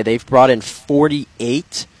yesterday they've brought in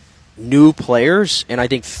 48 new players, and I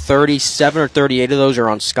think 37 or 38 of those are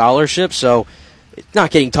on scholarship. So it's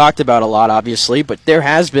not getting talked about a lot, obviously, but there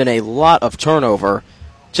has been a lot of turnover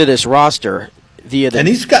to this roster. And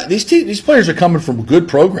these players are coming from good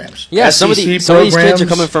programs. Yeah, some of these kids are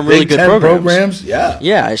coming from really good programs.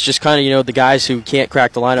 Yeah, it's just kind of the guys who can't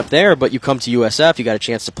crack the lineup there, but you come to USF, you got a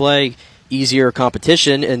chance to play, easier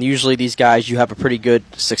competition, and usually these guys you have a pretty good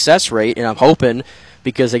success rate. And I'm hoping,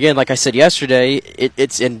 because again, like I said yesterday,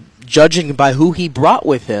 it's in judging by who he brought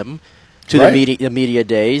with him to the media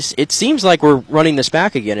days. It seems like we're running this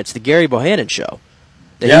back again. It's the Gary Bohannon show.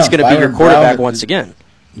 That he's going to be your quarterback once again.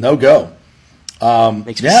 No go.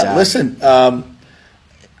 Makes me sad. Listen,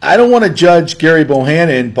 I don't want to judge Gary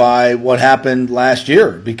Bohannon by what happened last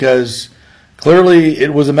year because clearly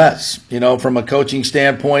it was a mess. From a coaching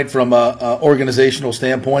standpoint, from a organizational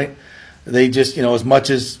standpoint, they just, as much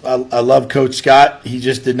as I love Coach Scott, he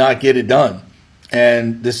just did not get it done.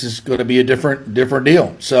 And this is going to be a different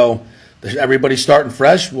deal. So everybody's starting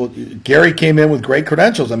fresh. Well, Gary came in with great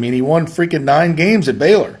credentials. I mean, he won freaking 9 games at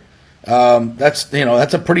Baylor. That's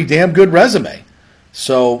a pretty damn good resume.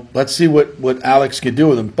 So let's see what Alex can do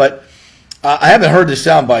with him. But I haven't heard this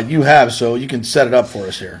soundbite. You have, so you can set it up for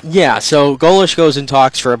us here. Yeah, so Golish goes and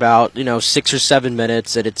talks for about 6 or 7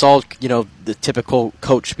 minutes, and it's all the typical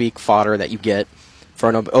coach speak fodder that you get for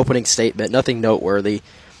an opening statement. Nothing noteworthy.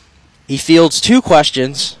 He fields 2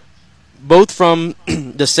 questions, both from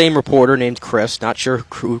the same reporter named Chris. Not sure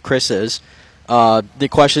who Chris is. The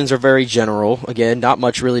questions are very general. Again, not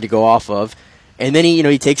much really to go off of. And then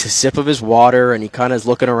he takes a sip of his water and he kind of is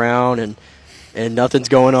looking around and nothing's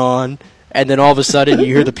going on. And then all of a sudden you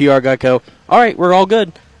hear the PR guy go, "All right, we're all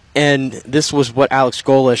good." And this was what Alex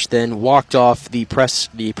Golish then walked off the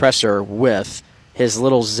presser with, his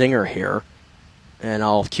little zinger here. And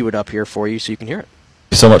I'll cue it up here for you so you can hear it.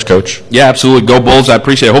 Thank you so much, Coach. Yeah, absolutely. Go Bulls. I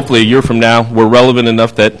appreciate it. Hopefully a year from now we're relevant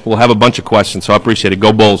enough that we'll have a bunch of questions. So I appreciate it.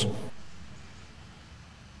 Go Bulls.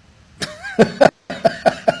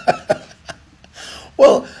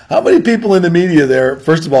 Well, how many people in the media there,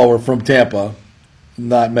 first of all, were from Tampa?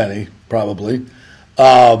 Not many, probably.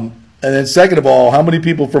 And then second of all, how many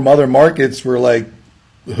people from other markets were like,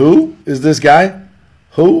 who is this guy?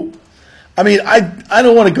 Who? I mean, I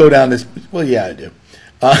don't want to go down this. Well, yeah, I do.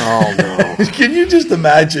 Oh, no. Can you just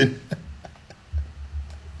imagine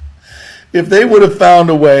if they would have found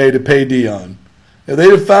a way to pay Dion? If they'd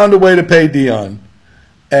have found a way to pay Dion,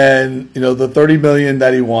 and the $30 million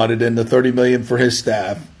that he wanted, and the $30 million for his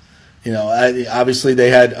staff, obviously they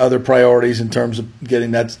had other priorities in terms of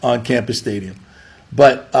getting that on-campus stadium.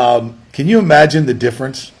 But can you imagine the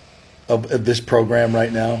difference of this program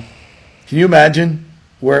right now? Can you imagine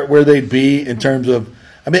where they'd be in terms of?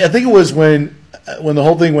 I mean, I think it was when the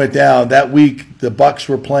whole thing went down that week. The Bucs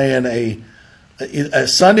were playing a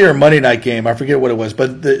Sunday or Monday night game. I forget what it was,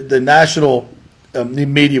 but the national. The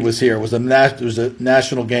media was here. It was a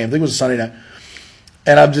national game. I think it was a Sunday night.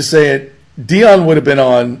 And I'm just saying, Dion would have been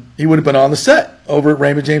on. He would have been on the set over at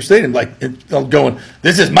Raymond James Stadium, going,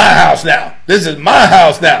 "This is my house now. This is my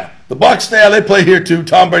house now. The Bucs, they play here too.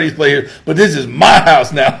 Tom Brady's play here, but this is my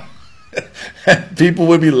house now." And people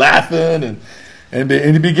would be laughing, and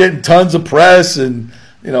he'd be getting tons of press, and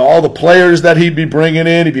all the players that he'd be bringing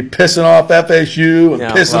in. He'd be pissing off FSU and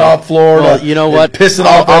pissing off Florida. Well, you know what? Pissing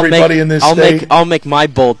off everybody in this state. I'll make my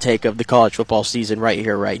bold take of the college football season right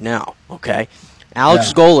here, right now. Okay,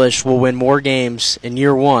 Alex Golish will win more games in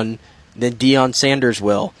year 1 than Deion Sanders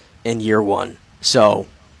will in year 1. So,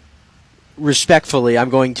 respectfully,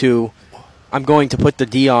 I'm going to put the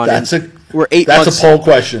Deion. That's a poll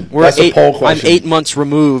question. That's a poll question. I'm 8 months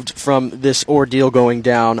removed from this ordeal going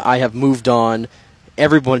down. I have moved on.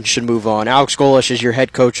 Everyone should move on. Alex Golish is your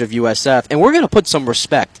head coach of USF, and we're going to put some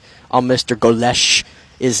respect on Mr.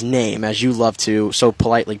 Golesh's name, as you love to so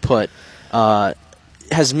politely put.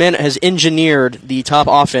 has engineered the top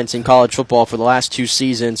offense in college football for the last 2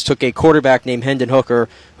 seasons, took a quarterback named Hendon Hooker,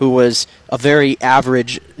 who was a very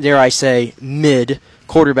average, dare I say, mid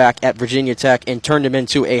quarterback at Virginia Tech, and turned him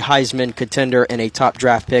into a Heisman contender and a top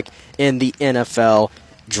draft pick in the NFL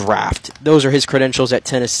draft. Those are his credentials at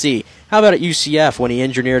Tennessee. How about at UCF when he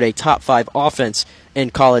engineered a top 5 offense in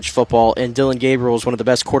college football, and Dylan Gabriel was one of the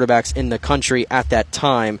best quarterbacks in the country at that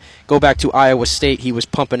time. Go back to Iowa State, he was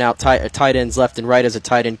pumping out tight ends left and right as a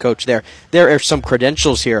tight end coach there. There are some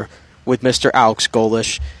credentials here with Mr. Alex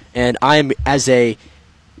Golesh, and I'm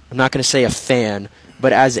not going to say a fan,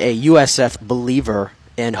 but as a USF believer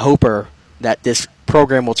and hoper that this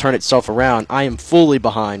program will turn itself around, I am fully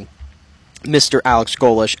behind Mr. Alex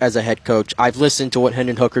Golesh as a head coach. I've listened to what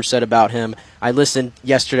Hendon Hooker said about him. I listened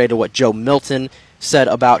yesterday to what Joe Milton said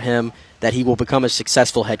about him, that he will become a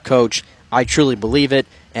successful head coach. I truly believe it,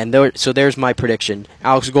 and so there's my prediction.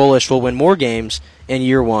 Alex Golesh will win more games in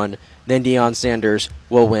year 1 than Deion Sanders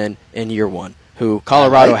will win in year 1, who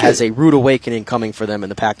Colorado has a rude awakening coming for them in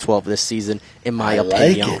the Pac-12 this season, in my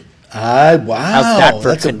opinion. Like it. Wow. How's that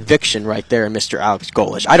for conviction right there, Mr. Alex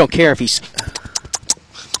Golesh? I don't care if he's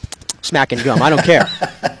smacking gum. I don't care.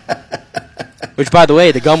 Which, by the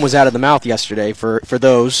way, the gum was out of the mouth yesterday for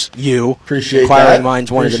those Appreciate inquiring that.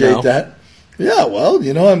 minds wanted to know. That. Yeah, well,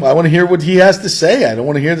 I want to hear what he has to say. I don't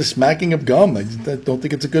want to hear the smacking of gum. I don't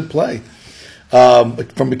think it's a good play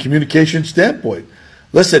from a communication standpoint.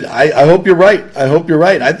 Listen, I hope you're right.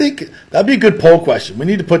 I think that'd be a good poll question. We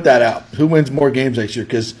need to put that out. Who wins more games next year?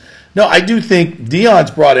 Because, no, I do think Deion's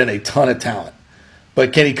brought in a ton of talent.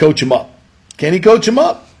 But can he coach him up?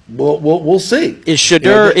 We'll see. Is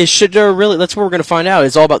Shedeur really? That's what we're going to find out.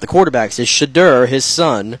 It's all about the quarterbacks. Is Shedeur, his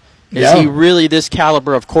son, is he really this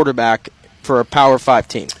caliber of quarterback for a Power 5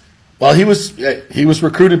 team? Well, he was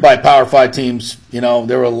recruited by Power 5 teams. There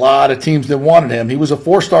were a lot of teams that wanted him. He was a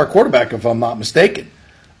 4-star quarterback, if I'm not mistaken.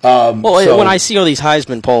 When I see all these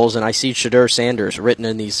Heisman polls and I see Shedeur Sanders written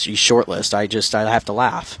in these short lists, I have to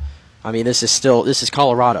laugh. I mean, this is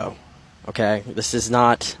Colorado. Okay, this is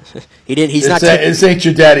not. This ain't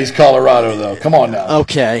your daddy's Colorado, though. Come on now.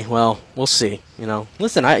 Okay, well, we'll see.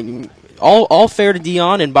 Listen, all fair to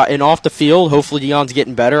Deion and off the field. Hopefully, Deion's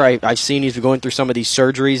getting better. I've seen he's going through some of these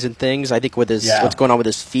surgeries and things. I think with what's going on with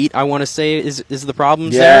his feet, I want to say is the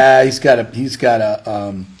problems there. Yeah, he's got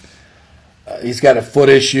a foot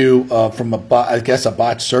issue from a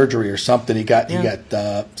botched surgery or something. He got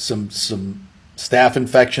some staph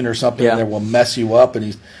infection or something in there will mess you up, and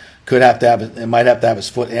he might have to have his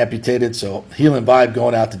foot amputated. So healing vibe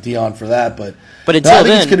going out to Deion for that. But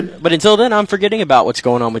until then, I'm forgetting about what's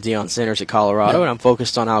going on with Deion Sanders at Colorado, and I'm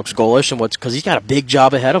focused on Alex Golesh and because he's got a big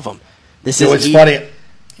job ahead of him. It's funny.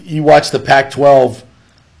 You watch the Pac-12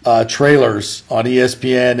 trailers on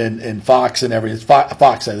ESPN and Fox and everything. It's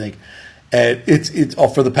Fox, I think, and it's all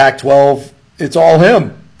for the Pac-12. It's all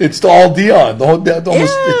him. It's all Deion.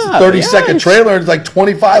 It's a 30-second trailer. It's like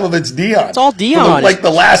 25 of it's Deion. It's all Deion. Like the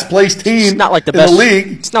last place team it's not like the in best, the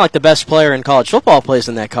league. It's not like the best player in college football plays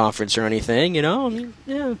in that conference or anything. I mean,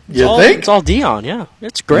 yeah. It's all Deion. Yeah,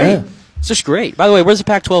 it's great. Yeah. It's just great. By the way, where's the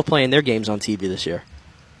Pac-12 playing their games on TV this year?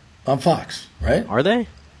 On Fox, right? Are they?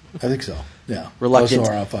 I think so. Yeah, reluctant.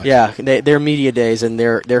 Yeah, their media days and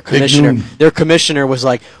their commissioner was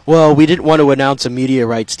like, "Well, we didn't want to announce a media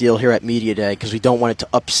rights deal here at Media Day because we don't want it to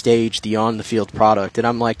upstage the on-the-field product." And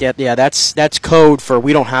I'm like, "Yeah, that's code for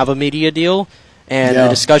we don't have a media deal, and the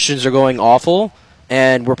discussions are going awful,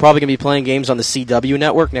 and we're probably going to be playing games on the CW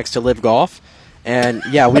network next to Live Golf, and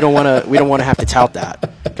we don't want to have to tout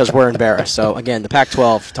that because we're embarrassed." So again, the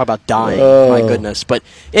Pac-12 talk about dying, my goodness. But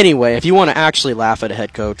anyway, if you want to actually laugh at a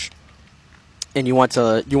head coach, and you want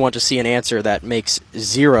to see an answer that makes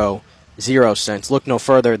zero sense, look no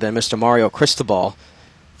further than Mr. Mario Cristobal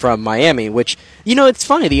from Miami, which, it's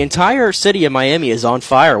funny, the entire city of Miami is on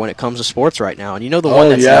fire when it comes to sports right now. And the one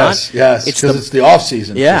that's not? Yes, because it's the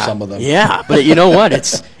off-season for some of them. Yeah, but you know what?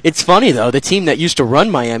 It's funny, though. The team that used to run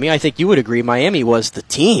Miami, I think you would agree, Miami was the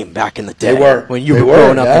team back in the day. They were. When you were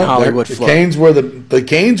growing up in Hollywood, the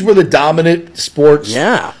Canes were the dominant sports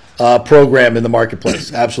program in the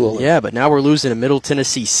marketplace. Absolutely. Yeah, but now we're losing to Middle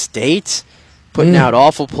Tennessee State, putting out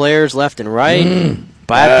awful players left and right.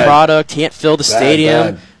 Bad product, can't fill the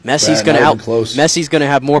stadium. Messi's going to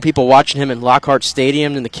have more people watching him in Lockhart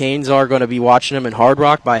Stadium than the Canes are going to be watching him in Hard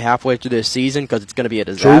Rock by halfway through this season because it's going to be a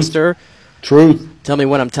disaster. Truth. Tell me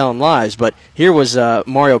when I'm telling lies. But here was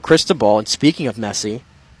Mario Cristobal, and speaking of Messi,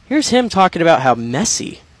 here's him talking about how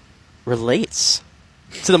Messi relates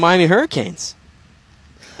to the Miami Hurricanes.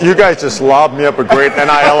 You guys just lobbed me up a great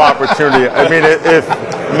NIL opportunity. I mean, if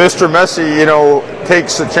Mr. Messi,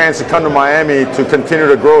 takes the chance to come to Miami to continue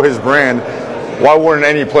to grow his brand, why wouldn't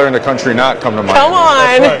any player in the country not come to Miami? Come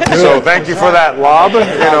on. Right. So thank you for that lob.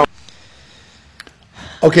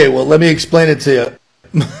 Okay, well, let me explain it to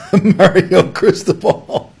you. Mario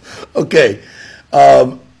Cristobal. Okay.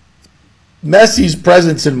 Messi's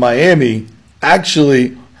presence in Miami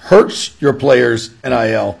actually hurts your players'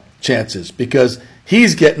 NIL chances because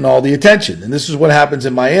he's getting all the attention. And this is what happens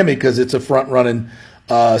in Miami because it's a front-running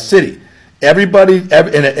city. Everybody, and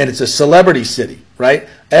it's a celebrity city, right?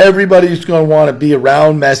 Everybody's going to want to be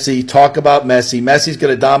around Messi, talk about Messi. Messi's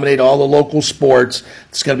going to dominate all the local sports.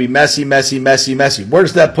 It's going to be Messi, Messi, Messi, Messi. Where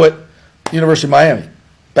does that put University of Miami?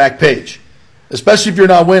 Back page. Especially if you're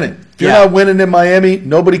not winning. If you're not winning in Miami,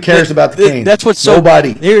 nobody cares about the Canes. That's what's so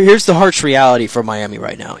nobody. Here's the harsh reality for Miami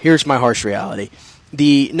right now. Here's my harsh reality.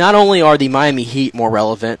 Not only are the Miami Heat more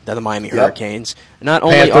relevant than the Miami Hurricanes, not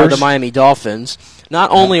only are the Miami Dolphins, not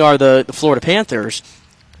only are the Florida Panthers,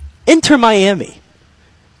 Inter Miami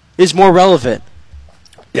is more relevant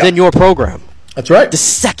than your program. That's right. The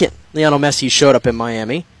second Lionel Messi showed up in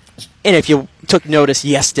Miami, and if you took notice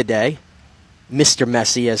yesterday, Mr.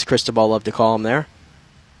 Messi, as Cristobal loved to call him there,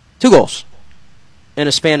 2 goals in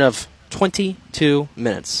a span of 22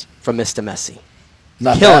 minutes from Mr. Messi.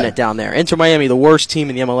 Killing it down there. Inter Miami, the worst team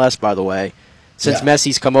in the MLS, by the way. Since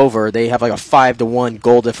Messi's come over, they have like a 5-1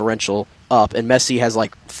 goal differential up, and Messi has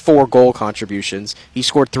like 4 goal contributions. He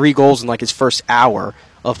scored 3 goals in like his first hour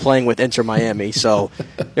of playing with Inter Miami. So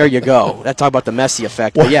there you go. That talk about the Messi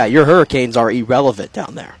effect. But yeah, your Hurricanes are irrelevant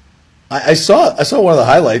down there. I saw one of the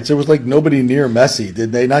highlights. There was like nobody near Messi.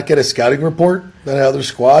 Did they not get a scouting report? That other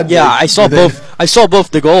squad? Yeah, I saw both. I saw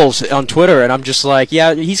both the goals on Twitter, and I'm just like,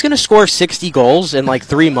 yeah, he's going to score 60 goals in like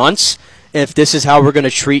 3 months if this is how we're going to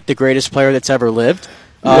treat the greatest player that's ever lived.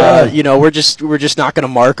 We're just not going to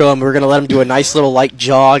mark him. We're going to let him do a nice little light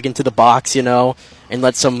jog into the box, and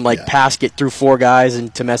let some pass get through 4 guys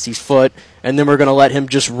into Messi's foot, and then we're going to let him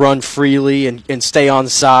just run freely and stay on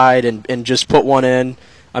side and just put one in.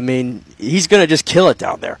 I mean, he's going to just kill it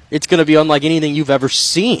down there. It's going to be unlike anything you've ever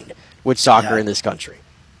seen with soccer in this country.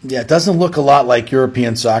 Yeah, it doesn't look a lot like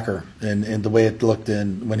European soccer in the way it looked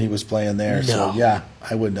when he was playing there. No. So, yeah,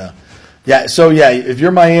 I would if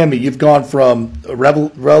you're Miami, you've gone from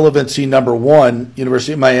relevancy number 1,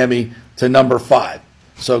 University of Miami, to number 5.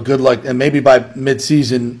 So good luck. And maybe by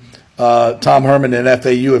midseason, Tom Herman and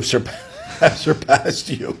FAU have surpassed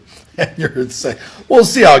you. And you're insane. We'll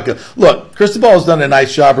see how it goes. Look, Cristobal's done a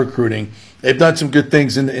nice job recruiting. They've done some good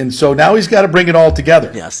things, and so now he's got to bring it all together.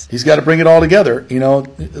 Yes, he's got to bring it all together.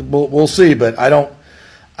 We'll see, but I know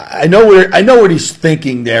what he's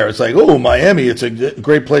thinking there. It's like, oh, Miami, it's a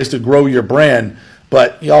great place to grow your brand,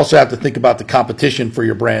 but you also have to think about the competition for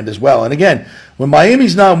your brand as well. And again, when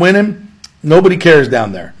Miami's not winning, nobody cares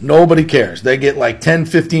down there. Nobody cares. They get like 10,000,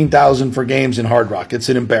 15,000 for games in Hard Rock. It's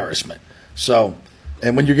an embarrassment. So.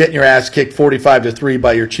 And when you're getting your ass kicked 45-3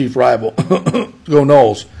 by your chief rival, go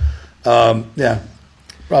Knowles.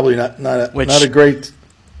 Probably not a great.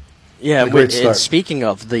 Yeah, great start. And speaking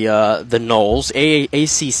of the Knowles,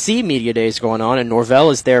 ACC Media Day is going on, and Norvell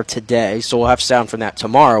is there today, so we'll have sound from that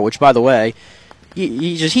tomorrow. Which, by the way,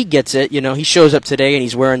 he gets it. He shows up today and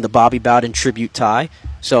he's wearing the Bobby Bowden tribute tie,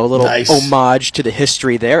 so a little homage to the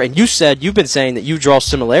history there. And you've been saying that you draw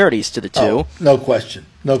similarities to the two. Oh, no question.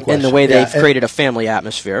 In the way they've created a family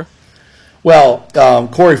atmosphere. Well,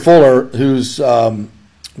 Corey Fuller, who's one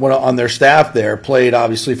on their staff there, played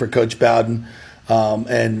obviously for Coach Bowden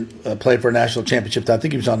and played for a national championship. I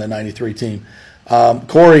think he was on the '93 team.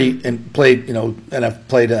 Corey played,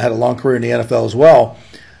 had a long career in the NFL as well.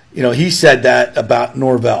 He said that about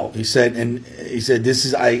Norvell. He said this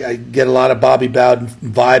is I get a lot of Bobby Bowden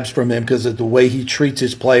vibes from him because of the way he treats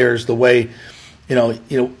his players, the way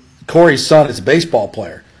Corey's son is a baseball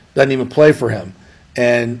player, doesn't even play for him.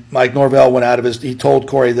 And Mike Norvell went out of he told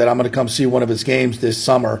Corey that I'm going to come see one of his games this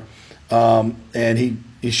summer. And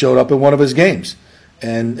he showed up at one of his games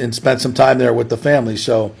and spent some time there with the family.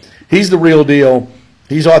 So he's the real deal.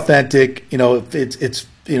 He's authentic.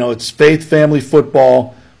 It's faith, family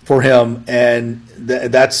football for him. And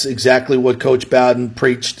that's exactly what Coach Bowden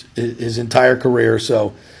preached his entire career.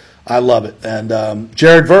 So I love it. And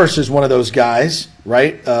Jared Verse is one of those guys,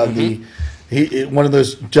 right? One of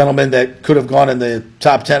those gentlemen that could have gone in the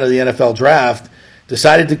top 10 of the NFL draft,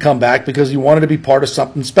 decided to come back because he wanted to be part of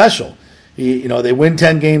something special. They win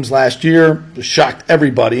 10 games last year, shocked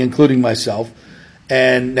everybody, including myself,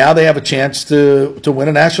 and now they have a chance to win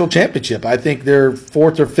a national championship. I think they're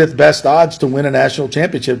 4th or 5th best odds to win a national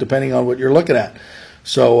championship, depending on what you're looking at.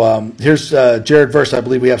 So here's Jared Verse. I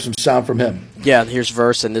believe we have some sound from him. Yeah, here's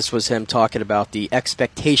Verse, and this was him talking about the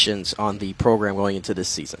expectations on the program going into this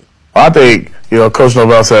season. I think, Coach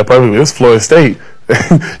Norvell said perfectly, it's Florida State.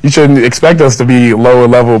 You shouldn't expect us to be lower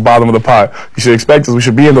level, bottom of the pot. You should expect us. We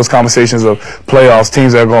should be in those conversations of playoffs,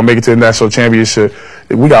 teams that are going to make it to the national championship.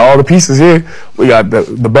 We got all the pieces here. We got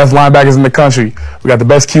the best linebackers in the country. We got the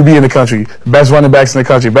best QB in the country, the best running backs in the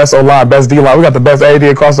country, best O-line, best D-line. We got the best AD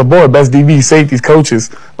across the board, best DB, safeties,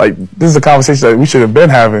 coaches. Like, this is a conversation that we should have been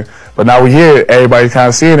having. But now we hear it. Everybody's kind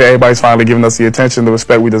of seeing it. Everybody's finally giving us the attention, the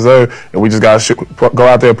respect we deserve, and we just got to go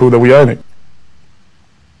out there and prove that we earn it.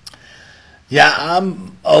 Yeah,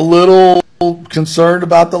 I'm a little concerned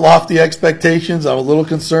about the lofty expectations. I'm a little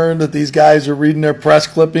concerned that these guys are reading their press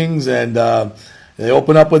clippings, and they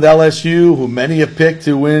open up with LSU, who many have picked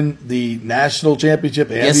to win the national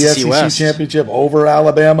championship and the SEC West championship over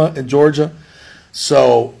Alabama and Georgia.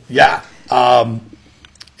 So, yeah,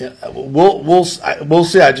 we'll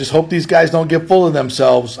see. I just hope these guys don't get full of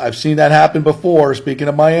themselves. I've seen that happen before. Speaking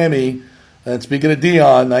of Miami. And speaking of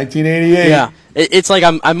Dion, 1988. Yeah, it's like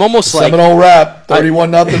I'm almost like Seminole rap,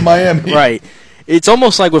 31-0 Miami. Right. It's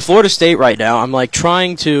almost like with Florida State right now. I'm like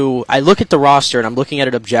trying to. I look at the roster and I'm looking at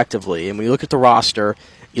it objectively. And when you look at the roster,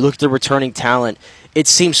 you look at the returning talent. It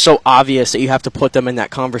seems so obvious that you have to put them in that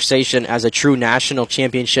conversation as a true national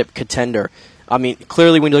championship contender. I mean,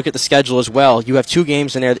 clearly when you look at the schedule as well, you have 2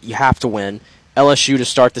 games in there that you have to win. LSU to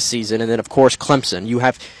start the season, and then of course Clemson. You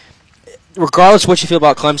have. Regardless of what you feel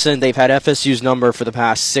about Clemson, they've had FSU's number for the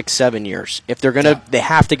past 6-7 years. If they're gonna, they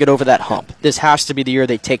have to get over that hump. This has to be the year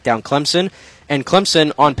they take down Clemson. And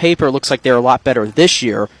Clemson, on paper, looks like they're a lot better this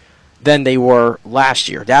year than they were last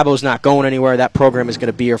year. Dabo's not going anywhere. That program is going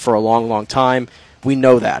to be here for a long, long time. We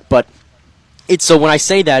know that. But it's so when I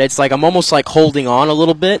say that, it's like I'm almost like holding on a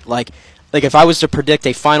little bit. Like if I was to predict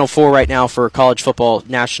a Final Four right now for college football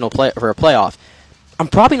national play for a playoff, I'm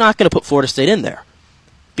probably not going to put Florida State in there.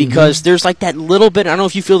 Because there's like that little bit, I don't know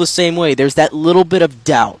if you feel the same way, there's that little bit of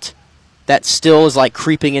doubt that still is like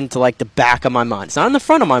creeping into like the back of my mind. It's not in the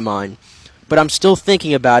front of my mind, but I'm still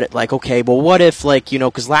thinking about it like, okay, well what if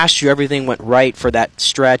because last year everything went right for that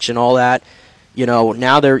stretch and all that,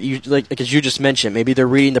 now they're, like as you just mentioned, maybe they're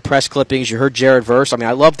reading the press clippings, you heard Jared Verse. I mean,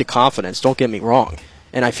 I love the confidence, don't get me wrong.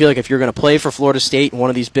 And I feel like if you're going to play for Florida State in one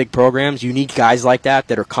of these big programs, you need guys like that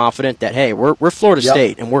are confident that, hey, we're Florida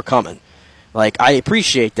State and we're coming. Like, I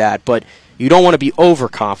appreciate that, but you don't want to be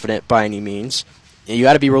overconfident by any means. You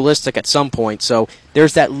got to be realistic at some point. So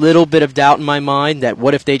there's that little bit of doubt in my mind that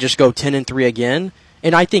what if they just go 10-3 again?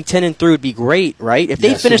 And I think 10-3 would be great, right? If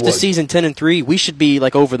they finish the season 10-3, we should be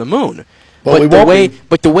like over the moon. But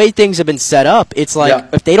the way things have been set up, it's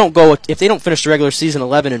like if they don't finish the regular season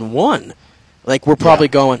 11-1, like we're probably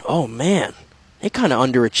going, oh man, they kind of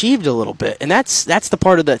underachieved a little bit, and that's the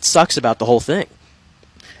part of that sucks about the whole thing.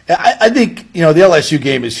 I think, the LSU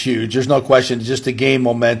game is huge. There's no question. Just to gain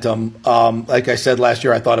momentum. Like I said last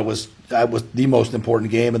year, I thought it was the most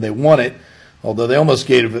important game, and they won it, although they almost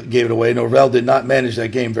gave it away. Norvell did not manage that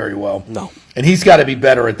game very well. No. And he's got to be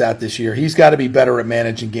better at that this year. He's got to be better at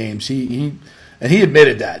managing games. He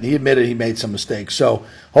admitted that. He admitted he made some mistakes. So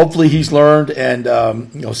hopefully he's learned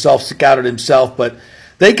and self-scouted himself. But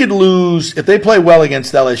they could lose. If they play well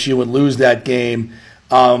against LSU and lose that game,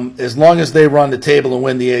 as long as they run the table and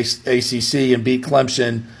win the ACC and beat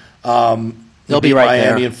Clemson, they'll be right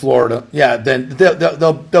Miami there. and Florida. Yeah, then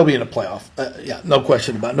they'll be in a playoff. No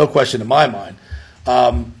question in my mind.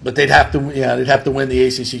 But they'd have to win the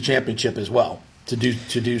ACC championship as well to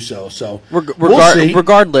do so. So we'll see.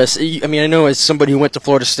 Regardless, I mean, I know as somebody who went to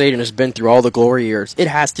Florida State and has been through all the glory years, it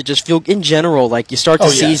has to just feel in general like you start the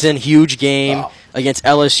season, huge game against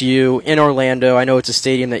LSU in Orlando. I know it's a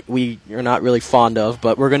stadium that we are not really fond of,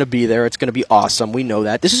 but we're going to be there. It's going to be awesome. We know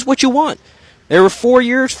that. This is what you want. There were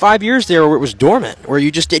 5 years there where it was dormant, where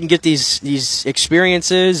you just didn't get these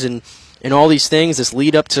experiences and all these things, this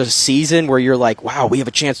lead up to a season where you're like, wow, we have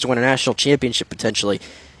a chance to win a national championship potentially.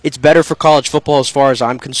 It's better for college football as far as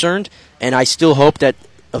I'm concerned, and I still hope that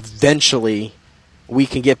eventually we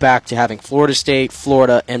can get back to having Florida State,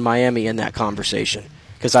 Florida, and Miami in that conversation.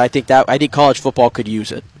 Because I think college football could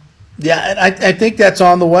use it. Yeah, and I think that's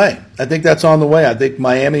on the way. I think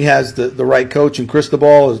Miami has the right coach in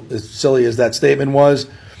Cristobal, as silly as that statement was.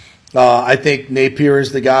 I think Napier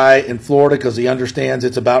is the guy in Florida because he understands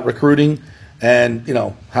it's about recruiting. And,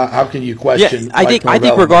 how can you question? Yeah, I think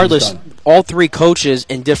regardless, all three coaches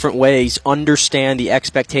in different ways understand the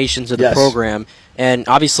expectations of the program. And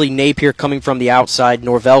obviously Napier coming from the outside,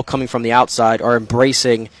 Norvell coming from the outside are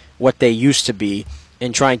embracing what they used to be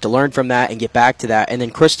and trying to learn from that and get back to that. And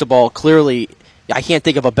then Cristobal clearly I can't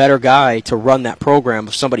think of a better guy to run that program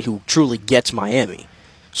of somebody who truly gets Miami.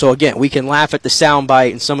 So again, we can laugh at the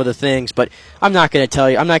soundbite and some of the things, but I'm not going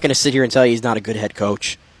to sit here and tell you he's not a good head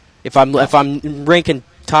coach. If I'm ranking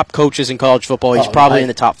top coaches in college football, he's probably in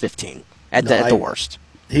the top 15 at the worst.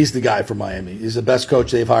 He's the guy for Miami. He's the best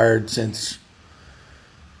coach they've hired since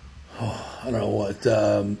I don't know what.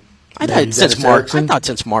 I thought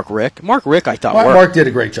since Mark Rick. Mark Rick, I thought Mark did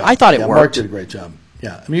a great job. I thought it worked. Mark did a great job.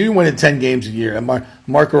 Yeah, I mean, you winning 10 games a year. And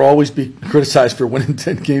Mark will always be criticized for winning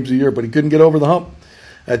 10 games a year, but he couldn't get over the hump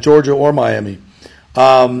at Georgia or Miami.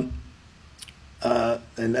 And by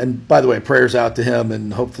the way, prayers out to him,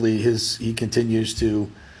 and hopefully he continues to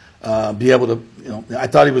be able to. I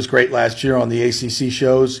thought he was great last year on the ACC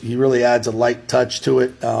shows. He really adds a light touch to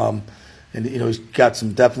it, and he's got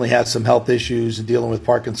definitely had some health issues and dealing with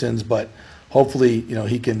Parkinson's, but hopefully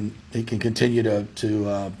he can continue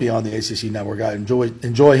to be on the ACC network. I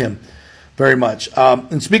enjoy him very much.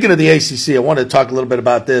 And speaking of the ACC, I wanted to talk a little bit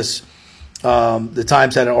about this. The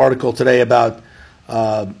Times had an article today about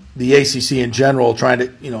the ACC in general, trying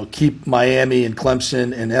to keep Miami and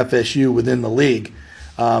Clemson and FSU within the league.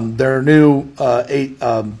 Their new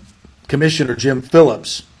commissioner, Jim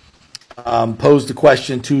Phillips, posed the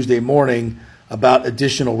question Tuesday morning about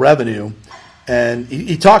additional revenue, and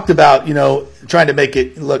he talked about trying to make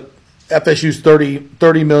it look. FSU's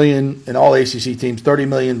 $30 million, and all ACC teams $30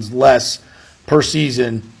 million less per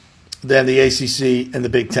season than the ACC and the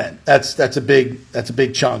Big Ten. That's a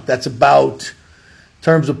big chunk. That's about, in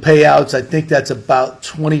terms of payouts, I think that's about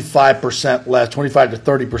 25% less, 25 to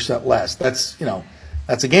 30% less. That's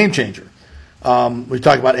a game changer. We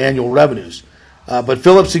talk about annual revenues. But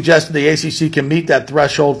Phillips suggested the ACC can meet that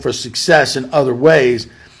threshold for success in other ways.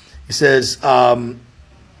 He says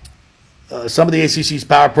some of the ACC's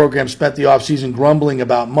power programs spent the offseason grumbling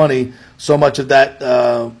about money, so much of that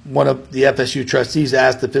one of the FSU trustees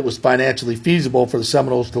asked if it was financially feasible for the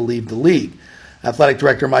Seminoles to leave the league. Athletic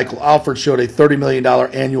Director Michael Alford showed a $30 million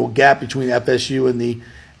annual gap between FSU and the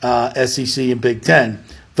SEC and Big Ten.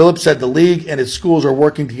 Phillips said the league and its schools are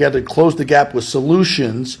working together to close the gap with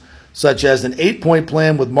solutions such as an 8-point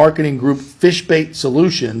plan with marketing group Fishbait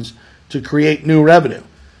Solutions to create new revenue.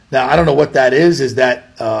 Now, I don't know what that is. Is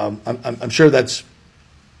that I'm sure that's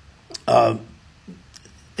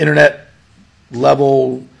internet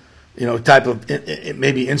level, type of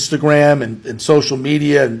maybe Instagram and social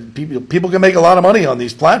media, and people can make a lot of money on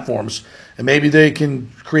these platforms, and maybe they can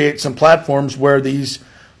create some platforms where these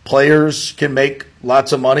players can make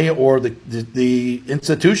lots of money, or the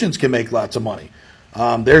institutions can make lots of money.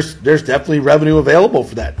 There's definitely revenue available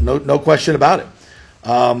for that. No question about it.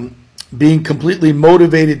 Being completely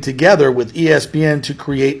motivated together with ESPN to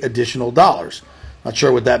create additional dollars. Not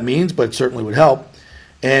sure what that means, but it certainly would help.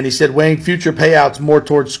 And he said weighing future payouts more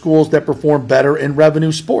towards schools that perform better in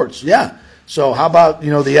revenue sports. Yeah. So how about,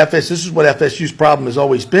 this is what FSU's problem has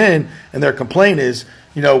always been, and their complaint is,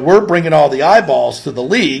 we're bringing all the eyeballs to the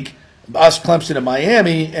league, us, Clemson, and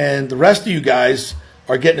Miami, and the rest of you guys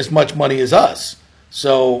are getting as much money as us.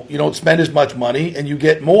 So you don't spend as much money and you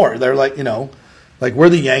get more. They're like, like we're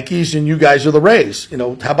the Yankees and you guys are the Rays.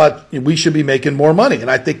 How about we should be making more money?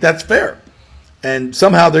 And I think that's fair. And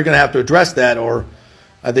somehow they're going to have to address that, or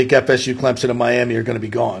I think FSU, Clemson, and Miami are going to be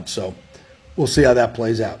gone. So we'll see how that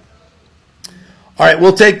plays out. All right,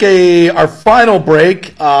 we'll take our final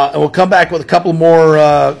break, and we'll come back with a couple more.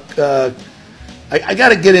 I got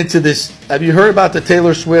to get into this. Have you heard about the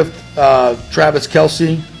Taylor Swift, Travis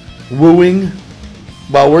Kelce wooing?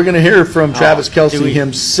 Well, we're going to hear from Travis Kelce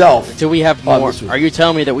himself. Do we have more? Are you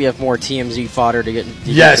telling me that we have more TMZ fodder to get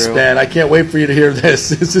through? Yes, man. I can't wait for you to hear this.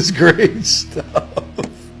 This is great stuff.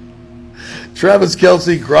 Travis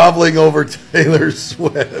Kelce groveling over Taylor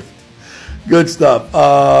Swift. Good stuff.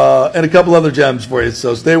 And a couple other gems for you,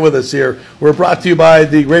 so stay with us here. We're brought to you by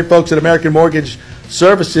the great folks at American Mortgage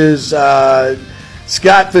Services.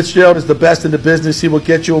 Scott Fitzgerald is the best in the business. He will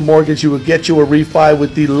get you a mortgage. He will get you a refi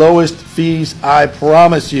with the lowest fees, I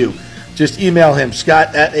promise you. Just email him,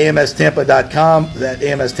 scott@amstampa.com.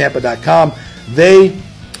 amstampa.com. They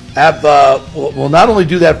have will not only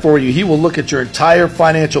do that for you, he will look at your entire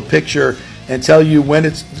financial picture and tell you when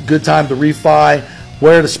it's a good time to refi,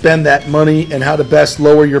 where to spend that money, and how to best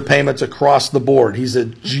lower your payments across the board. He's a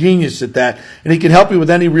genius at that, and he can help you with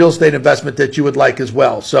any real estate investment that you would like as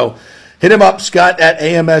well. So hit him up,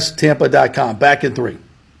 scott@amstampa.com. Back in 3.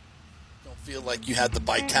 Don't feel like you had the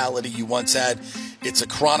vitality you once had. It's a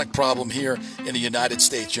chronic problem here in the United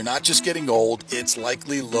States. You're not just getting old, it's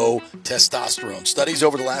likely low testosterone. Studies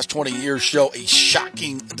over the last 20 years show a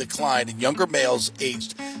shocking decline in younger males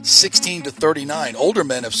aged 16 to 39. Older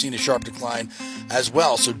men have seen a sharp decline as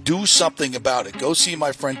well. So do something about it. Go see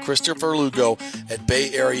my friend Christopher Lugo at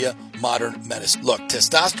Bay Area Modern Medicine. Look,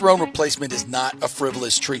 testosterone replacement is not a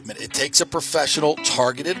frivolous treatment. It takes a professional,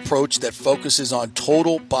 targeted approach that focuses on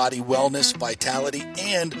total body wellness, vitality,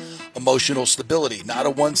 and emotional stability, not a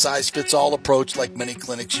one-size-fits-all approach like many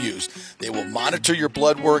clinics use. They will monitor your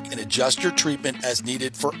blood work and adjust your treatment as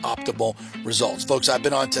needed for optimal results. Folks, I've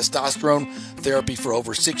been on testosterone therapy for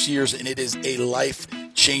over 6 years, and it is a life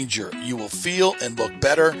changer. You will feel and look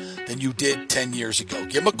better than you did 10 years ago.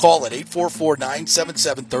 Give them a call at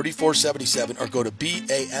 844-977-3477 or go to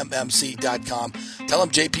BAMMC.com. Tell them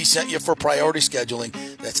JP sent you for priority scheduling.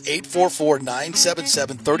 That's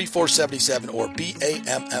 844-977-3477 or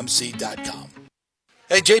BAMMC.com.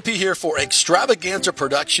 Hey, JP here for Extravaganza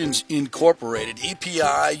Productions Incorporated,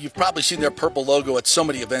 EPI. You've probably seen their purple logo at so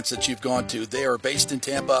many events that you've gone to. They are based in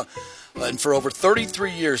Tampa, and for over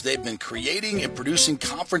 33 years, they've been creating and producing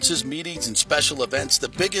conferences, meetings, and special events, the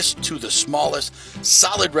biggest to the smallest.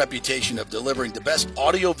 Solid reputation of delivering the best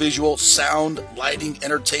audio-visual, sound, lighting,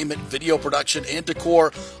 entertainment, video production, and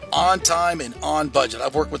decor on time and on budget.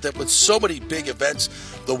 I've worked with them with so many big events.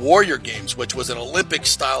 The Warrior Games, which was an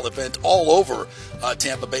Olympic-style event all over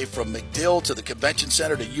Tampa Bay, from McDill to the Convention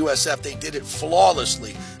Center to USF. They did it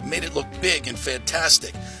flawlessly, made it look big and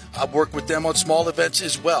fantastic. I've worked with them on small events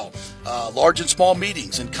as well, large and small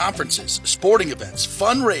meetings and conferences, sporting events,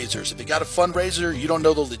 fundraisers. If you got a fundraiser, you don't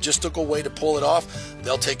know the logistical way to pull it off,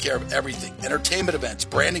 they'll take care of everything. Entertainment events,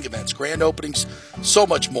 branding events, grand openings, so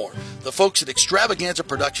much more. The folks at Extravaganza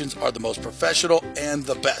Productions are the most professional and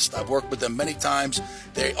the best. I've worked with them many times.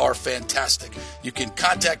 They are fantastic. You can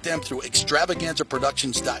contact them through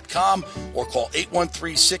extravaganzaproductions.com or call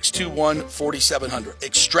 813-621-4700.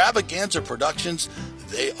 Extravaganza Productions,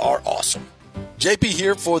 they are awesome. JP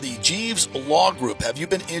here for the Jeeves Law Group. Have you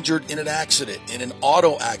been injured in an accident, in an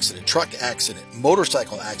auto accident, truck accident,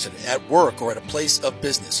 motorcycle accident, at work, or at a place of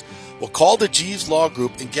business? Well, call the Jeeves Law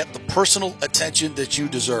Group and get the personal attention that you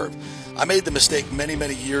deserve. I made the mistake many,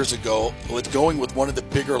 many years ago with going with one of the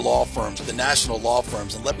bigger law firms, the national law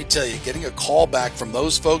firms, and let me tell you, getting a call back from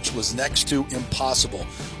those folks was next to impossible.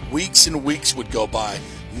 Weeks and weeks would go by,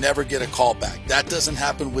 never get a call back. That doesn't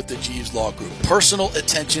happen with the Jeeves Law Group. Personal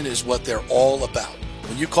attention is what they're all about.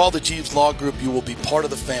 When you call the Jeeves Law Group, you will be part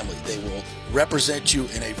of the family. They will represent you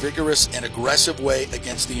in a vigorous and aggressive way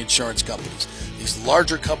against the insurance companies. These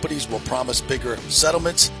larger companies will promise bigger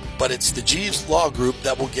settlements, but it's the Jeeves Law Group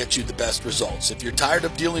that will get you the best results. If you're tired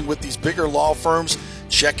of dealing with these bigger law firms,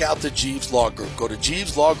 check out the Jeeves Law Group. Go to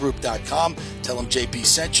JeevesLawGroup.com, tell them JP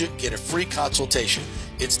sent you, get a free consultation.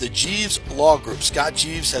 It's the Jeeves Law Group. Scott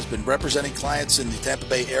Jeeves has been representing clients in the Tampa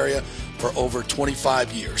Bay area for over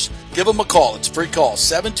 25 years. Give them a call. It's a free call,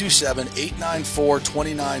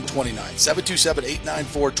 727-894-2929,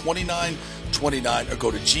 727-894-2929, or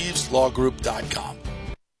go to JeevesLawGroup.com.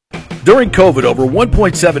 During COVID, over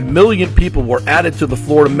 1.7 million people were added to the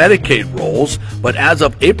Florida Medicaid rolls, but as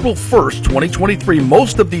of April 1st, 2023,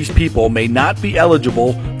 most of these people may not be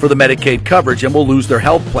eligible for the Medicaid coverage and will lose their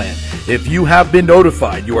health plan. If you have been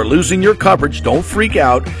notified you are losing your coverage, don't freak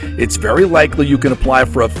out. It's very likely you can apply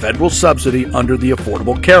for a federal subsidy under the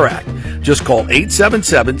Affordable Care Act. Just call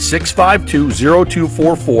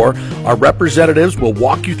 877-652-0244. Our representatives will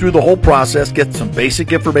walk you through the whole process, get some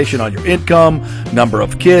basic information on your income, number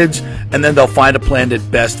of kids, and then they'll find a plan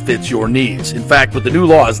that best fits your needs. In fact, with the new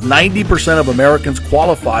laws, 90% of Americans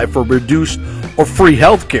qualify for reduced or free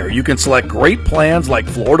health care. You can select great plans like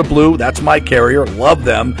Florida Blue, that's my carrier, love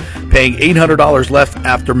them, paying $800 less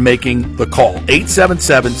after making the call.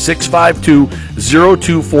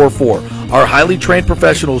 877-652-0244. Our highly trained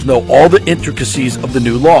professionals know all the intricacies of the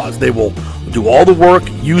new laws. They will do all the work,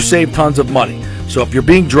 you save tons of money. So if you're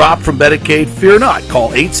being dropped from Medicaid, fear not.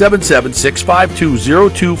 Call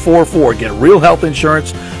 877-652-0244. Get real health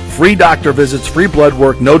insurance, free doctor visits, free blood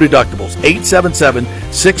work, no deductibles.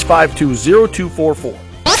 877-652-0244.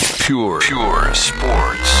 Pure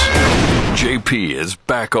Sports. JP is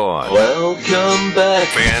back on. Welcome back.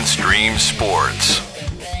 FanStream Sports.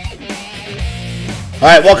 All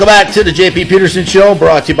right, welcome back to the JP Peterson Show,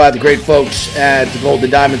 brought to you by the great folks at the Golden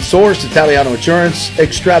Diamond Source, Italiano Insurance,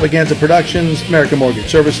 Extravaganza Productions, American Mortgage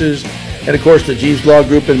Services, and, of course, the Jeeves Law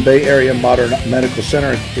Group and Bay Area Modern Medical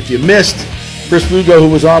Center. If you missed Chris Lugo, who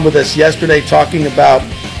was on with us yesterday talking about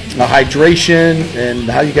hydration and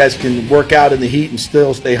how you guys can work out in the heat and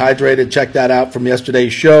still stay hydrated, check that out from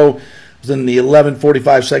yesterday's show. It was in the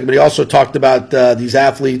 11:45 segment. He also talked about these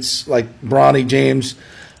athletes like Bronny James,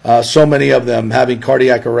 so many of them having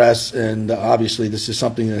cardiac arrests, and obviously this is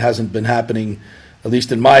something that hasn't been happening, at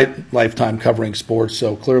least in my lifetime covering sports.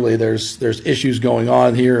 So clearly there's issues going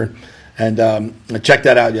on here, And I checked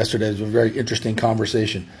that out yesterday. It was a very interesting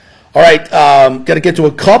conversation. All right, got to get to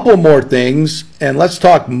a couple more things, and let's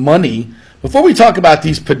talk money. Before we talk about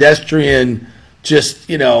these pedestrian, just,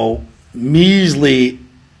 measly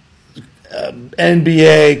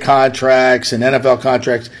NBA contracts and NFL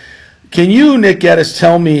contracts, can you, Nick Geddes,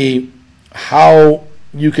 tell me how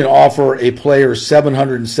you can offer a player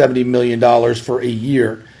 $770 million for a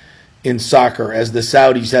year in soccer, as the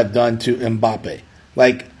Saudis have done to Mbappe?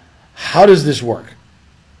 Like, how does this work?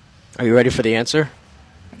 Are you ready for the answer?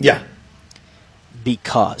 Yeah.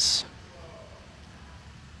 Because.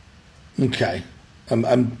 Okay.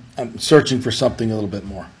 I'm searching for something a little bit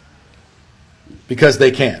more. Because they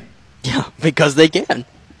can. Yeah, because they can.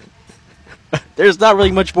 There's not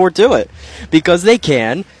really much more to it. Because they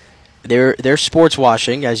can. They're sports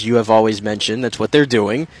washing, as you have always mentioned. That's what they're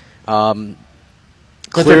doing. But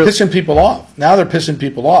they're pissing people off. Now they're pissing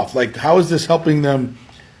people off. Like, how is this helping them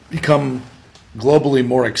become globally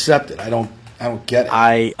more accepted? I don't get it.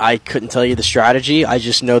 I couldn't tell you the strategy. I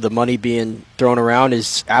just know the money being thrown around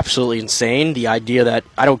is absolutely insane. The idea that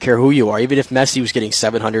I don't care who you are, even if Messi was getting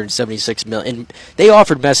 $776 million, they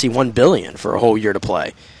offered Messi $1 billion for a whole year to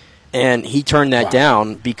play, and he turned that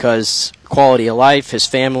down because quality of life, his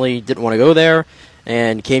family didn't want to go there,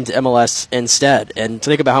 and came to MLS instead. And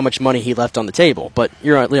think about how much money he left on the table. But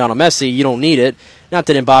you're Lionel Messi, you don't need it. Not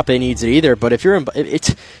that Mbappe needs it either, but if you're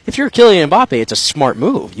Kylian Mbappe, it's a smart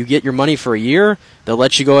move. You get your money for a year, they'll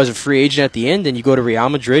let you go as a free agent at the end, and you go to Real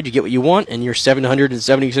Madrid, you get what you want, and you're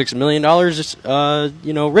 $776 million,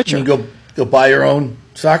 richer. You go buy your own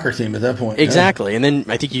soccer team at that point. Exactly, and then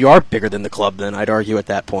I think you are bigger than the club. Then I'd argue at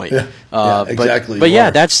that point. Yeah, exactly. But yeah,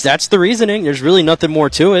 that's the reasoning. There's really nothing more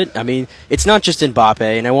to it. I mean, it's not just Mbappe,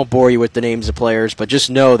 and I won't bore you with the names of players, but just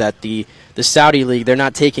know that the Saudi league, they're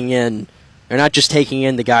not just taking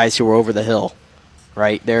in the guys who are over the hill,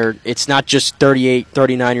 right? It's not just 38,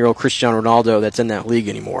 39-year-old Cristiano Ronaldo that's in that league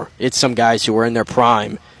anymore. It's some guys who are in their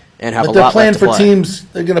prime and have a lot left to play.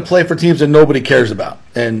 They're going to play for teams that nobody cares about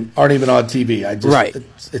and aren't even on TV. Right.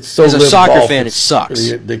 It's so as a soccer fan, it sucks.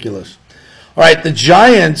 Pretty ridiculous. All right, the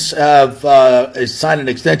Giants have signed an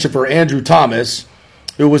extension for Andrew Thomas,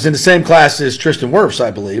 who was in the same class as Tristan Wirfs,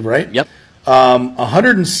 I believe, right? Yep.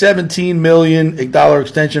 $117 million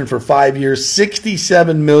extension for 5 years,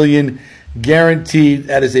 $67 million guaranteed.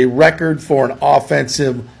 That is a record for an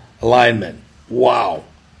offensive lineman. Wow.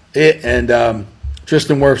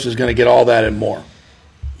 Tristan Wirfs is going to get all that and more.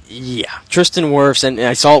 Yeah, Tristan Wirfs, and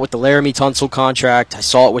I saw it with the Laramie Tunsil contract. I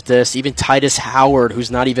saw it with this. Even Titus Howard, who's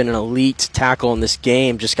not even an elite tackle in this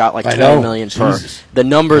game, just got like $20 million per. The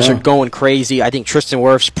numbers are going crazy. I think Tristan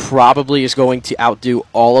Wirfs probably is going to outdo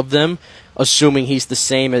all of them, assuming he's the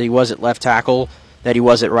same as he was at left tackle that he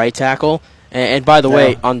was at right tackle. And by the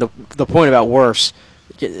way, on the point about Wirfs,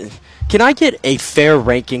 can I get a fair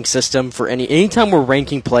ranking system for anytime we're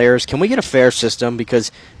ranking players? Can we get a fair system?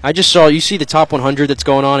 Because I just saw, you see the top 100 that's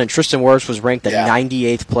going on, and Tristan Wirfs was ranked the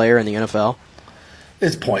 98th player in the NFL.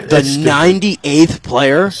 It's pointless. The 98th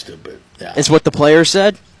player? That's stupid. Yeah. Is what the player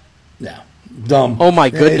said? Yeah. Dumb. Oh, my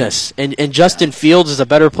goodness. And Justin Fields is a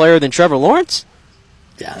better player than Trevor Lawrence?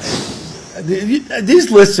 Yeah. These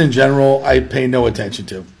lists in general, I pay no attention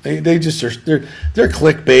to. They just they're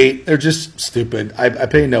clickbait. They're just stupid. I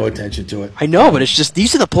pay no attention to it. I know, but it's just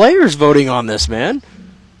these are the players voting on this, man.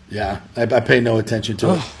 Yeah, I pay no attention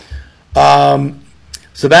to it.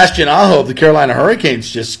 Sebastian Aho of the Carolina Hurricanes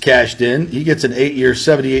just cashed in. He gets an 8-year,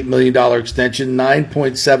 $78 million extension,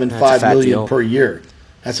 $9.75 million per year.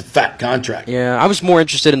 That's a fat contract. Yeah, I was more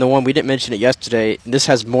interested in the one, we didn't mention it yesterday. This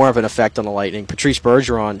has more of an effect on the Lightning. Patrice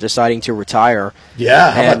Bergeron deciding to retire.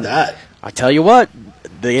 Yeah, how about that? I tell you what,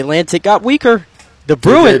 the Atlantic got weaker. The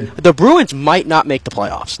Bruins might not make the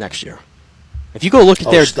playoffs next year. If you go look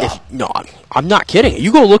at I'm not kidding.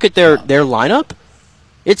 You go look at their lineup.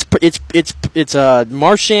 It's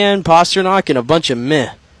Marchand, Pasternak, and a bunch of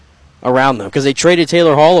meh around them because they traded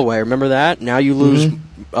Taylor Hall away. Remember that? Now you lose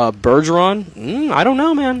Bergeron. I don't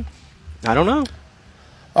know, man. I don't know.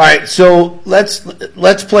 All right, so let's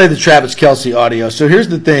play the Travis Kelce audio. So here's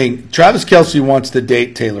the thing: Travis Kelce wants to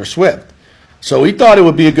date Taylor Swift, so he thought it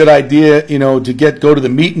would be a good idea, to go to the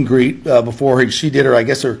meet and greet before she did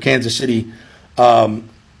her Kansas City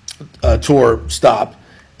tour stop.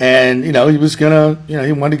 And, he was going to,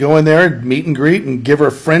 he wanted to go in there and meet and greet and give her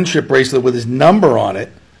a friendship bracelet with his number on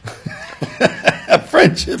it. A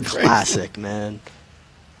friendship bracelet. Classic, man.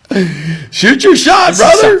 Shoot your shot,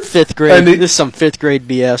 brother. This is some fifth grade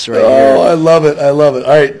BS right here. Oh, I love it. All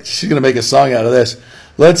right, she's going to make a song out of this.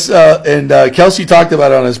 Let's, Kelce talked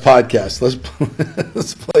about it on his podcast.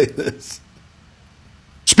 Let's play this.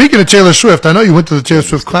 Speaking of Taylor Swift, I know you went to the Taylor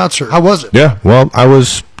Swift concert. How was it? Yeah, well, I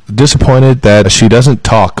was disappointed that she doesn't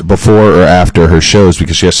talk before or after her shows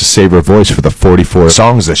because she has to save her voice for the 44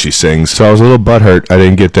 songs that she sings. So I was a little butthurt I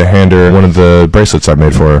didn't get to hand her one of the bracelets I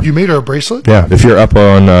made for her. You made her a bracelet? Yeah. If you're up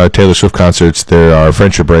on Taylor Swift concerts, there are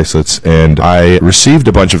friendship bracelets, and I received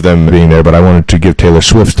a bunch of them being there, but I wanted to give Taylor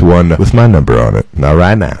Swift one with my number on it. Not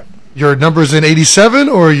right now. Your number's in 87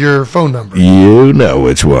 or your phone number? You know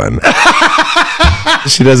which one.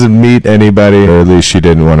 She doesn't meet anybody, or at least she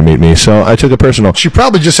didn't want to meet me, so I took it personal. She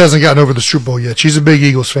probably just hasn't gotten over the Super Bowl yet. She's a big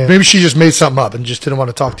Eagles fan. Maybe she just made something up and just didn't want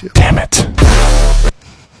to talk to you. Damn it.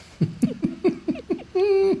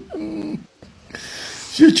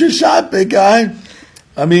 Shoot your shot, big guy.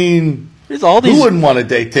 I mean, who wouldn't want to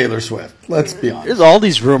date Taylor Swift? Let's be honest. There's all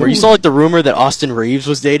these rumors. You saw like the rumor that Austin Reeves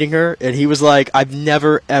was dating her, and he was like, "I've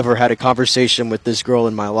never ever had a conversation with this girl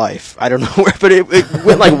in my life." I don't know where, but it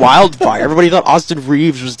went like wildfire. Everybody thought Austin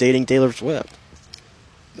Reeves was dating Taylor Swift.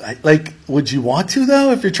 Like, would you want to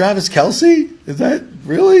though? If you're Travis Kelce, is that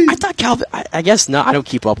really? I thought Calvin. I guess not. I don't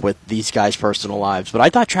keep up with these guys' personal lives, but I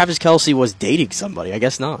thought Travis Kelce was dating somebody. I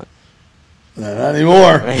guess not. Not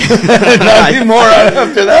anymore. Not anymore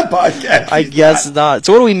after that podcast. I guess not.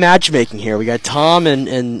 So what are we matchmaking here? We got Tom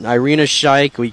and Irina Shayk. We